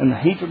God and the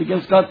hatred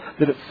against God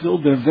that it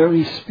filled their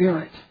very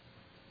spirit.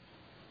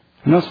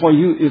 And that's why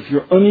if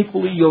you're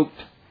unequally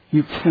yoked,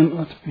 you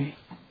cannot be.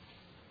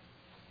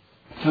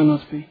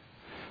 Cannot be.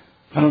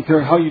 I don't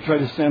care how you try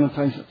to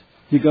sanitize it.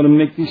 You've got to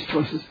make these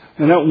choices.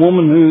 And that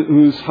woman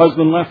whose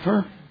husband left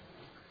her,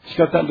 she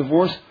got that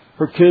divorce.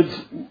 Her kids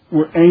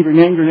were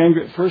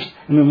angry at first,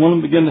 and then one of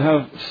them began to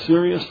have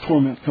serious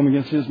torment come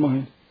against his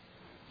mind.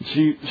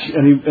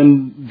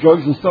 And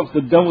drugs and stuff, the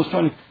devil was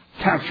trying to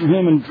capture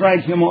him and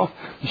drag him off.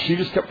 And she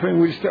just kept praying.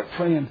 We just kept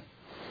praying.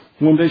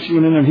 One day she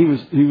went in there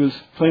and he was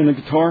playing the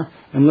guitar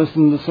and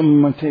listening to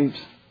some of my tapes.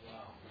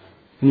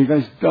 And you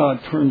guys,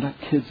 God turned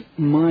that kid's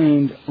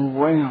mind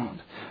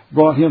around.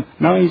 Brought him.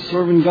 Now he's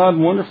serving God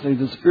wonderfully.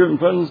 The Spirit and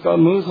presence of God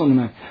moves on the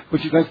man.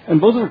 But you guys, and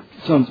both of her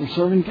sons are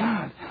serving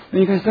God. And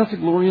you guys, that's a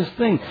glorious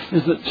thing,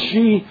 is that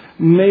she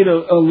made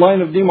a line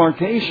of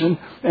demarcation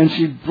and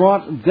she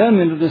brought them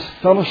into this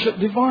fellowship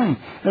divine.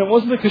 And it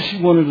wasn't because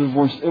she wanted a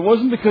divorce. It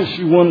wasn't because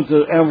she wanted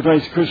to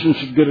advertise Christians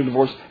should get a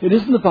divorce. It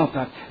isn't about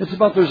that. It's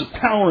about there's a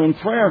power in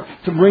prayer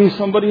to bring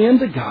somebody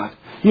into God.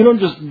 You don't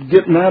just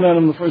get mad at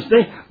them the first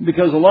day,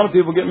 because a lot of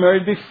people get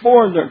married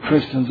before they're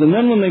Christians. And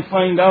then when they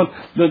find out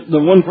that the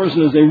one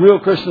person is a real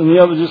Christian and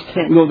the other just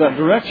can't go that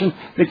direction,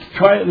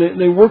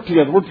 they work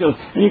together.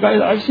 And you guys,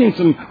 I've seen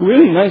some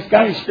really nice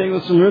guys stay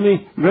with some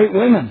really great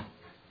women.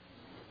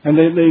 And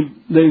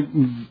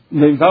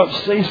they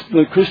vouchsafed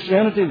the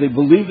Christianity. They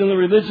believed in the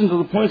religion to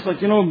the point it's like,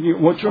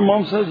 what your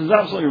mom says is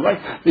absolutely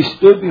right. They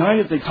stood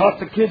behind it. They taught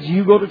the kids,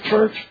 you go to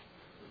church.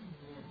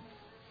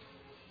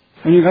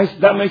 And you guys,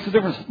 that makes a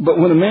difference. But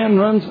when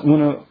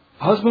when a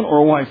husband or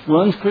a wife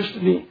runs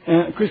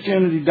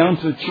Christianity down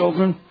to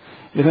children,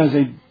 it has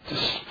a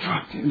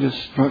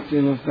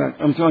destructive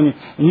effect. I'm telling you.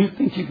 And you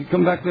think you could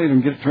come back later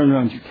and get it turned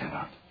around. You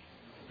cannot.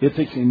 It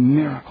takes a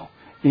miracle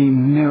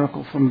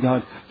from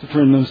God to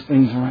turn those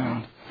things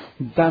around.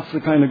 That's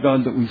the kind of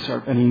God that we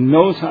serve. And He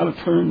knows how to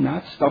turn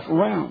that stuff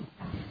around.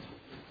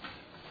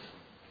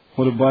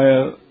 What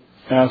Abaya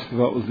asked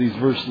about was these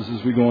verses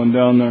as we go on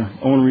down there.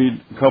 I want to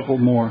read a couple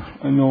more.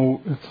 I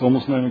know it's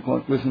almost 9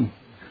 o'clock. Listen.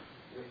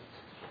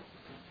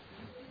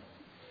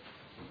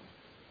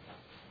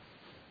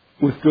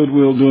 With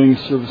goodwill doing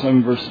service, I'm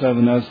in verse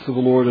 7, as to the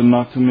Lord and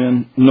not to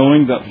men,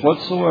 knowing that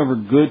whatsoever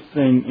good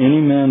thing any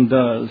man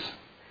does,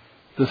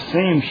 the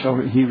same shall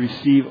he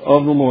receive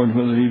of the Lord,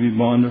 whether he be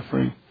bond or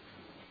free.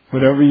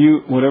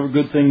 Whatever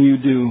good thing you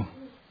do,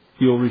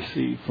 you'll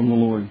receive from the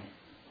Lord.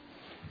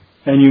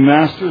 And you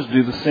masters,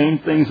 do the same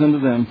things unto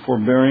them,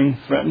 forbearing,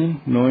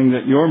 threatening, knowing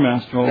that your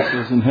master also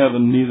is in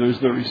heaven, neither is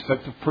there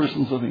respect of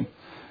persons with him.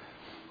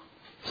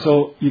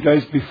 So, you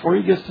guys, before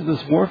he gets to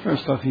this warfare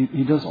stuff,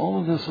 he does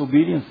all of this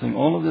obedience thing,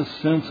 all of this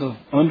sense of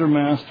under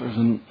masters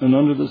and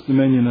under this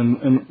dominion,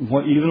 and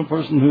what even a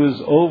person who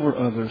is over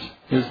others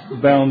is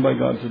bound by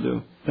God to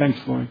do. Thanks,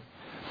 Lord.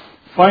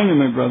 Finally,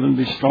 my brethren,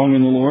 be strong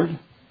in the Lord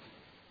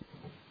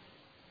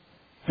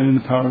and in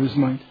the power of His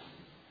might.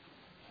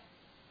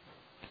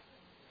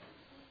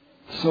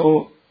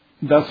 So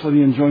that's what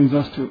He enjoins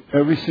us to,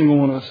 every single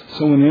one of us.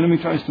 So when the enemy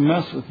tries to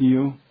mess with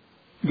you,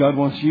 God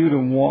wants you to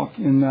walk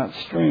in that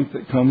strength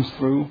that comes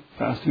through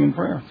fasting and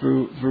prayer,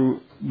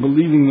 through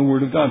believing the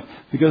Word of God.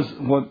 Because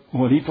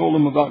what He told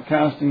them about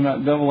casting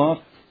that devil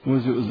out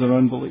was it was their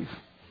unbelief.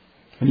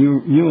 And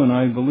you and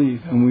I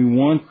believe, and we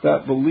want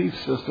that belief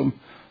system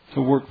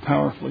to work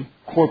powerfully,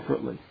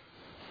 corporately.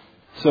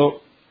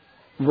 So,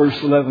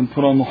 verse 11,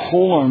 put on the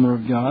whole armor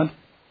of God,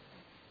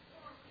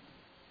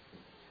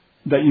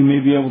 that you may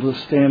be able to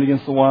stand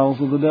against the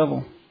wiles of the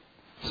devil.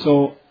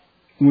 So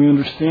we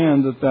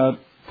understand that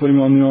putting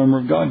on the armor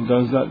of God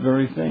does that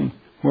very thing,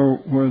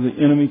 where the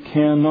enemy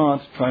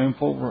cannot triumph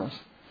over us.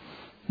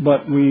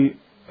 But we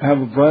have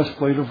a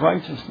breastplate of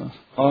righteousness.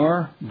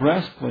 Our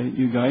breastplate,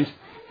 you guys,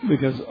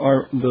 because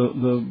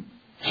the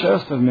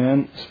chest of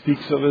man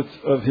speaks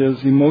of his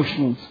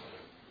emotions.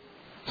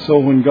 So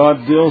when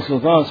God deals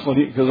with us,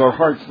 because our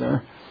heart's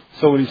there,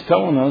 so what He's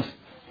telling us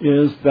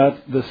is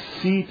that the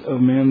seat of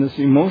man, this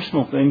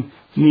emotional thing,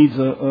 needs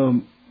a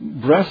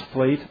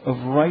breastplate of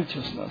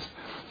righteousness.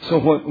 So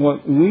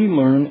what we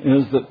learn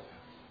is that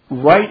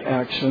right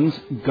actions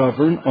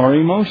govern our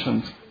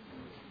emotions.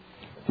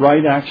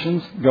 Right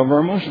actions govern our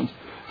emotions.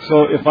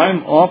 So if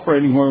I'm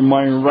operating where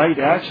my right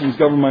actions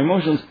govern my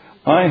emotions,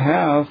 I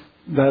have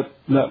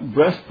that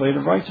breastplate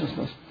of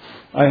righteousness.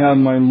 I have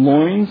my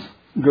loins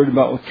girded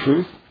about with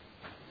truth.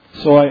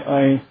 So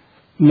I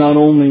not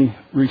only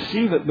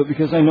receive it, but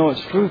because I know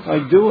it's truth, I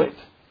do it.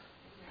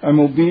 I'm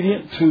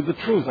obedient to the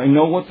truth. I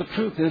know what the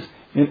truth is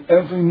in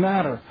every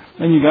matter.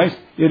 And you guys,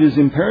 it is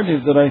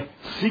imperative that I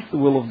seek the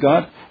will of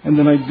God and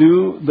then I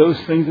do those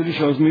things that He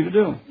shows me to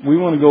do. We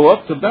want to go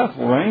up to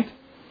Bethel, right?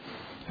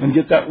 And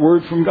get that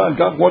word from God.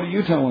 God, what are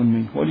you telling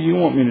me? What do you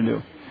want me to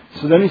do?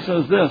 So then He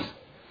says this,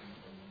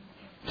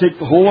 take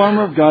the whole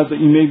armor of God that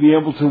you may be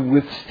able to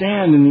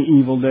withstand in the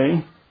evil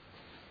day,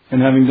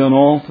 and having done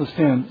all to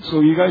stand.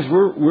 So you guys,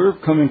 we're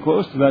coming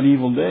close to that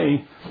evil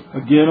day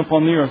again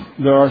upon the earth.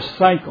 There are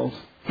cycles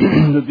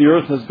that the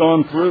earth has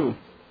gone through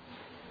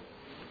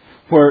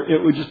where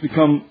it would just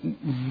become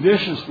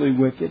viciously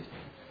wicked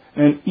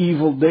and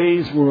evil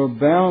days were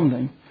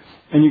abounding.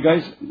 And you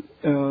guys,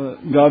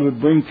 God would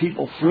bring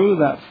people through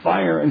that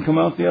fire and come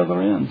out the other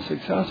end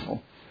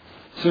successful.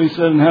 So He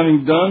said, and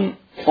having done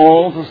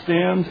all to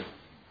stand,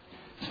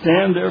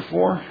 stand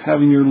therefore,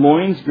 having your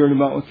loins girded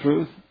about with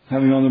truth,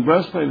 having on the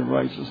breastplate of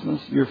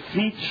righteousness, your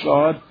feet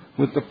shod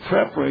with the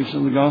preparation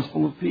of the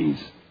gospel of peace.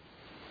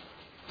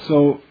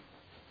 So,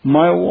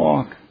 my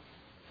walk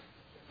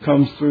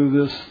comes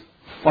through this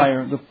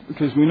fire,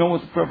 because we know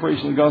what the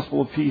preparation of the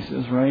gospel of peace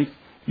is, right?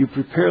 You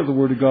prepare the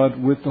Word of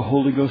God with the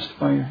Holy Ghost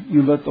fire.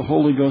 You let the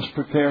Holy Ghost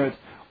prepare it,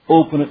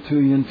 open it to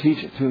you, and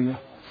teach it to you.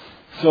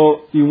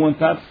 So you want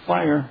that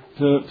fire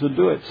to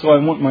do it. So I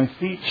want my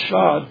feet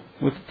shod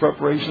with the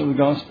preparation of the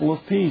gospel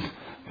of peace,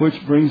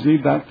 which brings me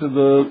back to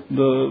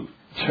the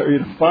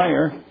chariot of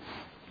fire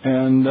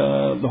and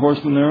the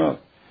horsemen thereof.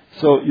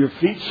 So your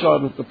feet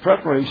shod with the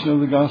preparation of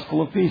the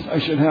gospel of peace. I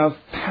should have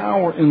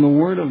power in the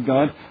Word of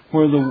God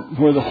where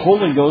the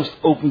Holy Ghost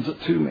opens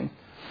it to me.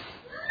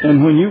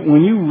 And when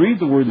you read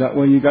the Word that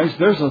way, you guys,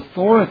 there's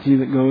authority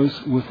that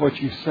goes with what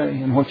you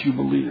say and what you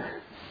believe.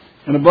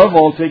 And above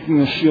all, taking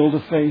the shield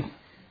of faith.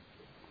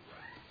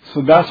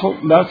 So that's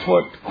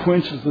what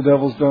quenches the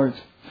devil's darts,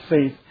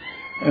 faith.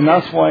 And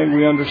that's why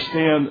we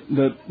understand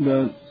that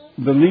the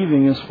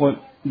believing is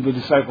what the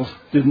disciples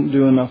didn't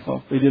do enough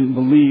of. They didn't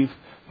believe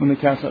when they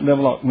cast that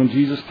devil out. When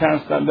Jesus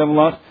cast that devil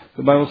out,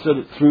 the Bible said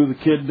it threw the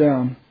kid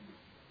down.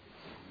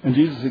 And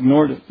Jesus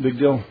ignored it. Big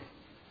deal.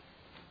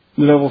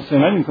 The devil was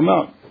saying, I didn't come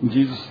out. And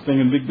Jesus is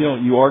thinking, big deal.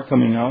 You are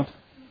coming out.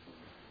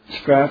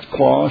 Scratch,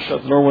 claw,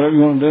 shut the door, whatever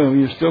you want to do,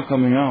 you're still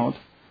coming out.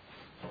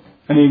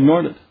 And he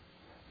ignored it.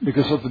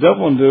 Because what the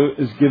devil will do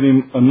is give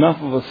him enough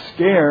of a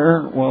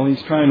scare while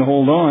he's trying to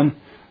hold on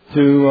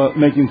to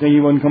make him think he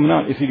wasn't coming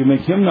out. If he could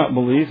make him not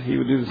believe, he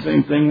would do the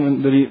same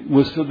thing that he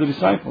withstood the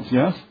disciples.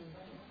 Yes?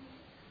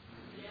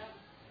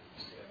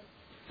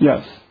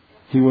 Yes.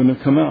 He wouldn't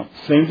have come out.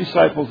 Same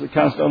disciples that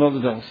cast out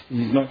other devils.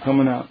 He's not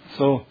coming out.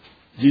 So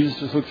Jesus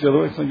just looks the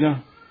other way. It's like, yeah.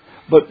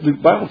 But the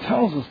Bible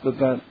tells us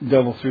that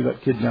devil threw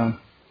that kid down.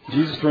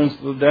 Jesus turns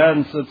to the dad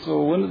and said,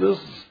 so when did this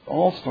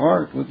all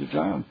start with your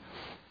child?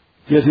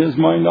 Get his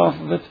mind off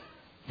of it.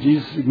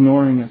 Jesus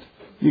ignoring it.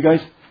 You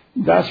guys,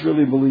 that's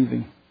really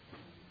believing.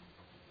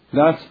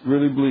 That's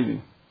really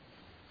believing.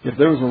 If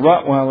there was a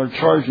Rottweiler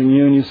charging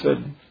you and you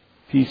said,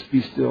 peace,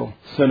 be still,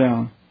 sit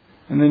down,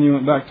 and then you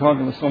went back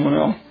talking to someone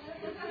else,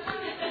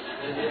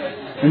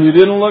 and you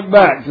didn't look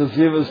back to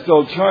see if it was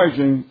still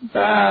charging,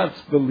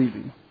 that's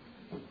believing.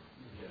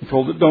 He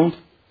told it don't,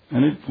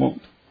 and it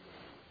won't.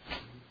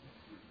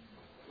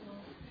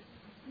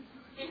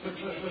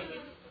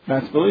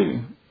 That's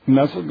believing. And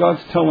that's what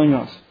God's telling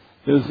us,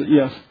 is that,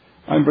 yes,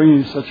 I'm bringing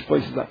you to such a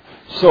place as that.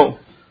 So,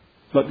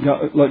 let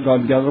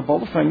God gather up all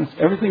the fragments,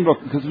 everything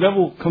broken, because the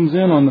devil comes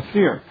in on the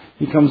fear.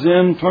 He comes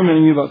in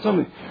tormenting you about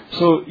something.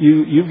 So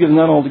you've given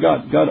that all to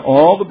God. God,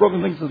 all the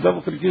broken things the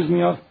devil could accuse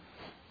me of,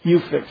 you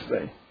fix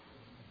they.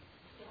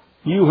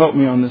 You help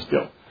me on this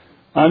deal.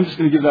 I'm just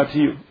going to give that to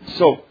you.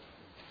 So,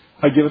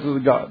 I give it to the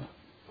God.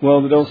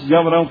 Well, the devil says,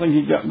 yeah, but I don't think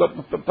he got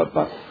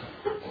it.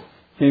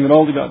 Gave it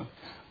all to God.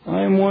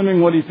 I'm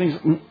wondering what he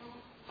thinks.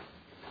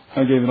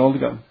 I gave it all to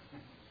God.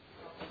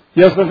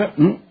 Yes, but I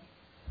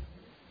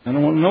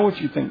don't want to know what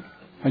you think.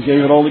 I gave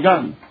it all to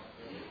God.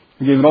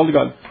 I gave it all to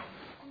God.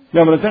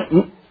 Yeah, but I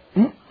think,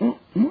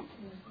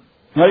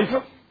 how do you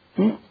feel?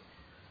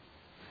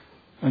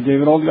 I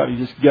gave it all to God. He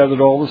just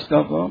gathered all the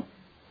stuff up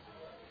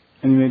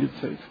and he made it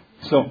safe.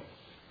 So,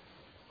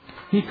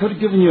 he could have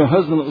given you a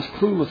husband that was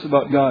clueless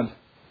about God.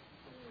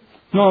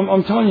 No,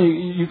 I'm telling you,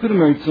 you could have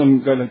married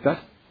some guy like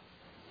that.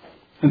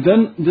 And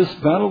then this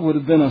battle would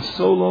have been a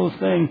solo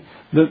thing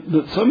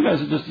that some guys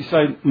would just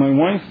decide, my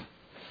wife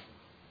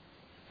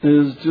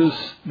is just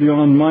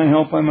beyond my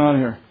help, I'm out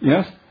of here.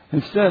 Yes?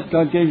 Instead,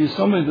 God gave you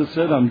somebody that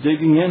said, I'm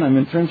digging in, I'm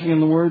entrenching in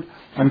the Word,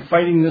 I'm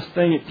fighting this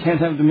thing, it can't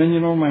have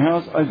dominion over my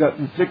house, I've got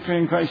victory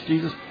in Christ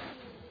Jesus.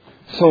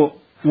 So,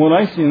 what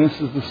I see in this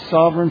is the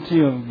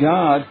sovereignty of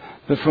God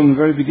that from the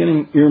very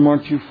beginning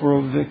earmarked you for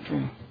a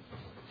victory.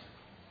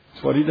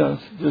 That's what He does.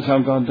 This is how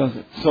God does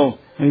it. So,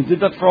 and He did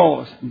that for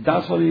all of us.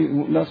 That's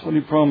what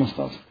He promised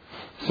us.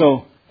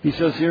 So, He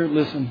says here,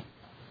 listen.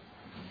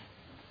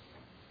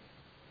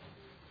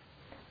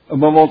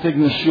 Above all,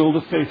 taking the shield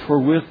of faith,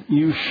 wherewith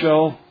you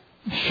shall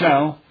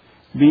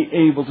be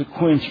able to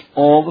quench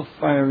all the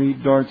fiery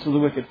darts of the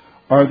wicked.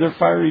 Are there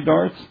fiery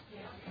darts?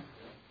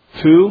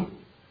 2,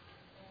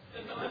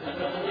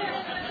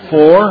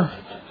 4,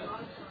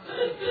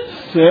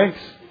 6.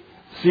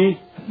 See,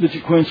 that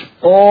you quench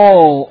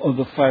all of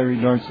the fiery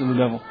darts of the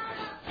devil.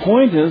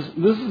 Point is,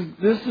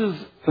 this is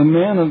a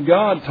man of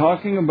God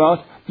talking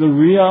about the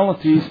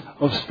realities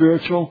of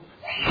spiritual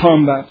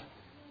combat.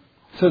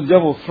 So the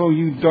devil will throw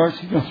you darts.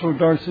 He's going to throw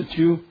darts at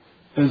you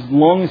as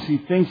long as he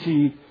thinks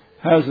he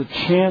has a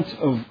chance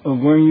of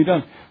wearing you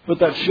down. But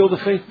that shield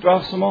of faith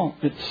drops them all.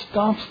 It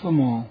stops them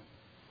all.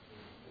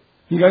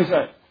 You guys,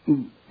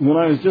 when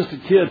I was just a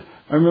kid,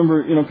 I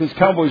remember, because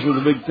cowboys were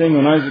the big thing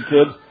when I was a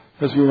kid,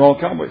 because we were all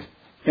cowboys.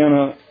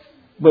 And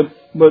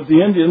but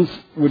the Indians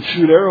would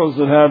shoot arrows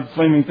that had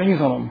flaming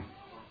things on them.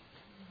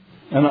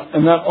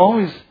 And that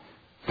always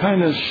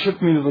kind of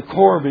shook me to the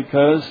core,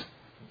 because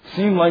it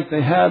seemed like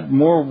they had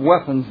more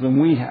weapons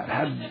than we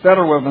had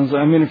better weapons.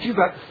 I mean, if you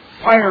got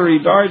fiery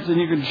darts and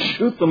you could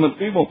shoot them at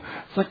people,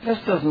 it's like, this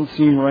doesn't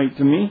seem right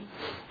to me.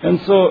 And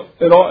so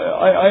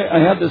I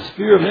had this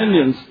fear of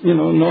Indians,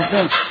 no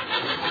offense.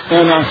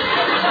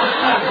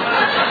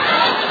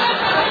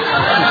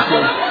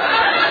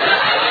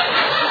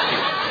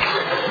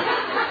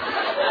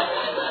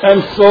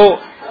 And so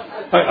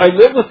I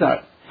lived with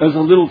that as a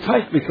little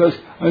tyke because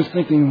I was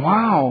thinking,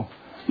 wow,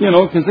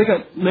 because they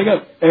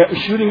got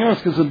shooting arrows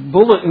because a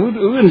bullet.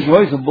 Who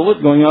enjoys a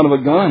bullet going out of a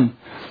gun?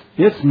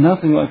 It's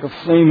nothing like a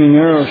flaming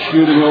arrow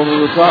shooting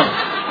over the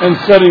top and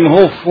setting the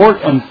whole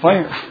fort on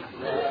fire.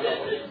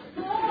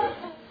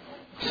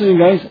 So you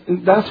guys,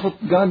 that's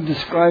what God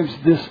describes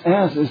this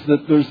as, is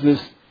that there's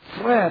this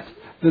threat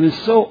that is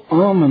so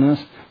ominous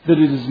that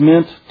it is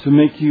meant to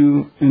make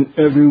you in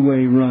every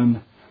way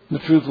run. The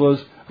truth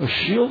was, a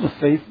shield of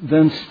faith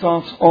then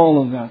stops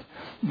all of that.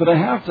 But I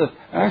have to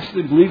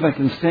actually believe I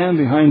can stand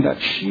behind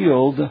that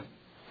shield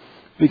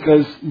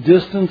because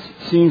distance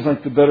seems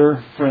like the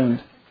better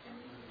friend.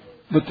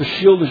 But the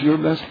shield is your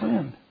best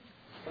friend.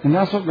 And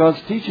that's what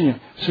God's teaching you.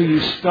 So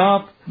you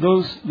stop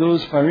those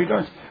fiery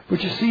darts.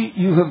 But you see,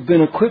 you have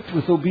been equipped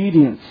with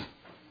obedience.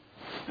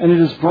 And it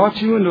has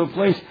brought you into a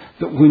place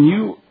that when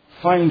you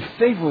find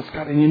favor with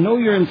God, and you know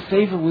you're in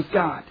favor with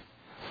God,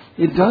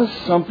 it does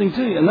something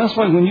to you. And that's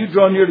why when you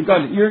draw near to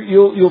God,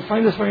 you'll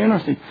find this very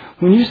interesting.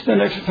 When you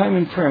spend extra time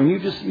in prayer, and you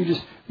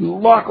just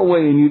lock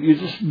away and you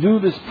just do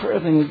this prayer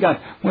thing with God,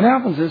 what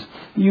happens is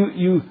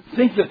you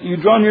think that you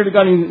draw near to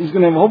God and He's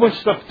going to have a whole bunch of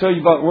stuff to tell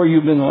you about where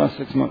you've been the last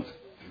 6 months.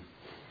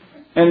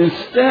 And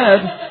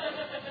instead,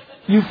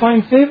 you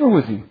find favor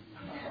with Him.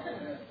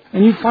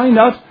 And you find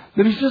out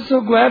that He's just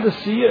so glad to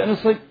see you. And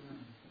it's like,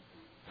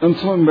 I'm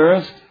so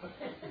embarrassed.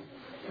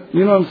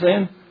 You know what I'm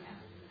saying?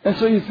 And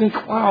so you think,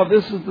 wow,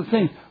 this is the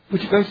thing.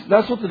 But you guys,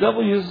 that's what the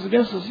devil uses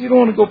against us. You don't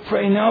want to go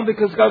pray now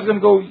because God's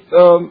going to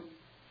go,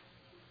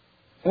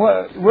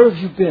 where have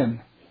you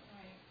been?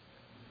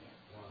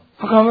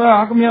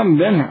 How come you haven't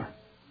been here?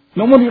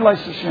 Nobody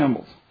likes the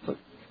shambles.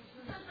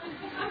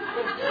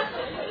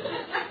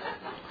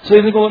 So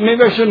you think, well,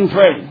 maybe I shouldn't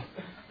pray.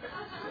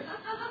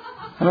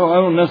 I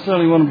don't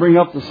necessarily want to bring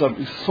up the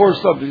subject. It's a sore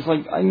subject. It's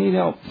like, I need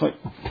help. It's like,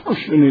 of course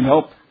you need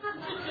help.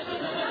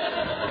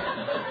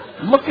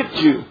 Look at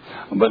you.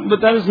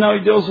 But that is now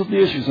He deals with the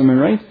issues. Am I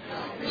right?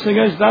 So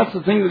guys, that's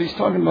the thing that He's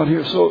talking about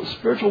here. So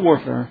spiritual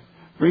warfare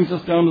brings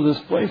us down to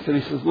this place that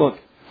He says, look,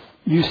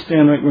 you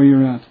stand right where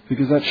you're at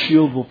because that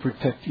shield will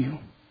protect you.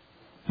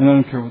 And I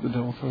don't care what the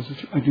devil throws at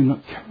you. I do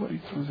not care what he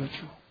throws at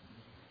you.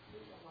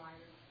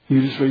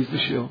 You just raise the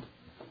shield.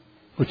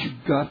 But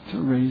you've got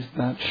to raise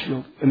that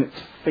shield. And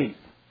it's faith.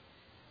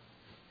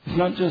 It's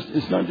not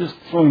just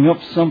throwing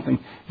up something.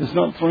 It's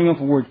not throwing up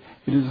a word.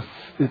 It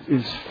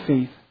is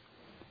faith.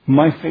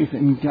 My faith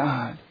in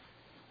God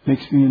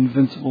makes me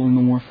invincible in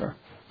the warfare.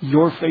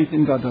 Your faith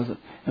in God does it.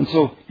 And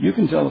so you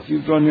can tell if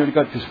you've drawn near to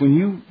God, because when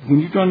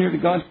you draw near to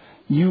God,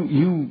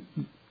 you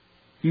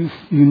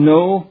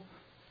know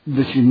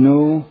that you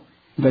know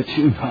that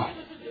you know.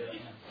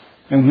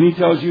 And when He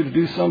tells you to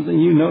do something,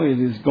 you know it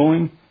is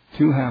going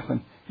to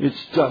happen. It's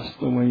just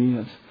the way He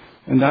is.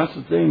 And that's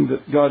the thing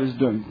that God is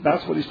doing.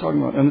 That's what He's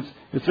talking about. And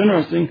it's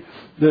interesting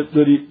that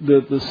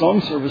the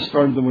song service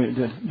started the way it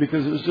did.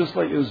 Because it was just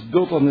like it was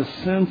built on this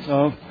sense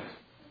of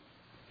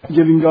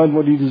giving God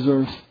what He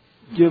deserves.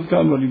 Give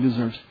God what He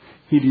deserves.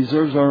 He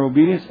deserves our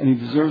obedience and He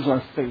deserves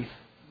our faith.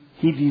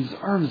 He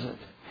deserves it.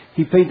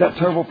 He paid that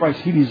terrible price.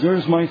 He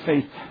deserves my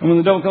faith. And when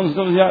the devil comes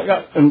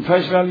and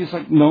tries to value, it's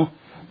like, no,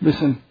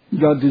 listen,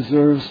 God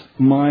deserves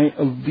my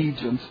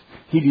allegiance.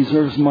 He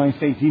deserves my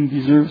faith. He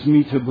deserves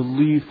me to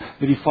believe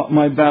that He fought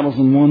my battles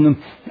and won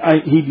them.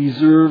 He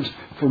deserves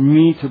for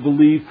me to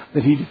believe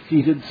that He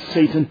defeated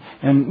Satan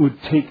and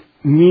would take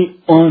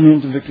me on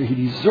into victory. He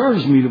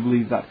deserves me to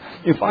believe that.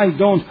 If I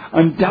don't,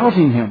 I'm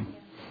doubting Him.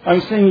 I'm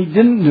saying He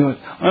didn't do it.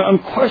 I'm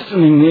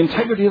questioning the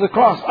integrity of the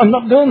cross. I'm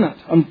not doing that.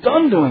 I'm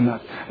done doing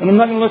that. And I'm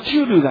not going to let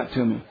you do that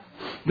to me.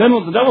 Then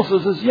what the devil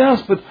says is,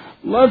 yes, but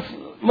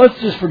let's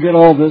just forget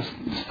all this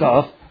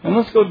stuff and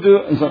let's go do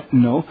it. And it's like,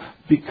 no,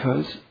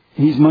 because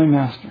He's my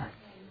master,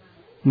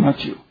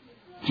 not you.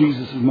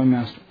 Jesus is my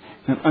master,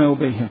 and I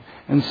obey Him.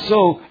 And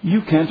so,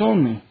 you can't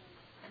own me.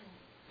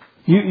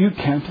 You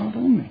can't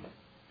own me.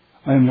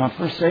 I am not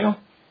for sale.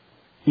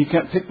 You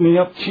can't pick me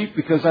up cheap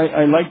because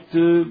I like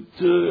to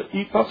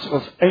eat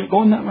popsicles. I ain't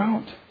going that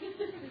route.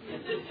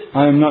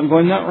 I am not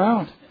going that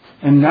route.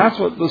 And that's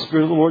what the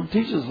Spirit of the Lord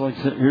teaches. Like,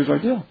 here's our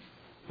deal.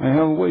 I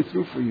have a way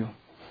through for you.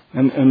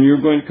 And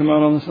you're going to come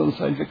out on this other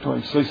side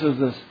victorious. So He says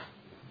this.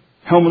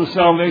 Helmet of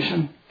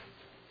salvation.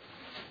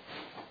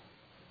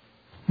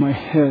 My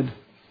head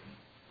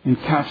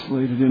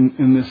encapsulated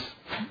in this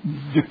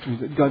victory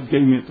that God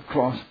gave me at the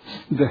cross.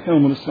 The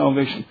helmet of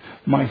salvation.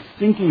 My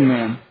thinking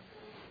man,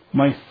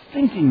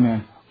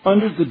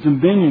 under the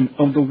dominion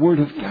of the Word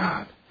of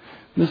God.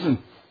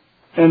 Listen,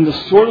 and the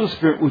sword of the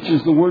Spirit, which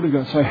is the Word of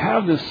God. So I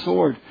have this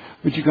sword.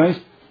 But you guys,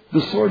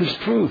 the sword is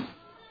truth.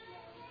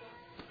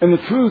 And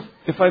the truth,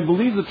 if I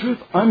believe the truth,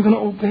 I'm going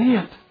to obey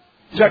it.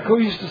 Jack Coe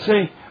used to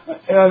say,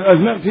 I've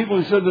met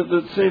people who said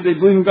that say they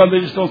believe in God,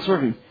 they just don't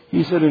serve Him.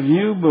 He said, if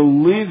you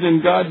believed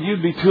in God,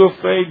 you'd be too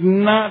afraid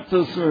not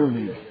to serve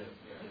Him.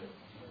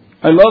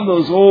 I love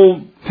those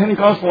old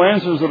Pentecostal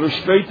answers that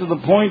are straight to the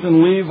point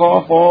and leave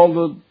off all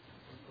the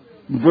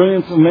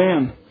brilliance of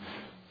man.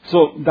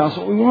 So that's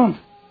what we want.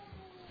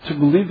 To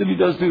believe that He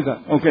does do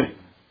that. Okay.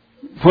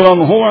 Put on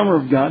the whole armor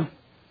of God,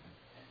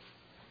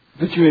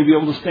 that you may be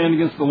able to stand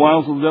against the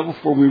wiles of the devil,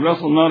 for we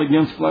wrestle not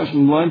against flesh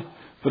and blood,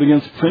 but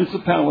against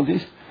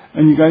principalities.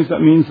 And you guys, that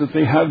means that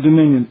they have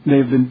dominion.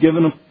 They've been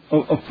given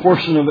a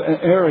portion of an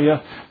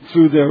area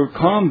through their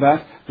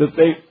combat that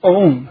they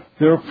own.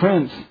 They're a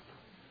prince.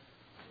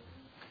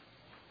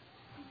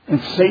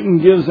 And Satan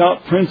gives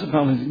out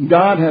principalities.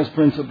 God has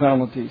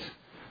principalities.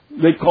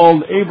 They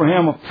called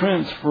Abraham a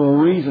prince for a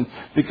reason,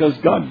 because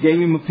God gave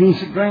him a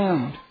piece of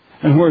ground.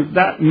 And where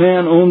that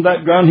man owned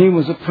that ground, he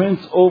was a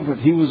prince over it.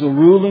 He was a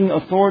ruling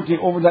authority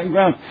over that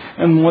ground.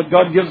 And what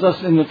God gives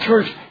us in the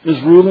church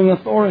is ruling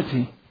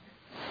authority.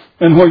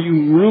 And where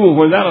you rule,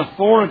 where that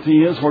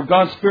authority is, where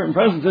God's Spirit and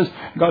presence is,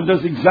 God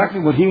does exactly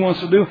what He wants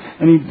to do.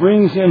 And He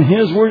brings in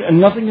His Word, and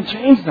nothing can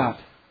change that.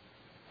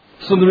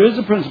 So there is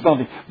a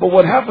principality. But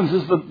what happens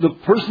is that the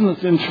person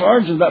that's in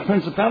charge of that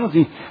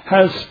principality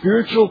has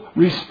spiritual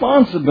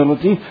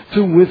responsibility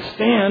to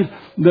withstand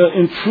the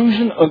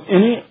intrusion of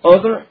any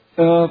other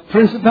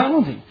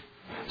principality.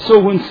 So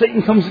when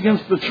Satan comes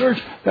against the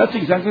church, that's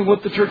exactly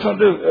what the church ought to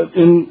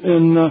do.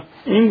 In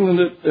England,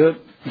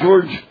 at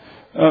George,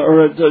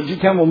 or at G.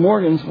 Campbell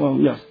Morgan's,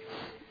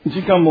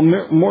 G. Campbell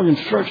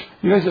Morgan's church,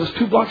 you guys, it was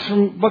 2 blocks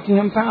from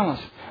Buckingham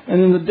Palace. And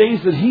in the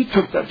days that he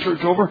took that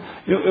church over,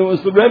 it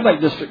was the red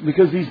light district,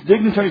 because these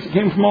dignitaries that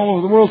came from all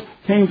over the world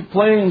came to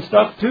play and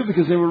stuff too,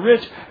 because they were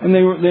rich and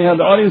they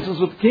had audiences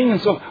with the king.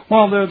 And so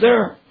while they're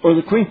there, or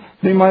the queen,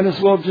 they might as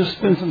well just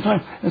spend some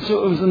time. And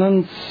so it was an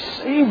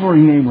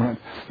unsavory neighborhood.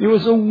 It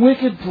was a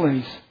wicked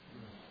place.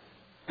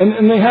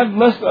 And they had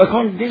a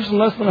congregation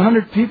less than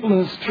 100 people in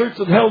this church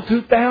that held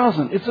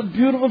 2,000. It's a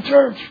beautiful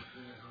church.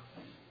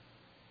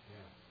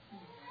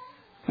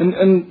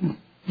 And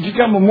G.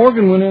 Campbell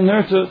Morgan went in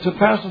there to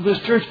pastor this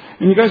church,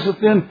 and you guys,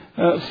 within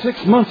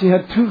 6 months, he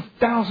had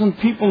 2,000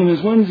 people in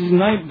his Wednesday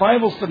night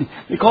Bible study.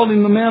 They called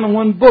him the man of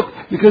one book,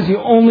 because he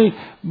only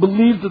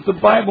believed that the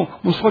Bible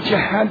was what you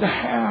had to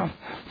have.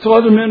 So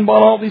other men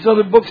bought all these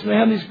other books, and they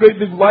had these great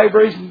big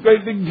libraries and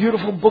great big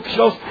beautiful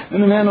bookshelves,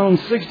 and the man owned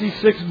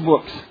 66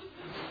 books.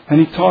 And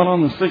he taught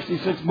on the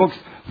 66 books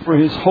for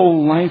his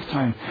whole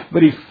lifetime.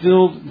 But he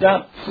filled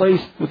that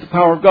place with the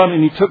power of God,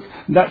 and he took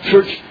that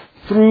church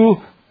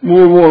through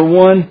World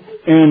War I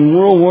and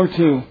World War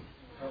II.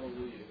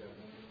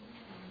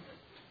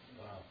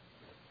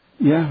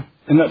 Yeah.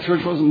 And that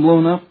church wasn't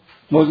blown up,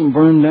 wasn't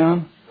burned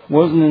down,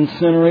 wasn't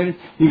incinerated.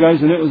 You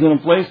guys, and it was in a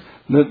place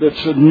that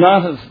should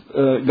not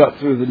have got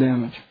through the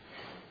damage.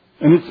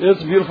 And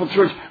it's a beautiful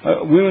church.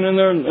 We went in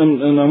there,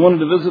 and I wanted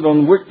to visit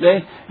on Wick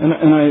Day,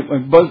 and I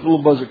buzzed the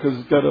little buzzer, because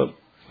it's got a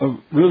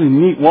really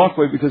neat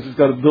walkway, because it's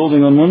got a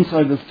building on one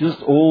side that's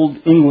just old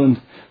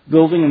England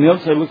building, and the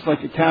other side looks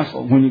like a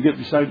castle when you get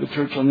beside the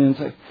church on the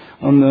inside,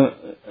 on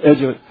the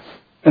edge of it.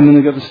 And then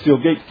they got a steel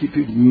gate to keep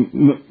people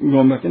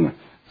going back in there.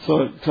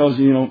 So it tells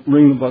you,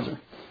 ring the buzzer.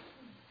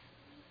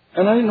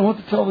 And I didn't know what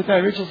to tell the guy.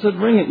 Rachel said,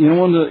 ring it. You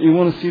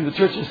want to see the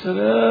church? I said,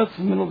 it's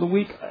the middle of the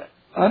week.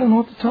 I don't know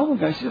what to tell the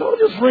guy. He said,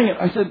 just ring it.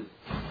 I said,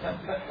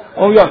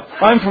 oh yeah,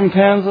 I'm from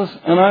Kansas,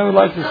 and I would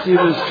like to see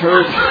this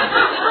church.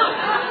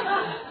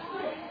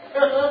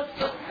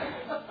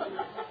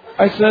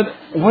 I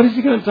said, what is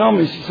he going to tell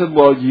me? She said,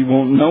 well, you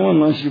won't know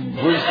unless you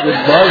push the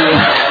buzzer.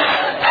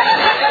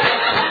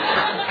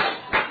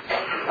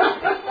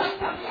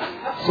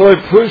 So I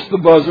pushed the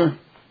buzzer.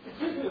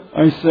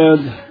 I said,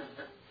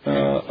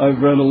 I've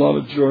read a lot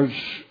of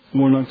George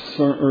Warnock's,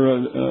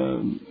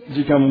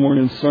 G. Campbell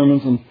Morgan's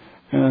sermons,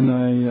 and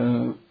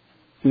I,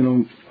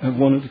 have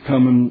wanted to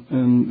come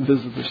and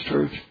visit this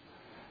church.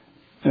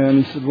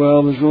 And he said,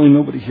 well, there's really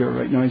nobody here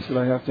right now. He said,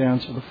 I have to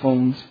answer the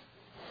phones.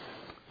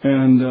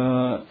 And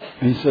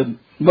he said,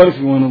 but if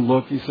you want to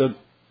look, he said,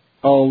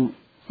 when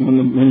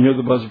you hear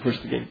the buzzer, push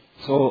the gate.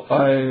 So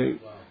I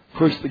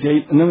pushed the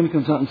gate, and then when he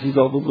comes out and sees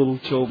all the little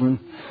children,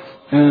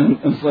 and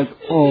it's like,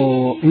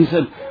 oh, he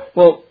said,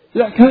 well,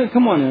 yeah,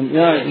 come on in.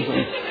 Yeah.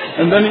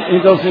 And then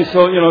he tells me,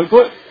 so,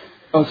 go.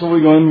 So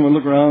we go in and we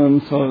look around,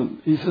 and so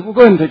he said, well,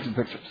 go ahead and take some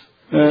pictures.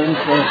 And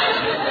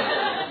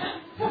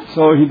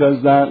so he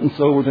does that, and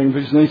so we're taking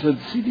pictures. And he said,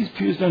 see these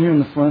pews down here in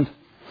the front?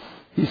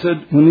 He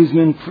said, when these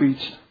men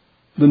preached,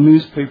 the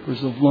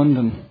newspapers of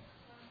London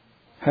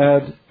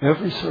had,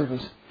 every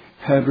service,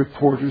 had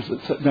reporters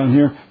that sat down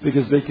here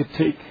because they could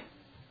take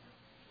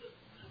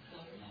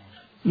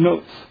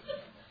notes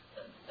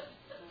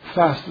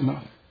fast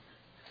enough.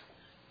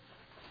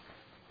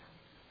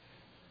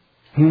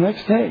 And the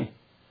next day,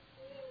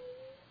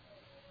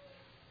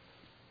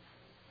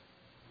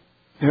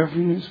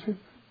 every newspaper.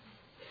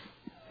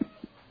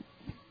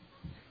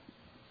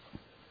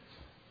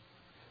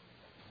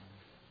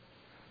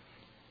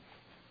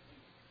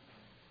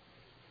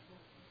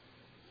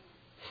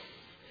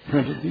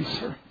 Printed these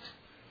sermons.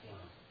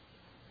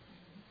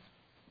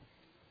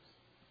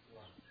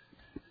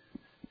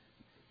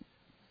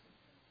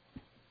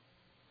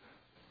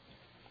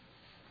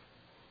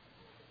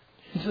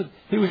 He said, said,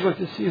 he would like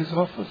to see his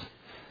office.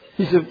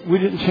 He said, we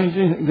didn't change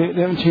anything.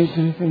 They haven't changed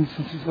anything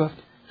since he's left.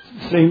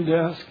 It's the same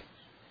desk.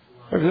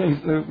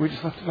 Everything, we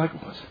just left it like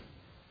it was.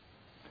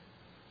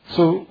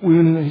 So we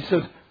went in there. He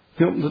said,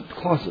 he opened the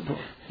closet door.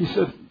 He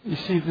said, you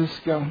see this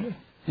gown?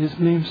 His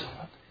name's on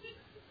it.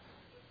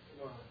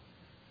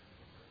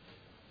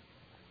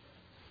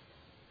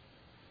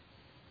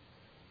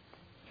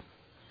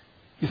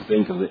 You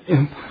think of the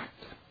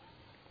impact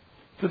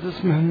that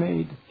this man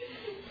made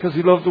because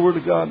he loved the Word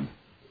of God.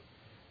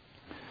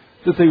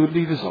 That they would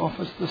leave his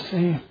office the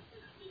same.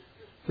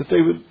 That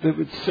they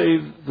would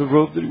save the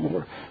robe that he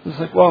wore. It was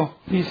like, wow,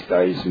 these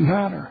guys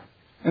matter.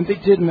 And they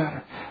did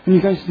matter. And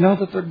you guys, now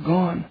that they're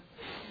gone,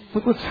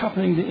 look what's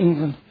happening to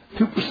England.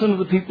 2% of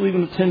the people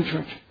even attend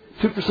church.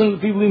 2% of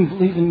the people even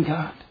believe in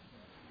God.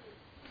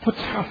 What's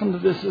happened to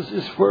this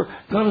is where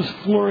God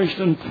has flourished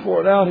and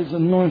poured out His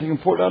anointing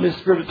and poured out His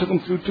Spirit. It took them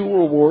through 2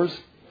 world wars.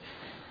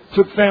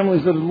 Took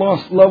families that had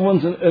lost loved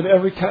ones at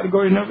every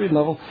category and every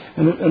level.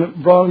 And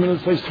it brought them into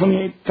this place.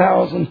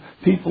 28,000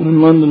 people in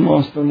London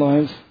lost their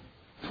lives.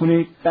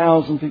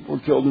 28,000 people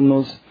were killed in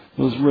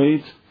those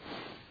raids.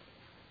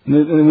 And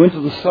they went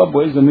to the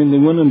subways. I mean, they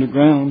went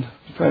underground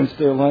to try and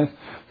stay alive.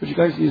 But you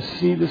guys, you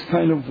see this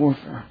kind of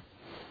warfare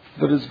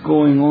that is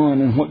going on.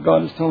 And what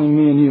God is telling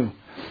me and you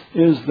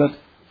is that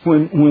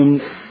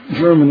when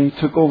Germany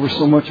took over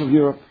so much of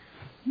Europe,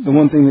 the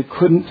one thing they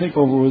couldn't take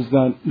over was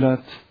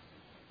that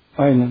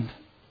island.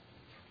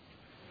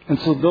 And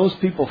so those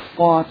people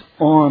fought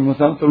on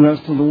without the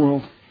rest of the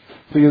world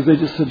because they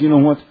just said, you know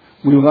what?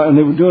 And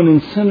they were doing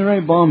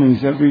incendiary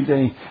bombings every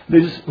day.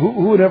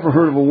 Who would ever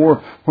heard of a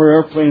war where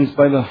airplanes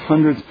by the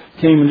hundreds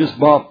came and just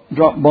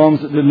dropped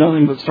bombs that did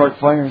nothing but start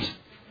fires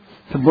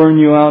to burn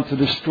you out, to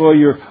destroy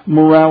your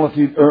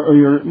morality or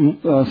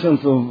your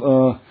sense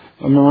of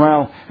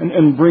morale,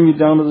 and bring you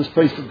down to this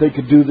place that they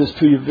could do this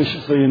to you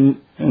viciously,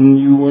 and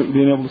you weren't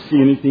being able to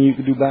see anything you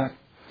could do back.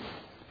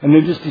 And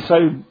they just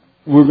decided,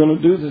 we're going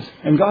to do this.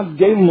 And God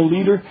gave them a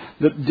leader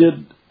that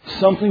did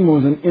something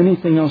more than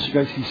anything else, you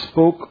guys. He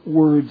spoke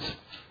words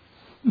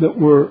that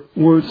were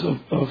words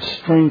of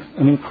strength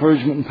and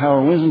encouragement and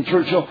power. Winston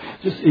Churchill,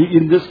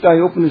 this guy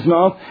opened his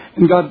mouth,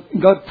 and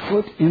God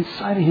put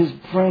inside of his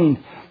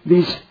brain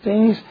these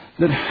things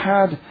that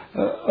had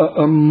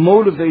a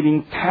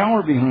motivating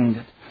power behind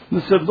it.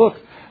 And they said, look,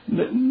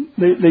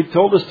 they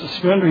told us to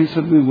surrender. He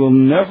said, we will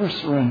never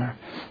surrender.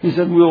 He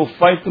said, we will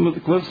fight them at the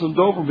cliffs of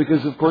Dover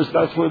because, of course,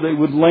 that's where they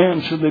would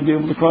land should they be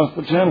able to cross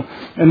the channel.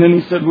 And then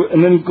he said,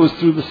 and then he goes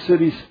through the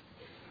cities.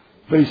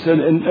 But he said,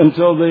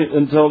 until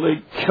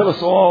they kill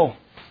us all,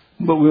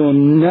 but we will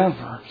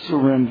never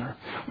surrender.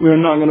 We are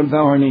not going to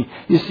bow our knee.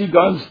 You see,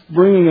 God's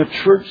bringing a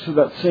church to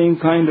that same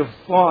kind of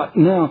thought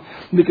now,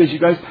 because you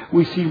guys,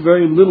 we see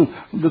very little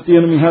that the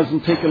enemy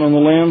hasn't taken on the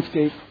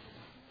landscape.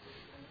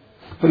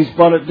 But He's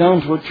brought it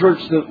down to a church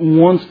that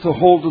wants to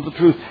hold to the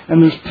truth.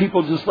 And there's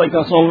people just like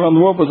us all around the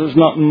world, but there's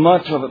not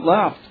much of it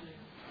left.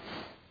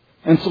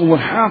 And so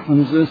what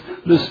happens is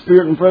the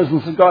Spirit and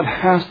presence of God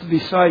has to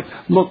decide,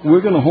 look,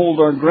 we're going to hold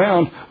our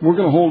ground. We're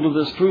going to hold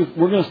to this truth.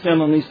 We're going to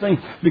stand on these things.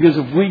 Because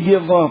if we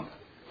give up,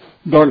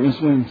 darkness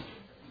wins.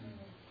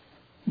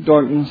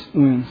 Darkness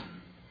wins.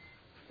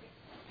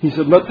 He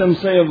said, let them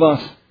say of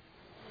us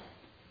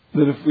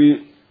that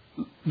if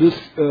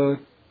this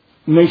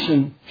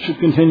nation should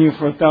continue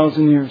for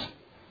 1,000 years,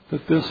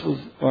 that this was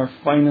our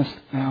finest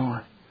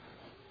hour.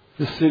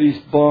 The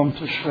cities bombed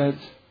to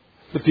shreds.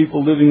 The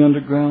people living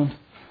underground,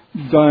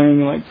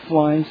 dying like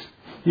flies.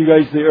 You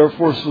guys, the Air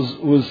Force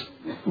was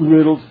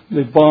riddled.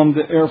 They bombed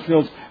the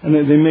airfields, and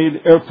they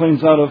made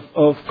airplanes out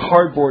of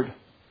cardboard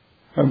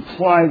and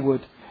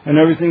plywood and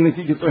everything they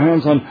could get their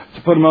hands on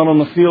to put them out on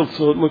the field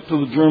so it looked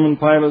to the German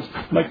pilots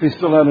like they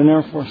still had an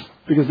Air Force,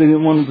 because they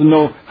didn't want them to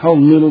know how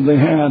little they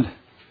had.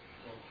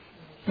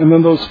 And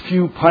then those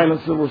few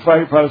pilots that were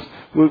fighter pilots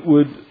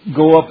would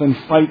go up and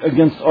fight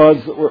against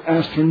odds that were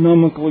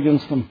astronomical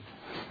against them.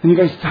 And you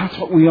guys, that's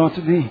what we ought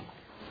to be.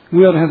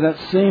 We ought to have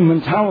that same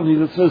mentality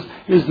that says,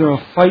 is there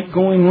a fight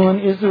going on?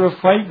 Is there a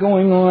fight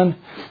going on?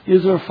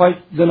 Is there a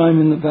fight? Then I'm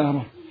in the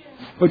battle.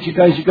 But you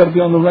guys, you've got to be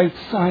on the right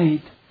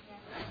side.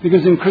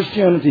 Because in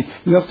Christianity,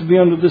 you have to be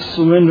under this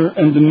surrender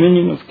and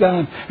dominion of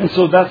God. And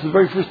so that's the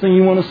very first thing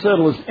you want to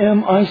settle is,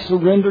 am I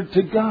surrendered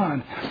to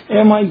God?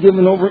 Am I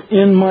given over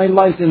in my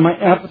life, in my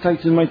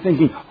appetites, in my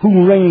thinking?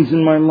 Who reigns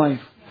in my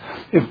life?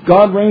 If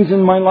God reigns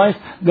in my life,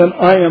 then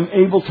I am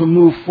able to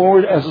move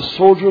forward as a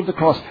soldier of the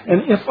cross.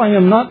 And if I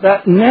am not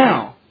that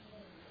now,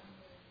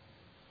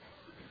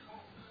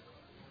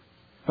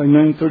 by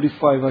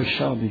 9:35 I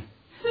shall be.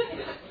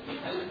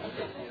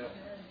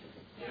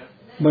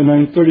 By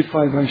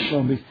 9:35 I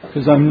shall be,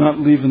 because I'm not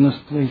leaving this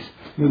place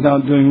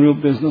without doing real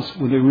business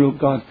with a real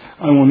God.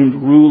 I want Him to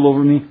rule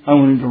over me. I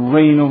want Him to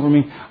reign over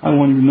me. I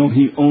want Him to know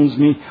He owns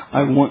me.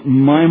 I want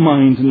my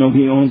mind to know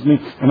He owns me.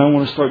 And I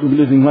want to start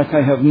living like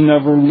I have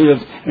never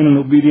lived in an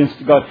obedience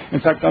to God.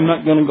 In fact, I'm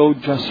not going to go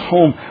just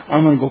home.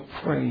 I'm going to go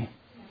pray,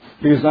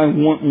 because I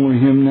want more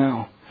of Him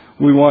now.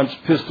 We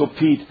watched Pistol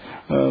Pete,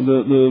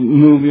 the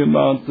movie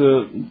about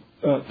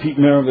Pete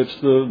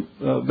Maravich,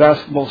 the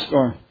basketball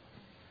star.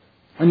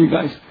 And you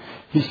guys,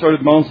 he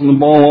started bouncing the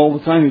ball all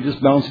the time. He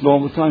just bounced it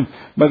all the time.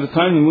 By the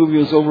time the movie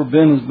was over,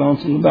 Ben was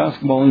bouncing the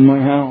basketball in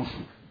my house.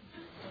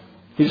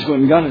 He just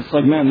went and got it. It's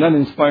like, man, that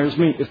inspires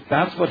me. If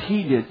that's what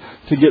he did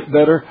to get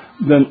better,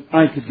 then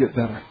I could get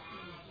better.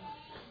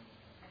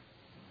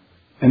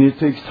 And it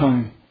takes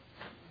time.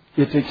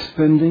 It takes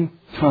spending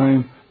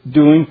time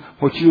doing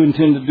what you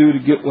intend to do to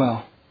get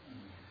well,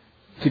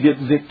 to get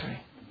victory,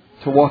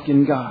 to walk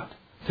in God,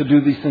 to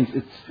do these things.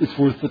 It's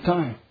worth the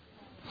time.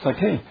 It's like,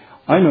 hey,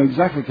 I know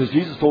exactly, because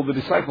Jesus told the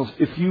disciples,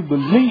 if you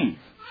believe,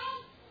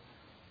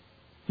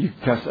 you can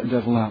cast that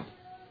devil out.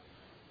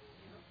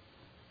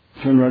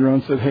 Turned right around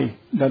and said, hey,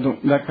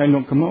 that kind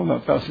don't come out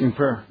without fasting and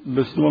prayer.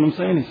 Listen to what I'm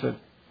saying, he said.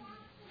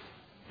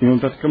 You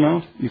want that to come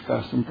out? You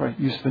fast and pray.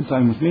 You spend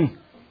time with me.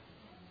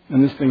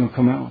 And this thing will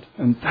come out.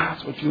 And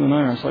that's what you and I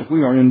are. It's like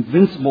we are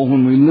invincible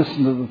when we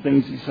listen to the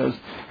things he says,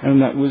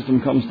 and that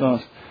wisdom comes to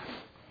us.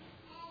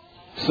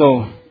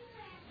 So,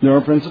 there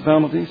are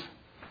principalities.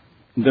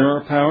 There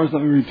are powers.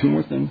 Let me read two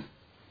more things.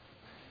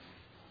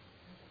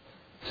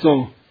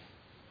 So,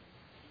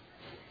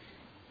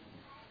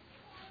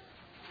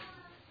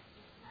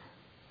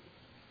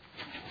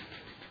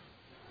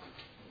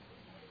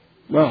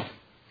 well,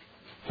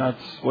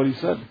 that's what he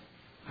said.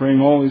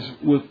 Praying always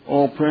with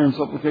all prayer and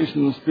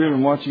supplication in the Spirit,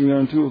 and watching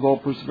thereunto with all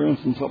perseverance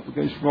and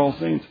supplication for all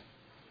saints.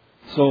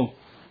 So,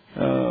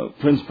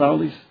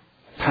 principalities,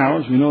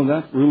 powers, we know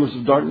that. Rulers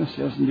of darkness,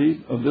 yes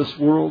indeed, of this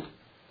world.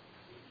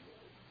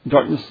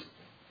 Darkness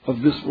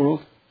of this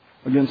world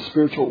against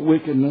spiritual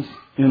wickedness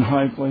in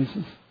high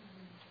places.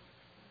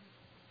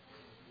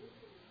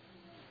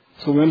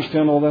 So we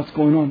understand all that's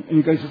going on. And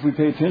you guys, if we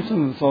pay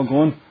attention to this all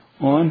going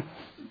on,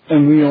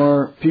 and we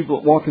are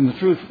people that walk in the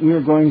truth, we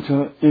are going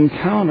to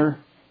encounter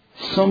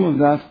some of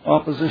that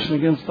opposition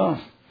against us.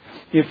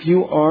 If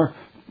you are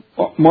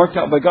marked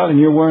out by God and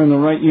you're wearing the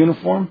right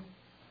uniform,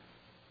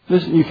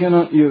 listen, you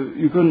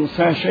couldn't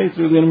sashay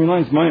through the enemy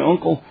lines. My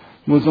uncle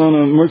was on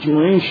a merchant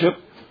marine ship,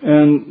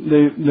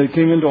 and they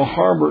came into a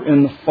harbor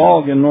in the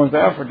fog in North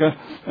Africa,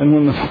 and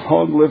when the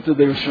fog lifted,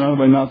 they were surrounded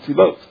by Nazi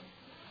boats.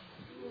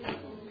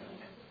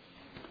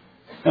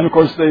 And of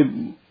course, they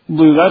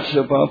blew that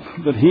ship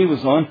up that he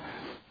was on,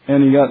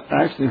 and he got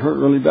actually hurt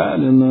really bad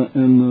in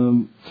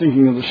the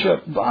sinking of the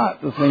ship.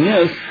 But the thing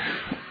is,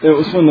 it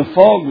was when the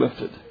fog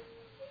lifted,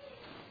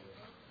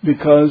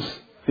 because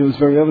it was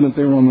very evident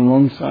they were on the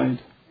wrong side.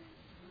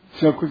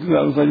 See how quickly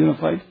that was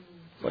identified?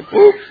 It's like,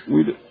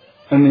 oops,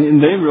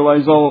 and they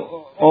realized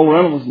all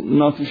around was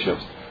Nazi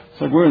ships.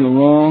 It's like, we're in the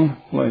wrong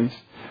place.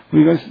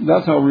 Well, you guys,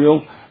 that's how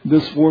real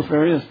this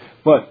warfare is.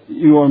 But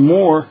you are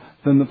more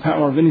than the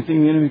power of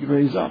anything the enemy could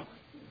raise up.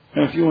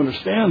 And if you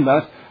understand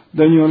that,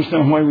 then you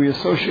understand why we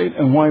associate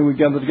and why we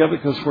gather together,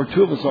 because where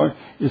two of us are,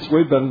 it's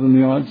way better than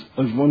the odds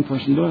of one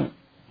person doing it.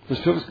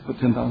 Because two of us could put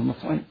 10,000 to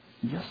flight.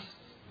 Yes,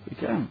 we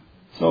can.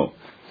 So,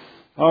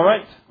 all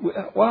right.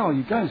 Wow,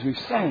 you guys, we've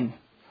sang.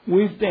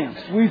 We've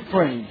danced. We've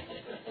prayed.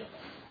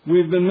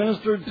 We've been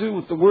ministered to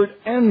with the word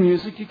and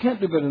music. You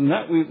can't do better than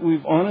that.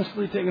 We've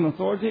honestly taken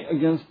authority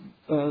against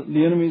the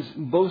enemy's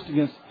boast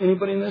against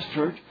anybody in this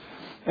church.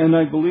 And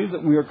I believe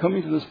that we are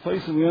coming to this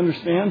place and we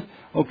understand,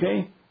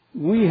 okay,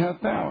 we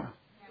have power.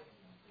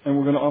 And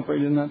we're going to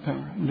operate in that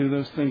power and do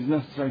those things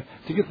necessary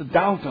to get the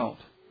doubt out.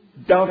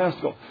 Doubt has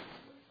to go.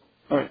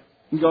 All right.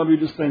 God, we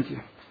just thank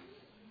you.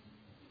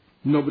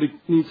 Nobody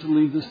needs to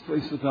leave this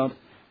place without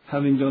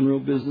having done real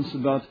business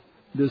about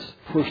this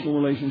personal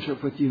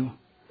relationship with you.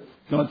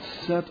 God,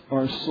 set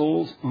our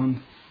souls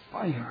on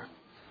fire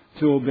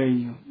to obey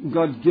you.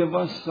 God, give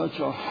us such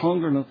a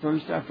hunger and a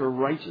thirst after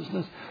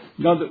righteousness.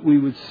 God, that we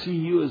would see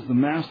you as the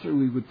master.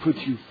 We would put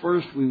you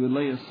first. We would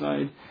lay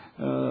aside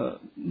the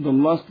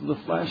lust of the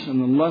flesh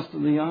and the lust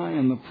of the eye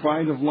and the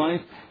pride of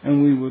life,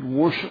 and we would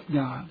worship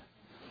God.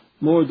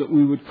 Lord, that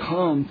we would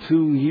come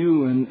to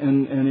you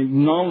and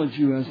acknowledge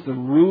you as the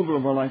ruler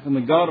of our life and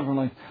the God of our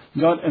life.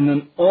 God, and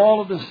then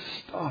all of this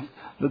stuff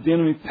that the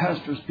enemy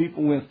pesters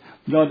people with,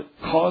 God,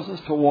 cause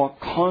us to walk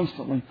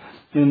constantly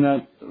in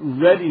that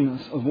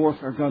readiness of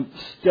warfare. God,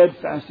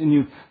 steadfast in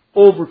you,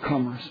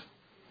 overcomers.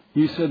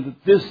 You said that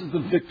this is the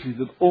victory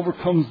that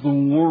overcomes the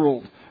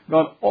world.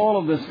 God, all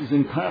of this is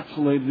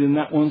encapsulated in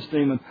that one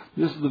statement.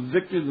 This is the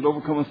victory that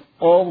overcomes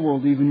all the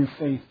world, even your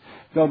faith.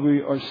 God,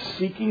 we are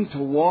seeking to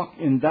walk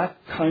in that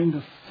kind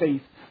of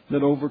faith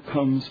that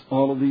overcomes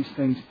all of these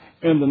things.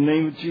 In the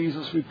name of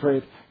Jesus, we pray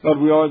it. God,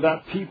 we are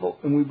that people,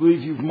 and we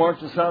believe you've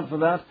marked us out for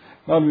that.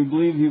 God, we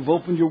believe you've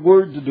opened your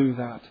word to do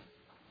that.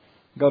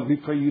 God, we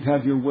pray you'd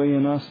have your way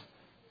in us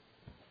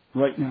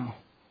right now.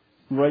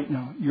 Right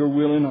now. Your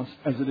will in us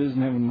as it is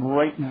in heaven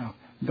right now.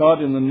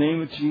 God, in the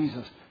name of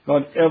Jesus.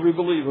 God, every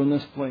believer in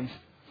this place,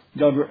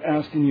 God, we're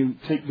asking you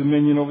to take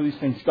dominion over these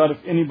things. God, if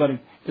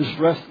anybody is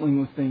wrestling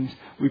with things,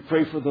 we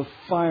pray for the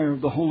fire of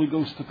the Holy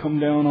Ghost to come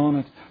down on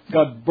it.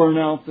 God, burn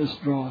out this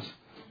dross.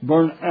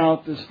 Burn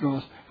out this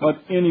dross. God,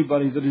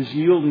 anybody that is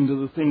yielding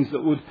to the things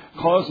that would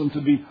cause them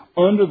to be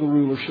under the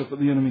rulership of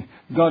the enemy,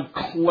 God,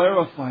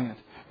 clarify it.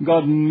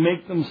 God,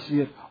 make them see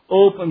it.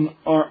 open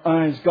our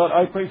eyes. God,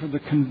 I pray for the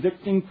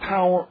convicting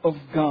power of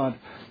God,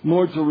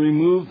 Lord, to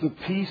remove the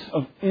peace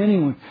of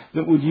anyone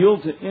that would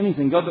yield to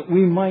anything. God, that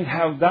we might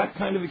have that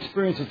kind of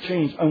experience of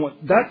change. I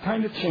want that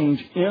kind of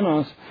change in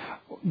us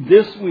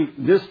this week,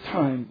 this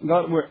time.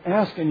 God, we're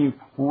asking you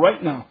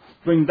right now,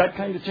 bring that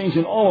kind of change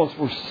in all of us.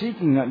 We're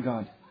seeking that,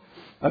 God.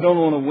 I don't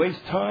want to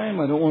waste time.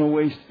 I don't want to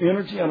waste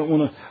energy. I don't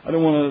want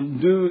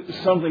to do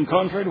something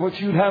contrary to what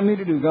you'd have me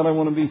to do. God, I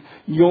want to be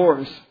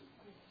yours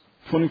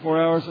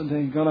 24 hours a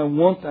day. God, I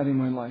want that in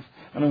my life.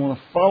 And I want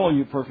to follow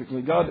you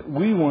perfectly. God,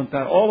 we want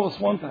that. All of us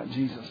want that,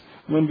 Jesus.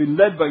 We want to be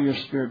led by your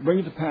Spirit. Bring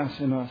it to pass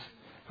in us.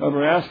 God,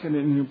 we're asking it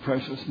in your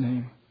precious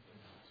name.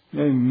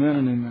 Amen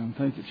and amen.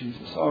 Thank you,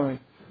 Jesus. All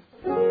right.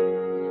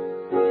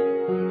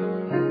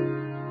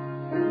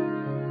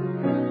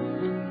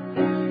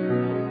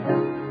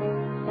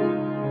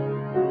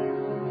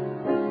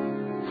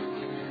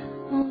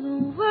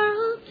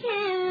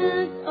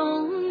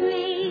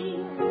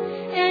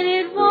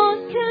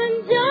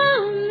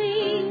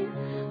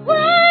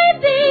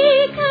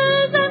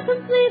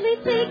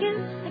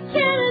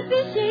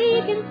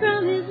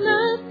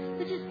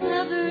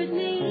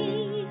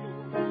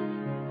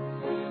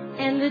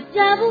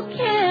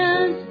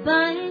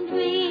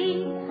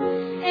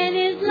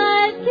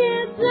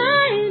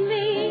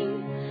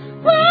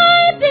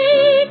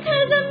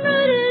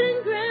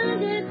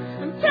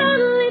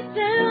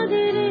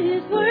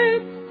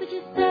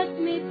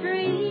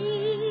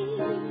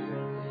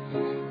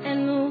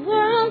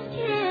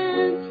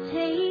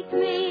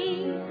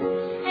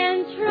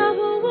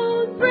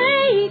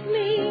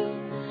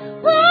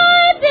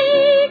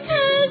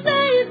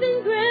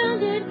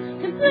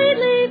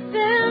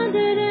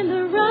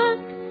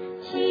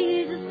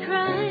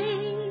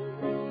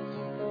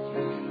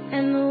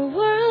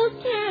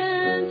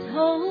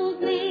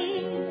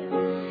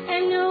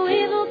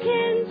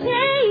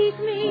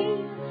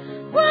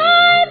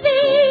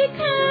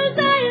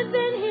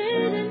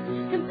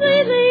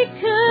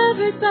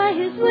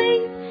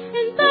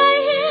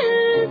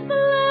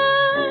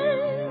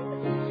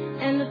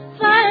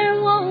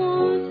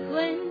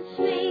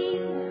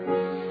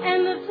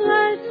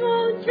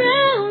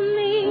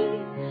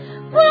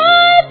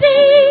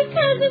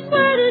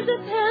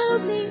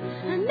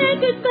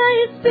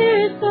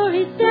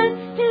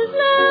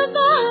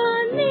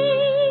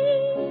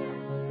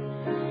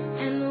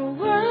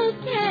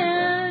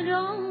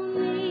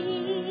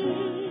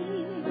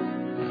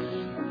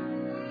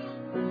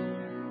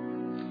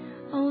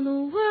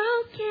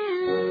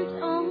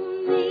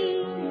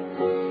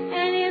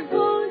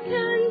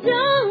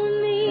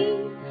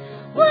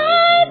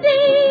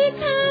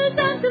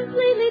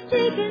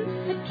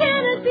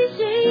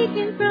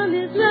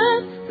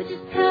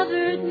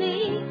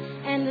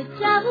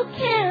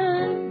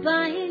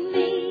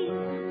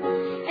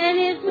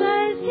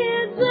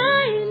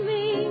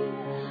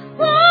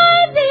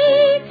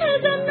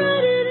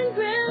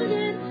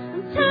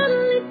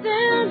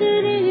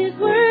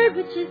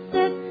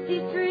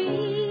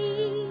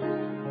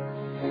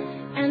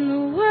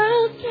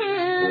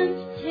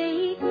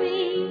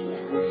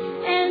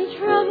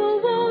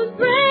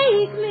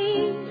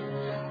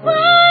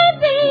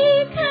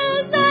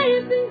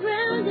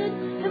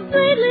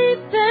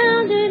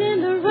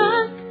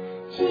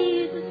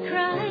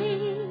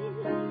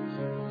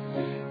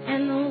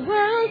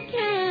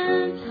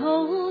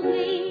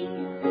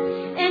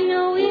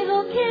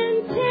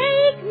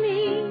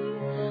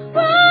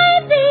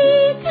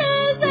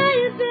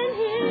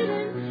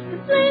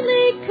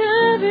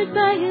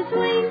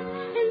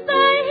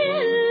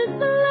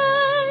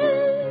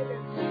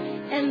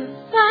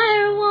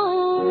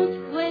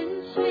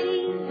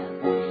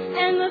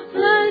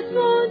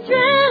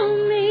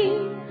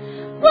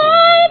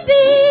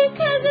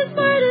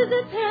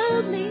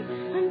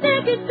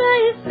 By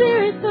His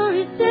Spirit, for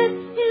His